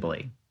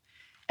interchangeably.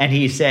 And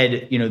he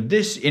said,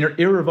 this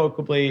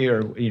irrevocably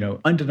or,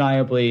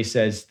 undeniably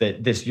says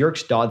that this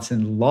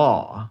Yerkes-Dodson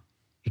law,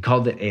 he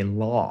called it a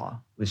law,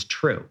 was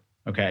true,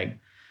 okay?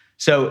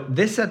 So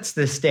this sets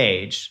the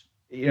stage,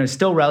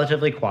 still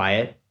relatively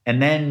quiet,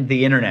 and then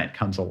the internet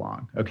comes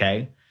along,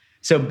 okay?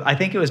 So I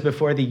think it was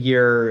before the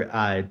year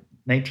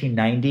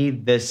 1990,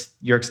 this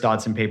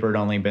Yerkes-Dodson paper had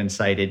only been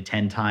cited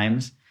 10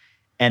 times.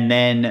 And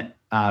then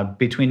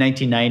between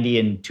 1990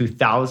 and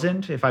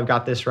 2000, if I've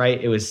got this right,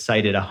 it was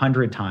cited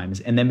 100 times.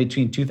 And then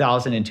between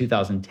 2000 and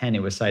 2010,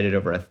 it was cited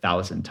over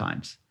 1,000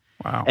 times.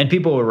 Wow. And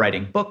people were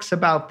writing books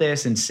about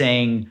this and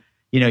saying,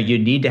 you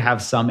need to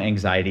have some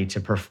anxiety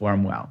to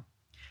perform well.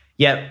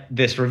 Yet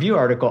this review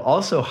article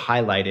also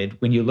highlighted,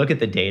 when you look at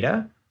the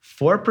data,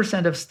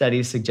 4% of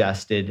studies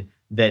suggested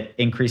that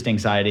increased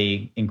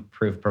anxiety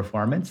improved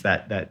performance,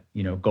 that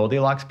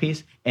Goldilocks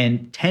piece,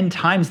 and 10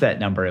 times that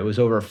number, it was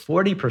over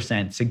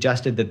 40%,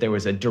 suggested that there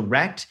was a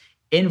direct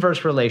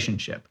inverse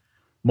relationship.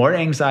 More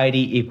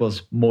anxiety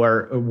equals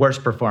worse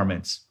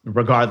performance,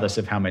 regardless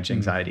of how much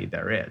anxiety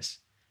there is.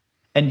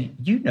 And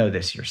you know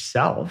this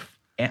yourself.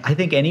 And I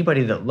think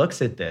anybody that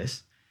looks at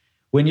this,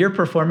 when you're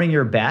performing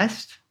your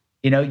best,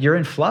 you're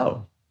in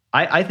flow.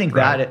 I think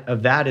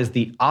that is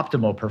the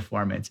optimal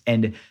performance.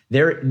 And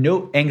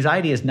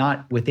anxiety is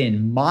not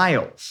within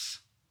miles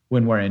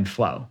when we're in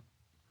flow.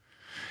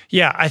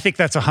 Yeah, I think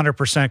that's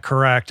 100%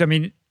 correct. I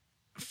mean,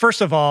 first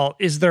of all,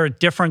 is there a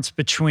difference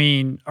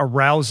between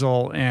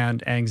arousal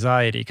and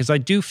anxiety? Because I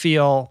do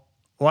feel,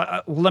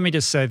 let me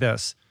just say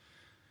this.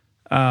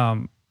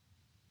 Part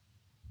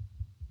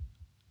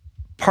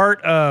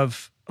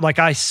of,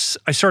 I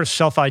sort of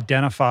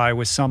self-identify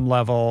with some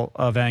level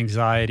of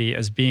anxiety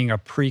as being a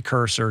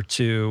precursor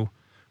to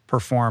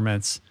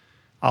performance.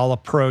 I'll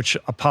approach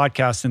a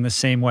podcast in the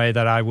same way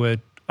that I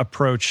would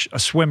approach a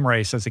swim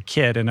race as a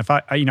kid. And if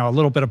a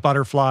little bit of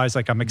butterflies,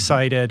 like I'm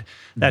excited,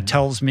 that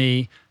tells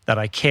me that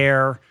I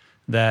care,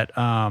 that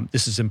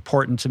this is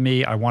important to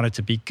me, I want it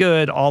to be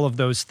good. All of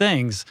those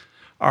things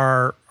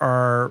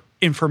are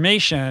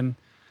information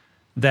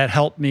that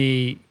help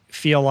me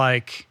feel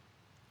like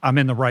I'm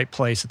in the right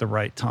place at the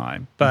right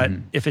time. But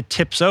if it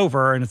tips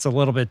over and it's a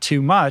little bit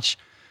too much,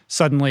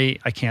 suddenly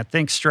I can't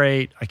think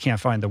straight, I can't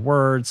find the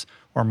words,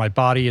 or my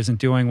body isn't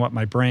doing what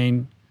my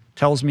brain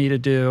tells me to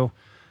do.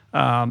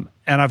 And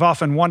I've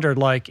often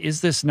wondered,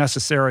 is this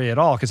necessary at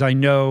all? Because I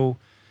know,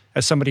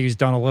 as somebody who's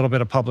done a little bit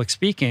of public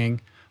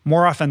speaking,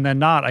 more often than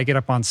not, I get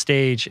up on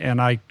stage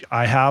and I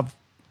have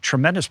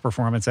tremendous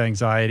performance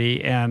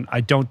anxiety and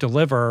I don't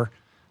deliver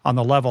on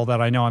the level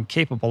that I know I'm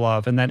capable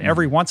of. And then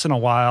every once in a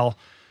while,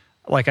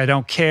 I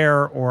don't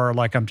care, or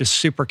I'm just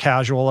super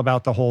casual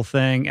about the whole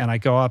thing, and I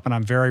go up and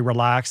I'm very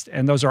relaxed,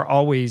 and those are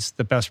always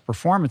the best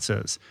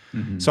performances.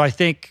 So I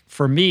think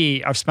for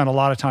me, I've spent a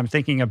lot of time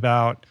thinking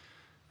about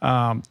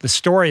the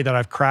story that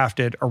I've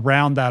crafted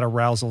around that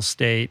arousal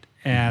state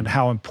and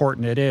how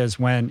important it is,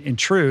 when in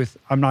truth,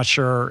 I'm not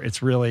sure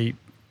it's really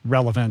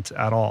relevant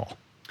at all.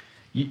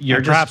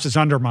 Perhaps it's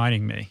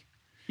undermining me.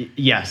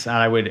 Yes, and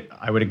I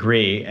would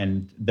agree.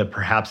 And the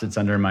perhaps it's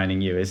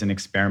undermining you is an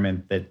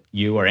experiment that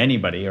you or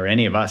anybody or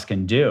any of us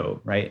can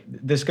do, right?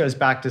 This goes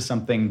back to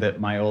something that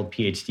my old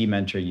PhD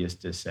mentor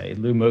used to say,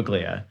 Lou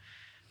Muglia,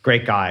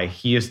 great guy.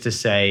 He used to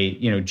say,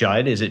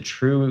 Judd, is it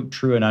true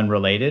and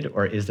unrelated,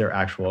 or is there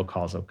actual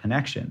causal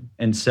connection?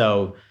 And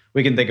so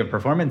we can think of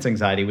performance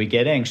anxiety. We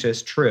get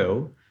anxious,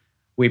 true.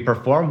 We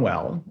perform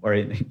well, or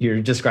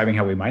you're describing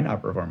how we might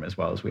not perform as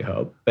well as we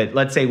hope. But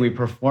let's say we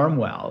perform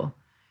well.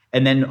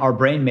 And then our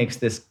brain makes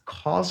this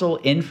causal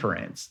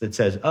inference that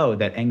says, oh,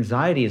 that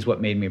anxiety is what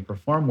made me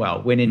perform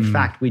well, when in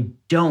fact, we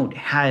don't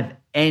have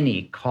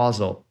any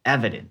causal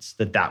evidence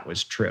that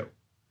was true.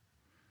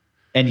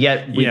 And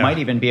yet we might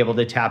even be able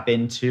to tap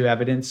into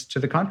evidence to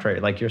the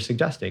contrary, like you're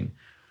suggesting.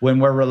 When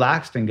we're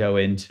relaxed and go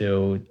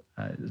into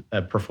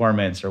a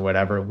performance or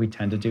whatever, we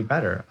tend to do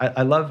better.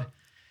 I love,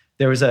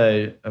 there was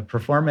a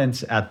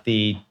performance at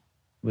the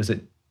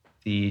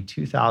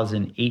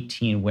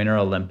 2018 Winter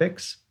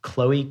Olympics.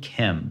 Chloe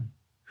Kim,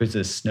 who's a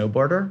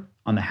snowboarder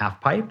on the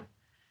half pipe,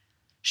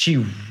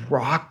 she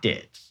rocked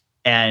it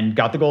and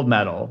got the gold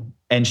medal.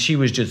 And she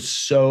was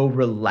just so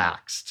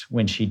relaxed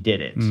when she did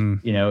it.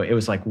 It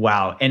was like,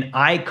 wow. And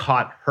I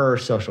caught her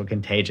social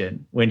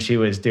contagion when she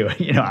was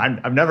doing,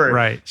 I've never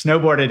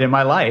snowboarded in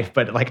my life,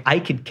 but like I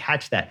could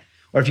catch that.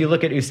 Or if you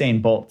look at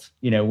Usain Bolt,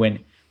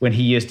 when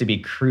he used to be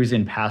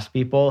cruising past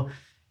people,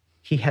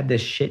 he had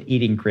this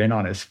shit-eating grin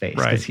on his face.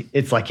 Right.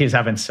 It's like he was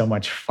having so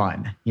much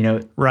fun,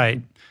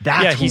 Right.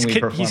 That's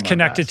he's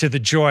connected to the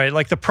joy.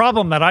 Like the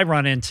problem that I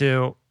run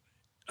into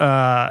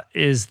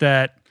is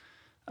that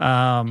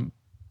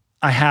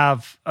I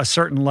have a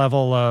certain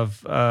level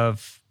of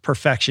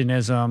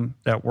perfectionism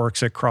that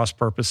works at cross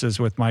purposes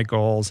with my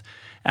goals.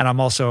 And I'm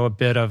also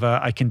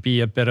I can be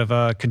a bit of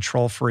a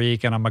control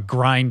freak, and I'm a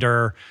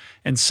grinder.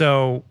 And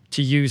so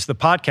to use the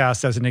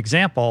podcast as an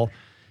example,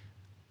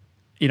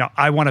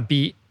 I want to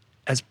be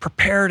as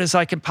prepared as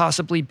I can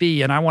possibly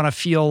be. And I want to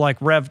feel like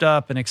revved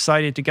up and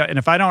excited to go. And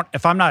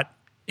if I'm not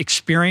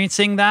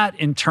experiencing that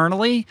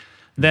internally,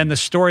 then the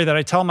story that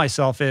I tell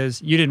myself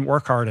is, you didn't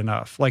work hard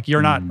enough. Like,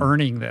 you're not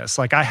earning this.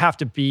 Like, I have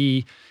to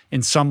be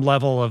in some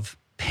level of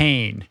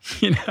pain,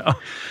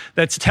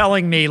 that's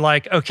telling me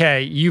like,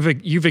 okay,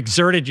 you've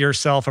exerted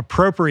yourself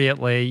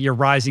appropriately. You're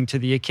rising to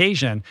the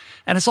occasion.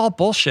 And it's all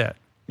bullshit.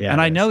 Yeah,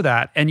 and I know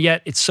that. And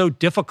yet it's so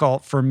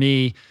difficult for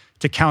me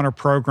to counter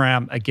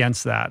program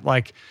against that.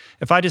 Like,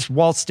 if I just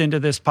waltzed into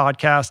this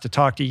podcast to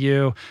talk to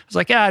you, I was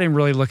like, I didn't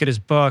really look at his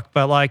book,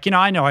 but like,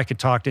 I know I could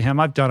talk to him.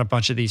 I've done a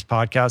bunch of these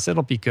podcasts.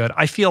 It'll be good.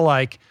 I feel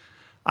like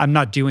I'm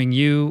not doing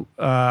you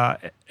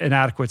an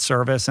adequate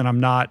service, and I'm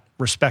not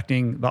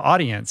respecting the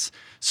audience.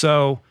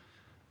 So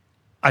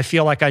I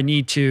feel like I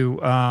need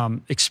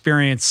to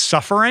experience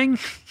suffering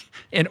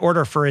in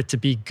order for it to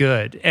be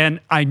good. And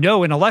I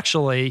know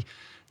intellectually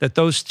that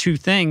those two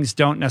things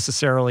don't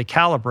necessarily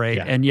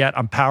calibrate, and yet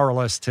I'm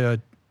powerless to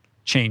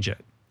change it.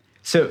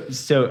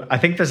 So I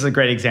think this is a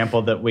great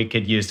example that we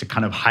could use to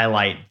kind of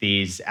highlight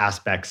these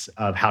aspects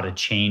of how to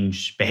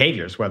change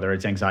behaviors, whether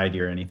it's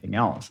anxiety or anything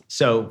else.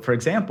 So, for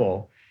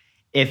example,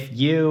 if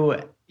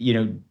you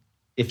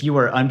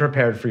were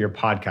unprepared for your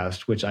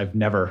podcast, which I've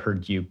never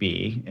heard you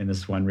be, and this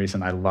is one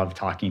reason I love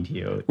talking to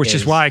you. Which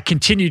is why I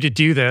continue to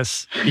do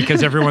this,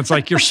 because everyone's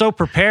like, you're so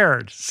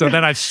prepared. So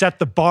then I've set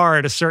the bar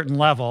at a certain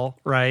level,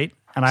 right?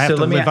 And I have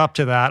to live up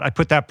to that. I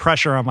put that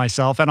pressure on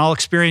myself, and I'll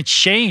experience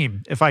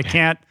shame if I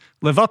can't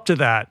live up to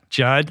that,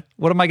 Judd.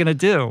 What am I going to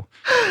do?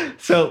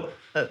 So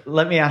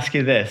let me ask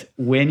you this.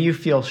 When you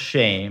feel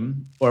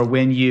shame, or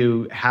when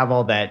you have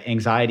all that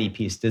anxiety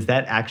piece, does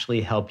that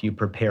actually help you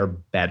prepare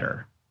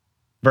better?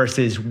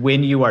 Versus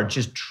when you are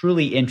just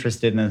truly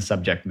interested in the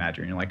subject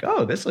matter and you're like,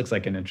 oh, this looks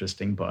like an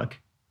interesting book.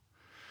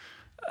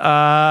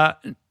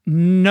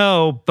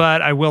 No,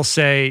 but I will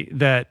say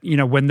that,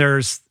 when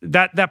there's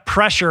that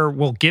pressure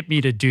will get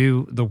me to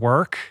do the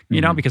work,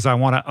 because I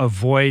want to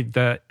avoid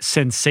the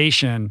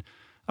sensation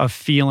of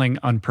feeling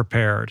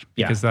unprepared,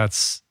 because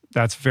that's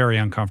very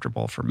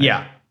uncomfortable for me.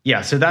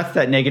 Yeah. So that's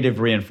that negative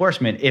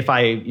reinforcement. If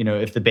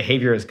the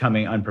behavior is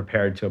coming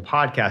unprepared to a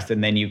podcast,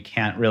 and then you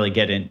can't really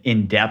get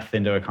in depth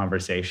into a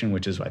conversation,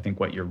 which is, I think,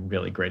 what you're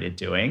really great at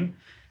doing,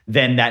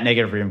 then that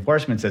negative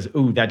reinforcement says,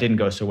 ooh, that didn't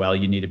go so well.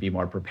 You need to be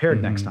more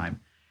prepared next time.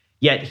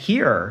 Yet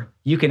here,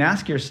 you can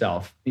ask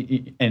yourself,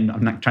 and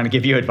I'm not trying to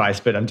give you advice,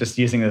 but I'm just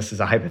using this as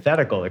a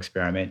hypothetical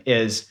experiment,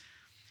 is,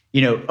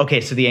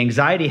 okay, so the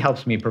anxiety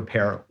helps me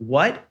prepare.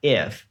 What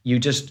if you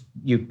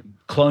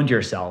cloned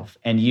yourself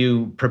and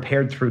you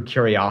prepared through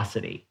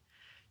curiosity?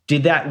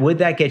 Would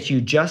that get you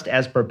just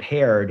as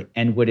prepared,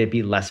 and would it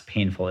be less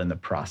painful in the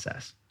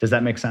process? Does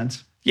that make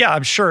sense? Yeah,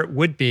 I'm sure it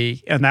would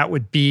be. And that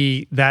would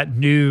be that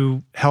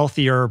new,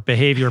 healthier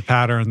behavior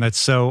pattern that's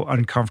so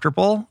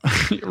uncomfortable,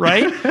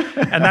 right?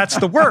 And that's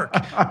the work.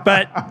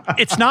 But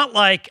it's not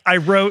like I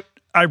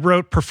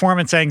wrote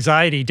performance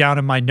anxiety down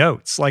in my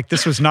notes. Like,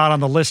 this was not on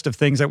the list of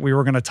things that we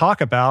were going to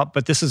talk about,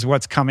 but this is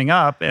what's coming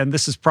up. And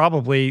this is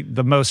probably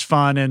the most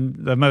fun and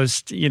the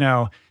most,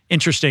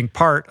 interesting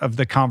part of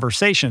the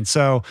conversation.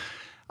 So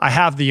I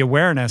have the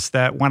awareness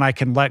that when I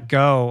can let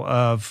go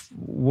of,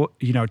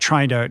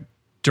 trying to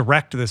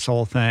direct this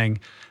whole thing,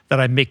 that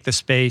I make the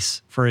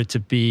space for it to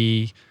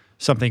be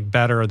something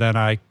better than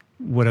I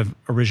would have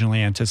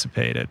originally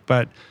anticipated.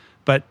 But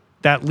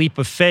that leap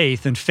of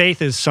faith, and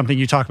faith is something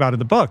you talk about in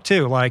the book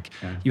too. Like,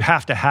 you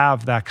have to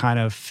have that kind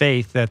of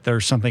faith that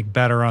there's something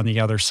better on the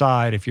other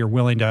side if you're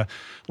willing to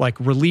like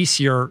release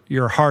your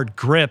hard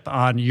grip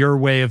on your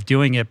way of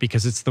doing it,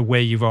 because it's the way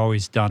you've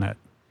always done it.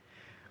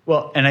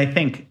 Well, and I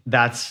think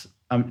that's,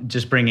 I'm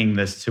just bringing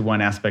this to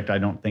one aspect I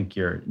don't think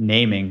you're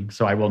naming,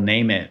 so I will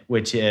name it,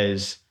 which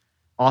is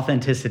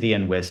authenticity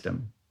and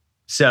wisdom.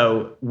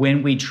 So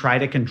when we try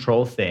to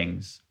control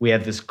things, we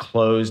have this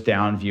closed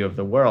down view of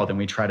the world, and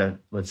we try to,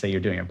 let's say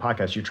you're doing a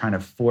podcast, you're trying to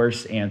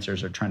force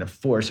answers or trying to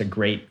force a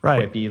great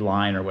quippy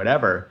line or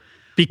whatever.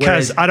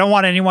 Because I don't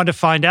want anyone to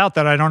find out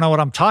that I don't know what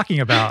I'm talking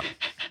about.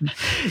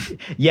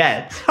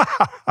 Yet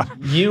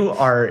you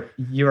are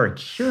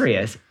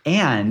curious,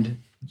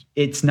 and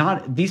it's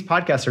not, these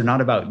podcasts are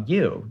not about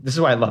you. This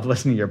is why I love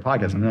listening to your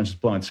podcast. I'm not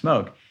just blowing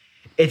smoke.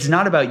 It's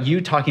not about you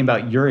talking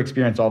about your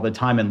experience all the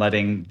time and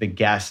letting the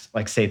guest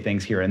like say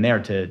things here and there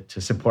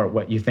to support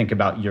what you think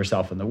about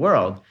yourself and the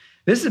world.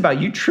 This is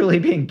about you truly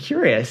being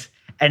curious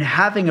and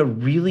having a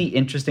really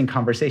interesting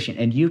conversation.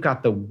 And you've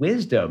got the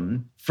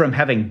wisdom from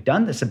having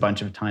done this a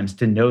bunch of times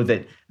to know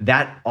that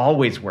that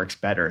always works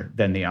better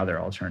than the other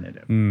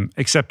alternative.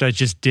 Except I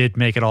just did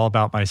make it all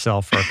about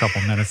myself for a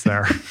couple minutes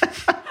there.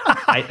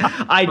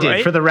 I did,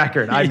 right? For the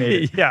record. I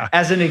made it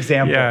as an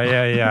example.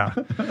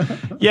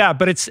 Yeah,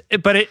 but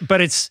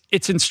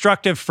it's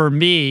instructive for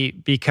me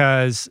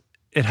because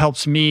it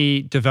helps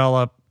me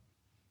develop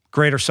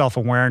greater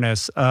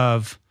self-awareness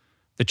of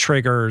the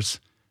triggers,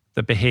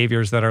 the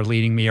behaviors that are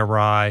leading me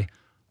awry,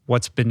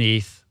 what's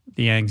beneath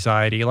the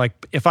anxiety.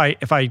 Like if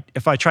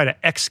I try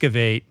to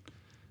excavate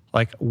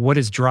like what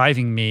is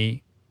driving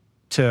me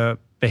to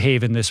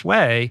behave in this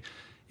way,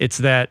 it's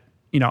that,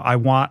 I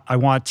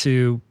want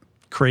to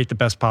create the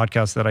best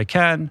podcast that I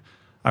can.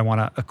 I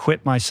want to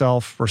equip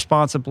myself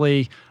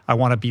responsibly. I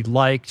want to be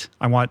liked.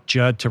 I want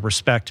Judd to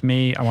respect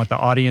me. I want the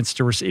audience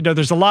to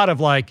there's a lot of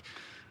like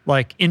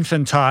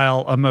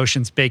infantile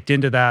emotions baked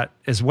into that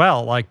as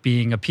well, like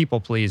being a people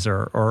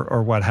pleaser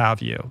or what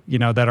have you,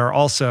 that are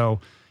also,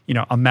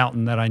 a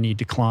mountain that I need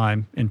to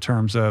climb in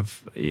terms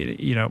of,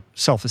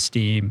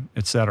 self-esteem,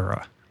 et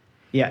cetera.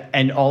 Yeah,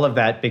 and all of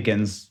that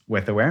begins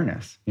with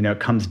awareness. It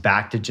comes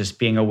back to just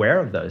being aware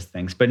of those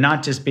things, but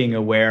not just being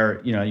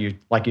aware, you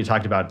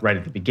talked about right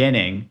at the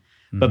beginning,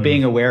 but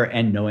being aware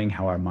and knowing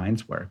how our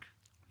minds work.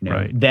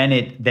 Right. Then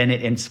it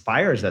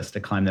inspires us to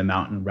climb the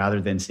mountain rather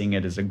than seeing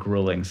it as a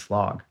grueling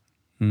slog.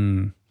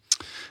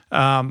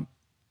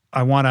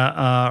 I want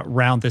to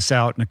round this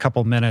out in a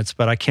couple minutes,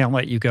 but I can't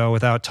let you go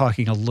without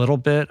talking a little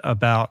bit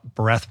about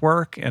breath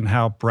work and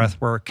how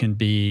breath work can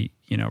be,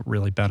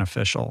 really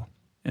beneficial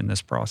in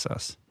this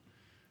process.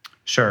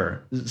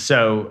 Sure.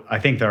 So I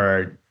think there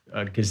are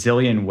a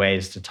gazillion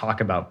ways to talk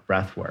about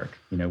breath work,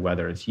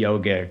 whether it's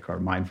yogic or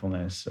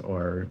mindfulness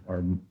or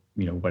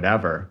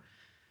whatever.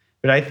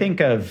 But I think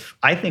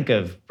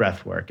of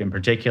breath work in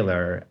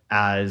particular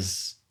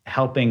as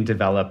helping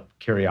develop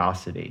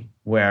curiosity,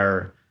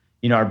 where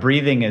our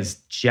breathing is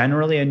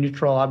generally a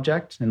neutral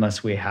object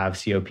unless we have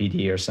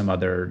COPD or some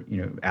other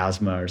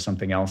asthma or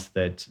something else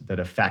that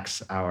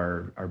affects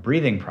our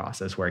breathing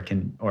process, where it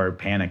can, or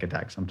panic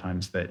attacks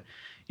sometimes that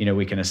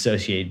we can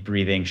associate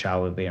breathing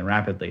shallowly and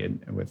rapidly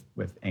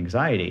with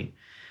anxiety.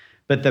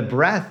 But the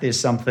breath is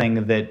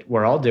something that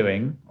we're all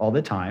doing all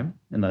the time,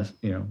 unless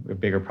we have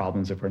bigger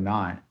problems if we're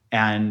not,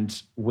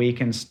 and we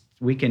can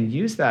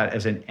use that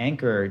as an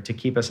anchor to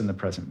keep us in the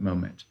present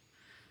moment.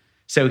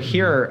 So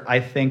here I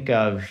think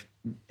of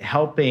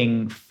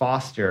helping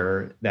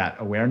foster that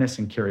awareness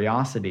and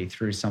curiosity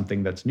through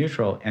something that's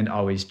neutral and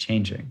always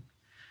changing.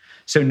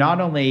 So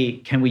not only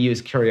can we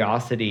use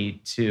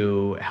curiosity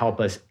to help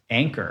us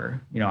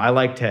anchor, I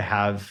like to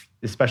have,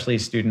 especially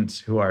students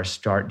who are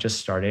just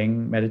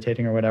starting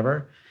meditating or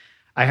whatever,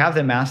 I have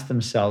them ask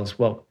themselves,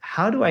 well,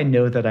 how do I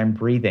know that I'm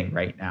breathing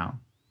right now?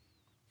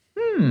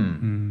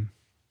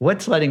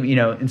 What's letting me,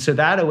 and so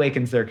that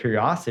awakens their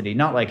curiosity,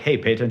 not like, hey,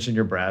 pay attention to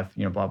your breath,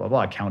 blah, blah,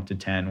 blah, count to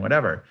 10,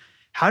 whatever.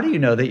 How do you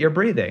know that you're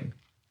breathing?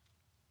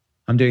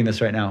 I'm doing this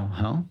right now.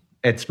 Huh?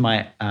 It's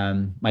my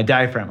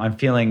diaphragm. I'm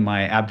feeling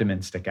my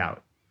abdomen stick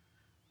out.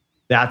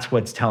 That's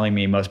what's telling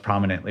me most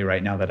prominently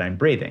right now that I'm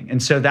breathing.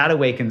 And so that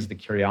awakens the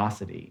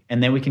curiosity.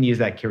 And then we can use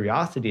that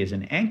curiosity as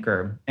an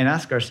anchor and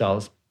ask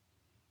ourselves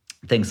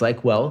things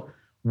like, well,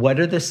 what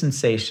are the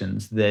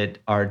sensations that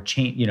are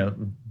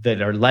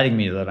that are letting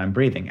me know that I'm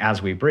breathing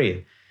as we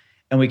breathe?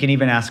 And we can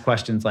even ask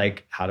questions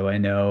like, how do I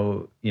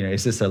know,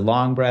 is this a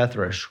long breath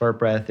or a short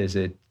breath? Is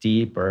it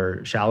deep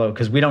or shallow?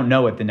 Because we don't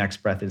know what the next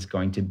breath is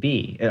going to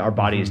be. Our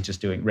body is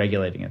just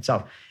regulating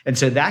itself. And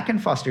so that can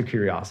foster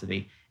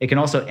curiosity. It can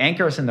also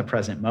anchor us in the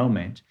present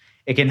moment.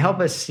 It can help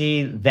us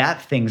see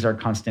that things are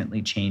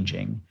constantly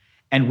changing.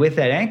 And with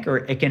that anchor,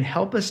 it can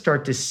help us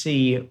start to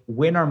see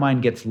when our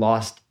mind gets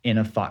lost in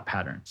a thought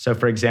pattern. So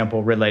for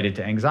example, related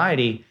to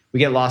anxiety, we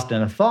get lost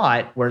in a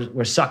thought,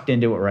 we're sucked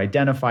into it, we're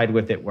identified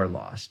with it, we're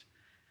lost.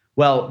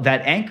 Well,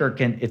 that anchor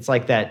it's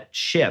like that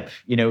ship,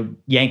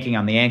 yanking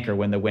on the anchor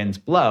when the winds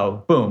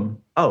blow,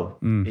 boom,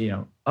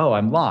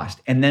 I'm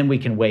lost. And then we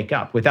can wake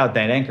up. Without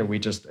that anchor, we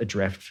just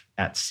adrift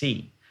at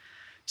sea.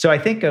 So I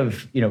think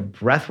of,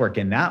 breath work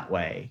in that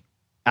way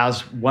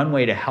as one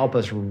way to help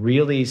us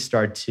really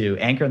start to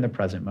anchor in the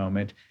present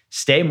moment,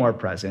 stay more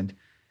present,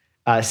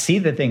 see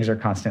that things are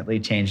constantly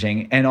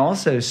changing, and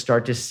also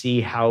start to see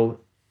how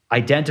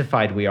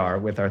identified we are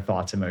with our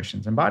thoughts,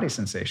 emotions, and body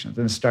sensations,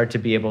 and start to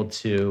be able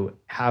to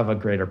have a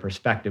greater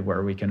perspective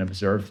where we can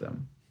observe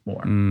them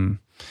more.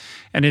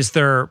 And is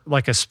there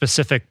like a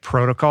specific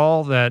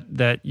protocol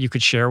that you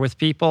could share with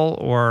people,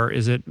 or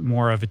is it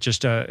more of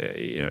just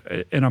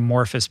an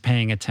amorphous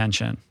paying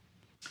attention?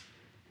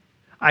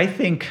 I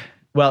think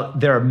Well,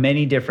 there are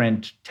many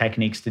different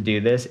techniques to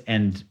do this,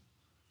 and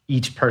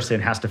each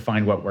person has to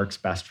find what works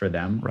best for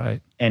them.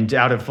 Right. And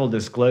out of full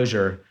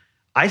disclosure,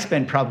 I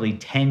spent probably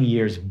 10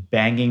 years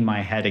banging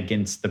my head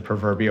against the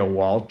proverbial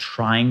wall,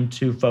 trying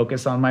to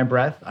focus on my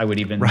breath. I would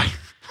even,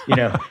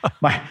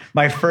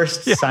 my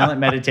first silent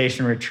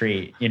meditation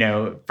retreat,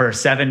 for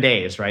 7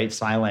 days, right?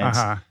 Silence.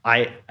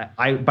 I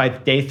by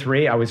day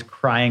 3, I was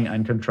crying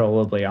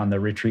uncontrollably on the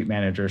retreat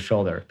manager's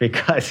shoulder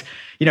because,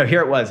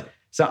 here it was.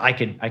 So I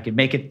could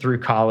make it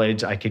through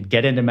college, I could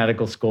get into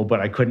medical school, but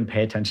I couldn't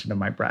pay attention to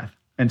my breath.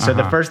 And so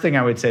the first thing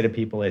I would say to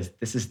people is,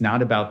 this is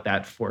not about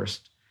that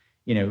forced,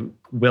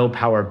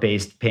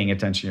 willpower-based paying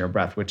attention to your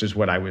breath, which is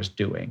what I was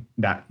doing.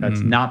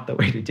 That's not the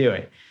way to do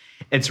it.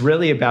 It's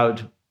really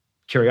about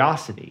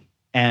curiosity.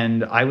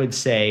 And I would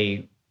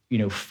say,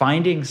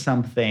 finding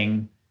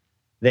something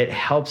that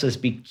helps us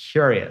be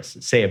curious,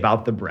 say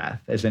about the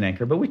breath as an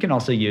anchor, but we can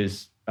also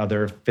use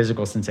other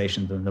physical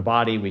sensations in the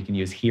body. We can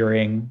use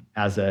hearing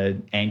as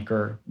an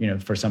anchor.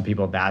 For some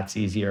people, that's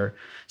easier.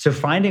 So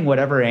finding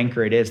whatever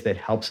anchor it is that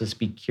helps us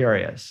be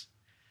curious.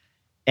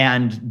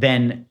 And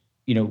then,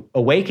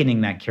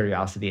 awakening that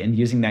curiosity and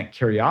using that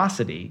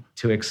curiosity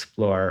to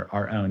explore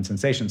our own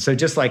sensations. So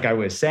just like I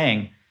was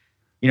saying,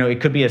 it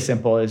could be as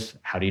simple as,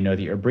 how do you know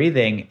that you're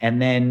breathing?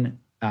 And then,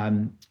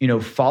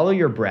 follow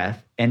your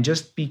breath and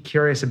just be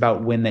curious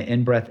about when the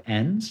in-breath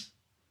ends.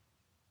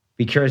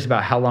 Be curious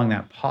about how long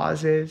that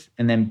pause is,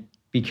 and then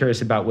be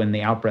curious about when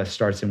the out-breath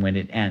starts and when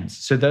it ends.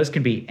 So those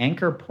can be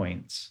anchor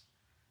points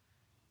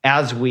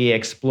as we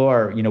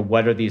explore,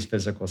 what are these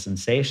physical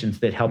sensations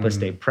that help us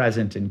stay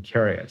present and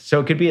curious. So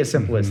it could be as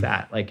simple as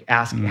that, like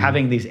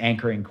having these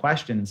anchoring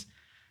questions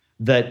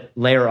that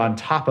layer on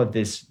top of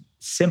this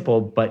simple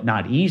but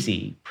not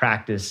easy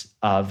practice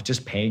of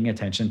just paying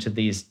attention to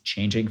these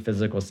changing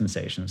physical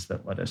sensations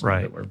that let us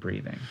know that we're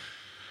breathing.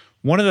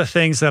 One of the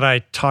things that I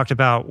talked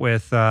about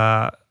with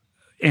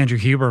Andrew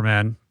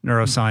Huberman,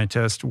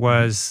 neuroscientist,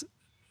 was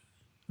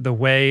the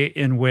way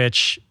in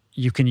which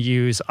you can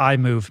use eye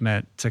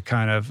movement to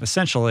kind of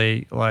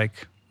essentially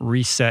like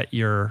reset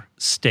your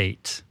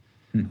state.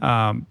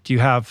 Do you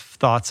have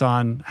thoughts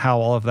on how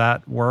all of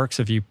that works?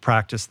 Have you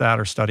practiced that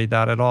or studied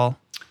that at all?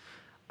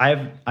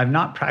 I've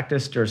not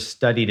practiced or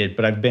studied it,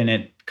 but I've been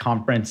at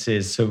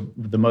conferences. So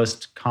the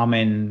most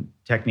common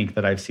technique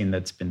that I've seen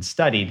that's been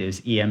studied is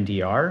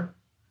EMDR.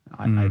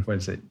 What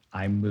is it?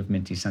 Eye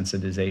movement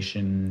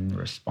desensitization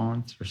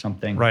response or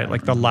something. Right,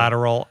 like the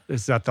lateral,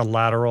 is that the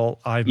lateral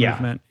eye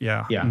movement?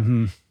 Yeah.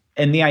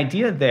 And the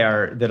idea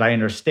there that I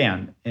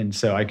understand, and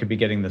so I could be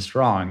getting this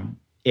wrong,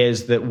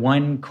 is that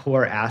one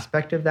core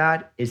aspect of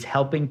that is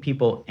helping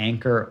people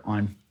anchor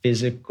on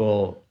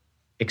physical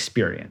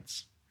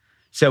experience.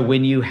 So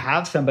when you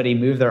have somebody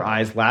move their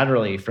eyes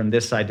laterally from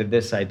this side to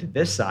this side to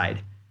this side,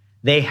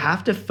 they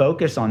have to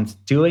focus on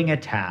doing a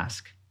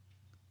task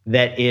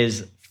that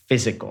is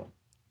physical,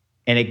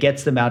 and it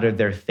gets them out of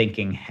their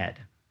thinking head,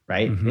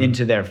 right?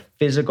 Into their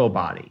physical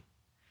body.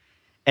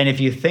 And if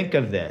you think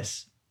of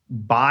this,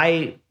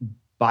 by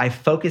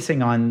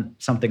focusing on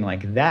something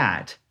like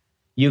that,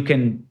 you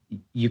can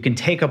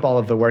take up all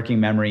of the working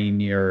memory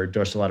in your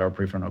dorsolateral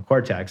prefrontal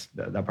cortex.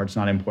 That part's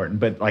not important,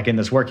 but like in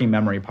this working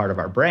memory part of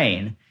our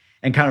brain,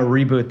 and kind of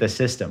reboot the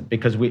system,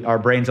 because our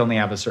brains only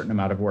have a certain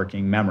amount of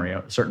working memory,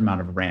 a certain amount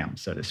of RAM,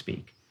 so to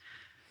speak.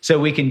 So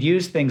we can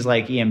use things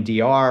like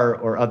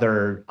EMDR or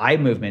other eye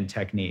movement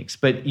techniques,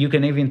 but you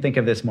can even think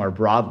of this more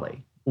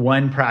broadly.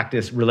 One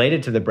practice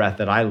related to the breath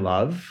that I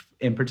love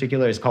in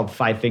particular is called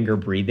 5-finger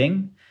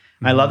breathing.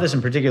 I love this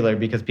in particular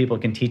because people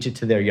can teach it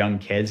to their young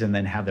kids and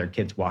then have their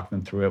kids walk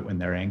them through it when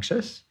they're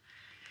anxious.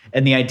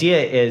 And the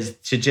idea is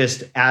to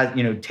just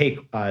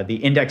take the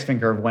index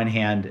finger of one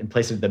hand and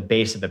place it at the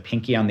base of the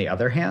pinky on the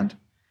other hand.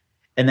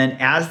 And then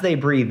as they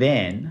breathe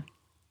in,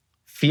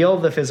 feel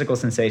the physical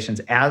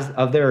sensations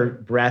of their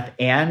breath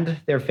and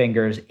their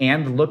fingers,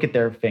 and look at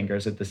their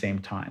fingers at the same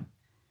time.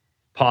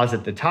 Pause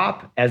at the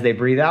top. As they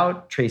breathe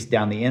out, trace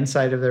down the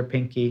inside of their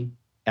pinky.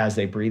 As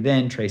they breathe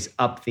in, trace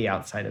up the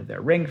outside of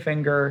their ring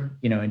finger,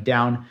 and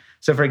down.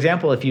 So for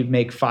example, if you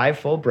make 5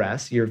 full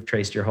breaths, you've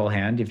traced your whole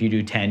hand. If you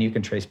do 10, you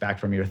can trace back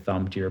from your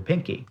thumb to your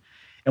pinky.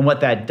 And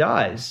what that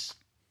does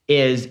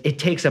is it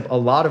takes up a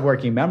lot of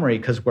working memory,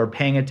 because we're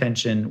paying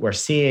attention, we're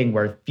seeing,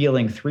 we're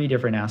feeling 3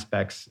 different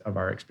aspects of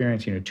our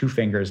experience, 2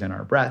 fingers in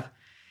our breath.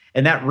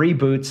 And that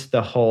reboots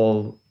the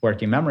whole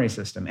working memory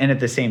system. And at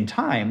the same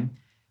time,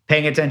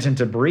 paying attention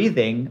to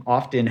breathing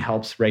often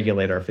helps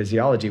regulate our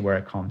physiology where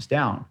it calms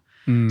down.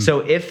 So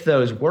if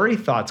those worry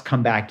thoughts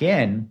come back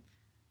in,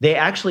 they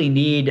actually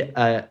need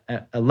a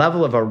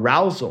level of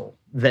arousal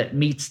that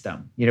meets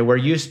them. We're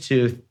used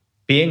to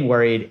being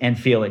worried and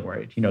feeling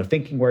worried,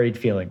 thinking worried,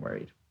 feeling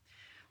worried.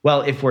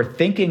 Well, if we're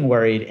thinking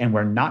worried and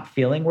we're not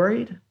feeling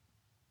worried,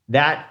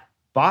 that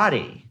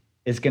body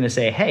is going to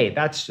say, hey,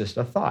 that's just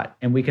a thought.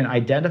 And we can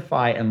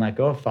identify and let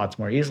go of thoughts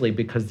more easily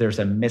because there's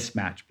a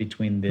mismatch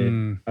between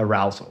the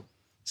arousal.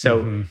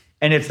 So,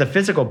 and it's the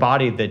physical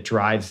body that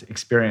drives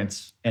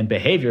experience and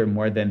behavior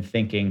more than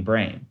thinking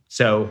brain.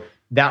 So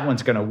that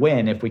one's going to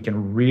win if we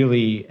can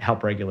really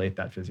help regulate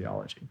that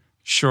physiology.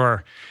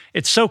 Sure.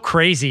 It's so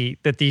crazy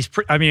that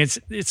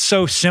it's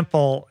so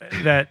simple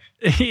that,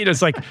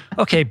 it's like,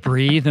 okay,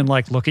 breathe and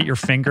like look at your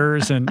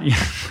fingers, and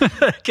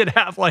it can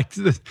have like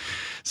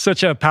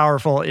such a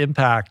powerful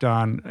impact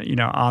on,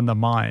 on the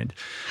mind.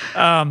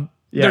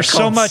 There's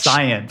so much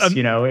science,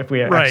 if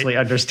we actually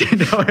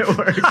understand how it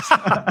works.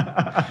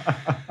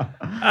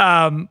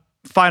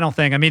 Final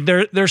thing.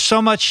 There's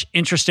so much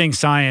interesting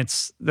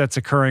science that's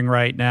occurring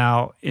right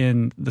now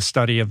in the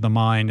study of the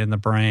mind and the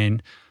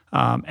brain.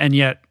 And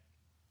yet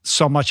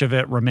so much of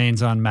it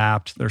remains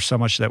unmapped. There's so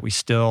much that we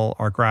still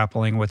are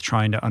grappling with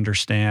trying to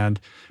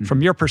understand. Mm-hmm.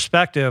 From your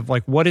perspective,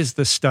 like, what is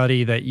the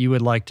study that you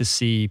would like to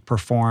see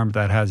performed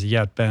that has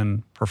yet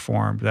been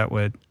performed that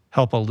would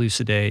help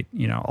elucidate,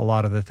 a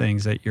lot of the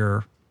things that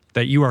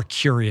you are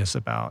curious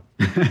about?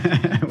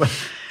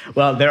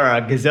 Well, there are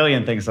a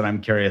gazillion things that I'm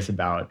curious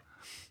about.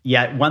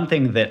 Yet one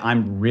thing that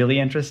I'm really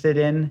interested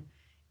in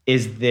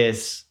is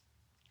this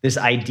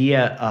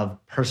idea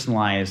of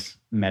personalized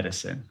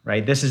medicine,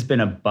 right? This has been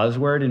a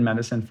buzzword in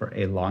medicine for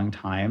a long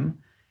time,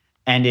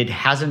 and it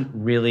hasn't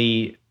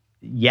really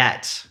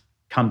yet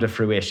come to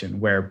fruition,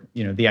 where,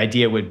 the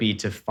idea would be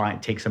to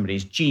take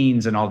somebody's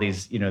genes and all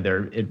these,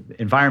 their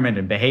environment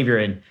and behavior,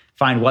 and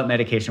find what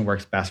medication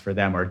works best for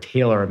them, or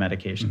tailor a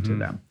medication to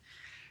them.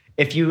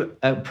 If you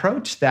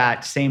approach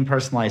that same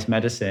personalized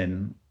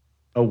medicine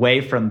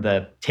away from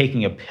the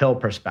taking a pill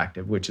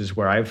perspective, which is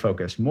where I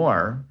focus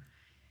more,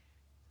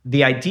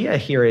 the idea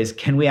here is,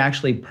 can we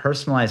actually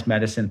personalize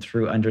medicine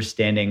through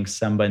understanding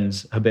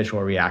someone's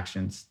habitual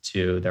reactions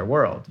to their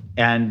world?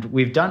 And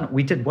we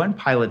did one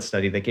pilot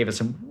study that gave us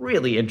some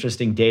really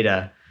interesting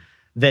data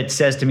that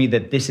says to me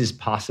that this is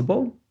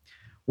possible,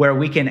 where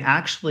we can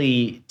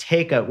actually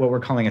take what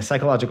we're calling a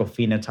psychological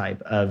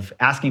phenotype of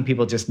asking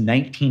people just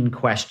 19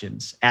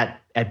 questions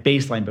at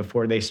baseline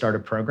before they start a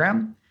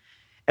program,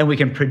 and we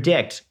can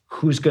predict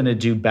who's going to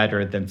do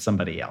better than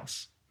somebody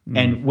else.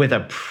 And with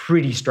a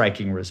pretty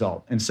striking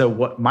result. And so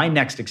what my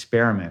next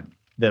experiment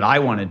that I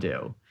want to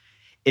do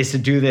is to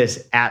do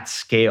this at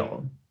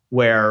scale,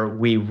 where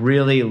we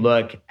really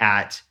look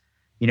at,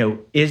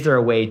 is there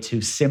a way to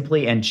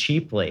simply and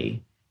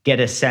cheaply get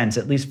a sense,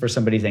 at least for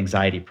somebody's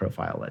anxiety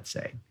profile, let's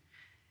say.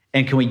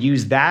 And can we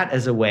use that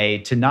as a way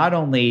to not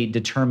only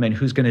determine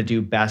who's going to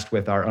do best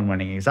with our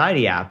Unwinding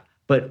Anxiety app,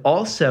 but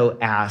also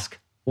ask,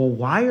 well,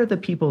 why are the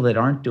people that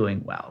aren't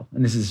doing well?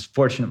 And this is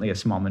fortunately a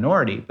small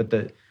minority, but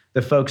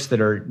the folks that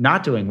are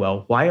not doing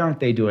well, why aren't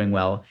they doing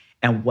well?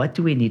 And what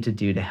do we need to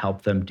do to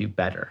help them do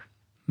better?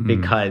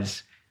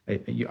 Because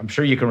I'm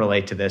sure you can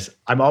relate to this.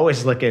 I'm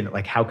always looking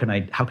like, how can I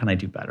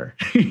do better?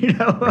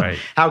 Right.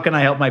 How can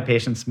I help my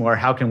patients more?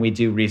 How can we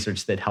do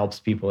research that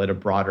helps people at a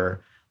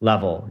broader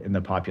level in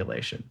the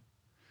population?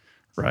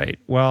 Right.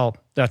 Well,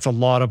 that's a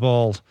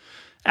laudable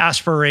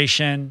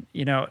aspiration.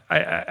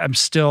 I'm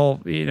still,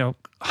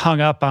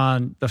 hung up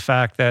on the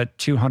fact that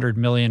 200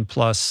 million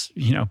plus,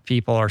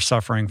 people are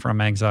suffering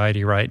from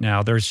anxiety right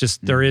now. There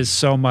is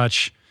so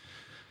much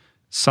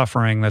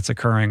suffering that's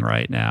occurring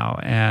right now,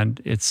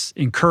 and it's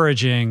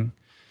encouraging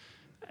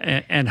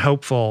and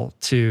hopeful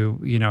to,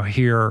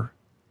 hear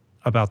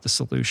about the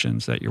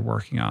solutions that you're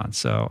working on.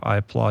 So I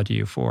applaud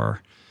you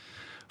for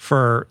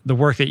the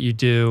work that you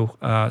do.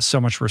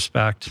 So much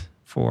respect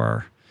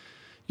for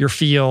your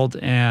field,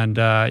 and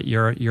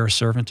you're a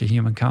servant to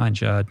humankind,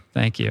 Judd.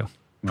 Thank you.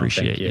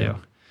 Appreciate you.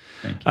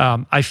 Thank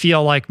you. I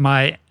feel like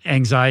my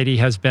anxiety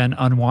has been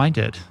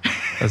unwinded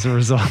as a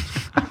result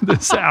of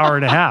this hour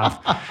and a half.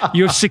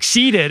 You have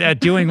succeeded at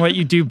doing what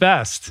you do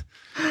best,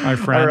 my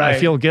friend. Right. I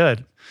feel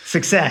good.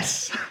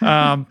 Success.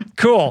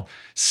 Cool.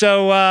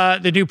 So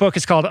the new book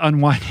is called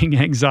Unwinding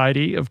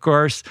Anxiety, of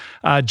course.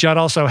 Judd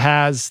also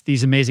has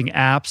these amazing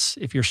apps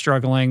if you're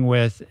struggling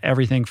with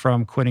everything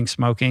from quitting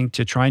smoking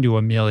to trying to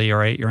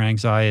ameliorate your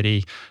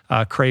anxiety.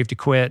 Crave to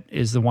Quit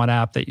is the one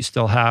app that you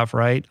still have,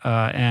 right?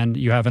 And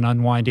you have an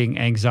Unwinding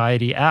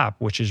Anxiety app,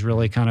 which is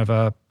really kind of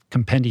a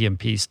compendium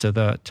piece to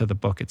the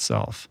book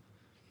itself.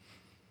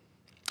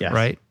 Yes.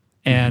 Right?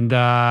 And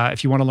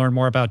if you want to learn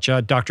more about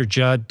Judd,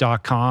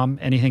 drjudd.com.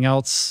 Anything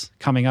else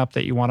coming up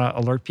that you want to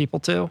alert people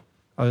to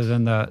other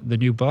than the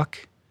new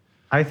book?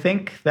 I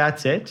think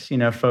that's it.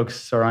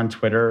 Folks are on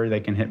Twitter. They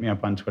can hit me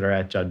up on Twitter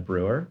at Judd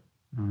Brewer.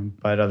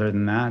 But other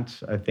than that,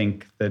 I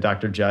think the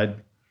Dr.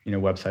 Judd,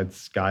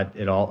 website's got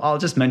it all. I'll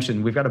just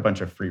mention, we've got a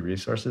bunch of free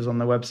resources on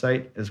the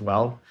website as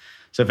well.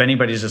 So if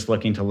anybody's just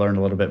looking to learn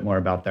a little bit more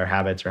about their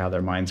habits or how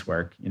their minds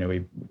work,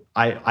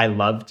 I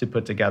love to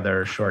put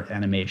together short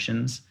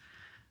animations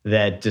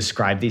that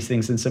describe these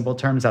things in simple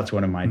terms. That's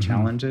one of my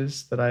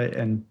challenges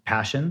and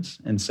passions.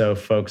 And so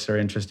if folks are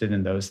interested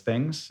in those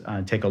things,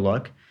 take a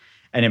look.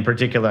 And in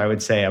particular, I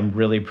would say I'm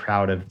really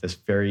proud of this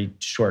very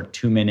short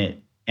 2-minute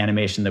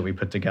animation that we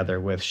put together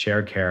with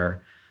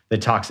ShareCare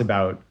that talks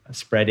about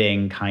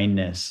spreading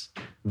kindness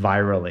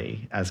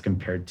virally as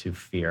compared to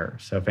fear.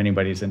 So if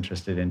anybody's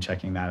interested in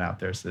checking that out,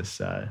 there's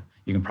this,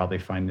 you can probably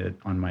find it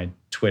on my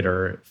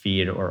Twitter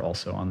feed or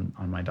also on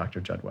my Dr.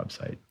 Judd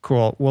website.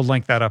 Cool. We'll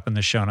link that up in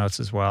the show notes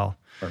as well.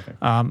 Perfect.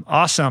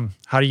 Awesome.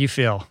 How do you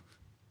feel?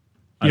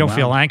 You don't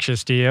feel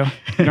anxious, do you?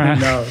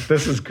 No,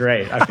 this is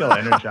great. I feel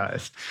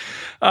energized.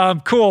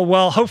 Cool.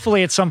 Well,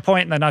 hopefully at some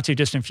point in the not too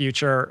distant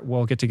future,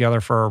 we'll get together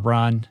for a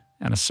run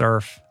and a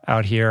surf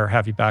out here,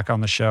 have you back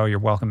on the show. You're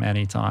welcome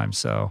anytime.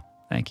 So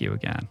thank you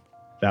again.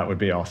 That would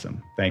be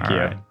awesome. Thank you.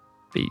 Right.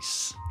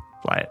 Peace.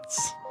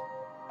 Plants.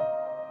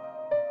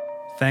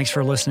 Thanks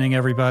for listening,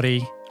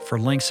 everybody. For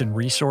links and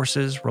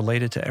resources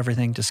related to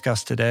everything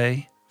discussed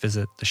today,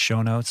 visit the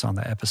show notes on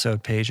the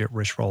episode page at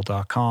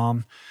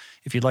richroll.com.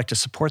 If you'd like to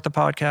support the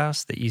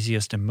podcast, the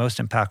easiest and most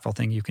impactful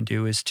thing you can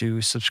do is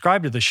to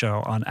subscribe to the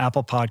show on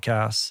Apple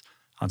Podcasts,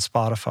 on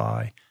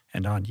Spotify,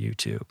 and on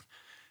YouTube.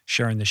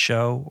 Sharing the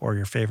show or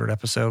your favorite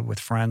episode with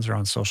friends or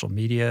on social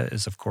media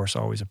is, of course,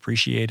 always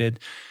appreciated.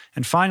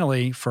 And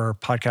finally, for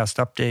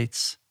podcast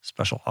updates,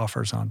 special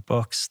offers on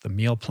books, the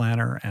meal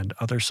planner, and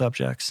other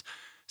subjects,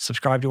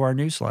 subscribe to our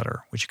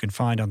newsletter, which you can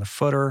find on the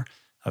footer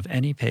of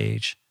any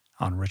page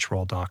on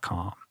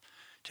richroll.com.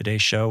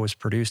 Today's show was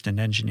produced and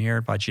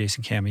engineered by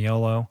Jason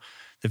Camiolo.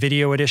 The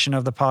video edition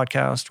of the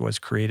podcast was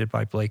created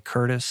by Blake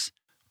Curtis.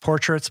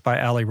 Portraits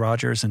by Ali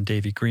Rogers and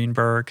Davey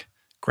Greenberg.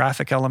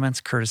 Graphic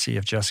elements courtesy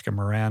of Jessica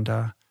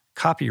Miranda.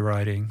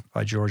 Copywriting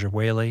by Georgia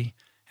Whaley.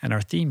 And our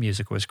theme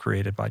music was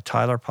created by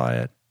Tyler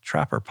Pyatt,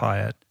 Trapper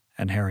Pyatt,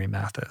 and Harry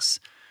Mathis.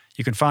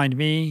 You can find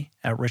me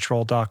at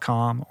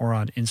richroll.com or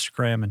on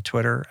Instagram and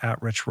Twitter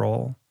at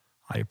richroll.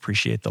 I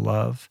appreciate the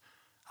love.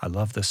 I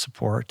love the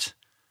support.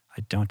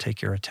 I don't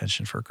take your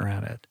attention for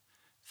granted.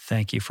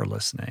 Thank you for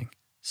listening.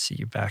 See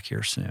you back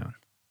here soon.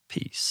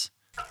 Peace.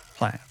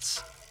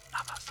 Plants.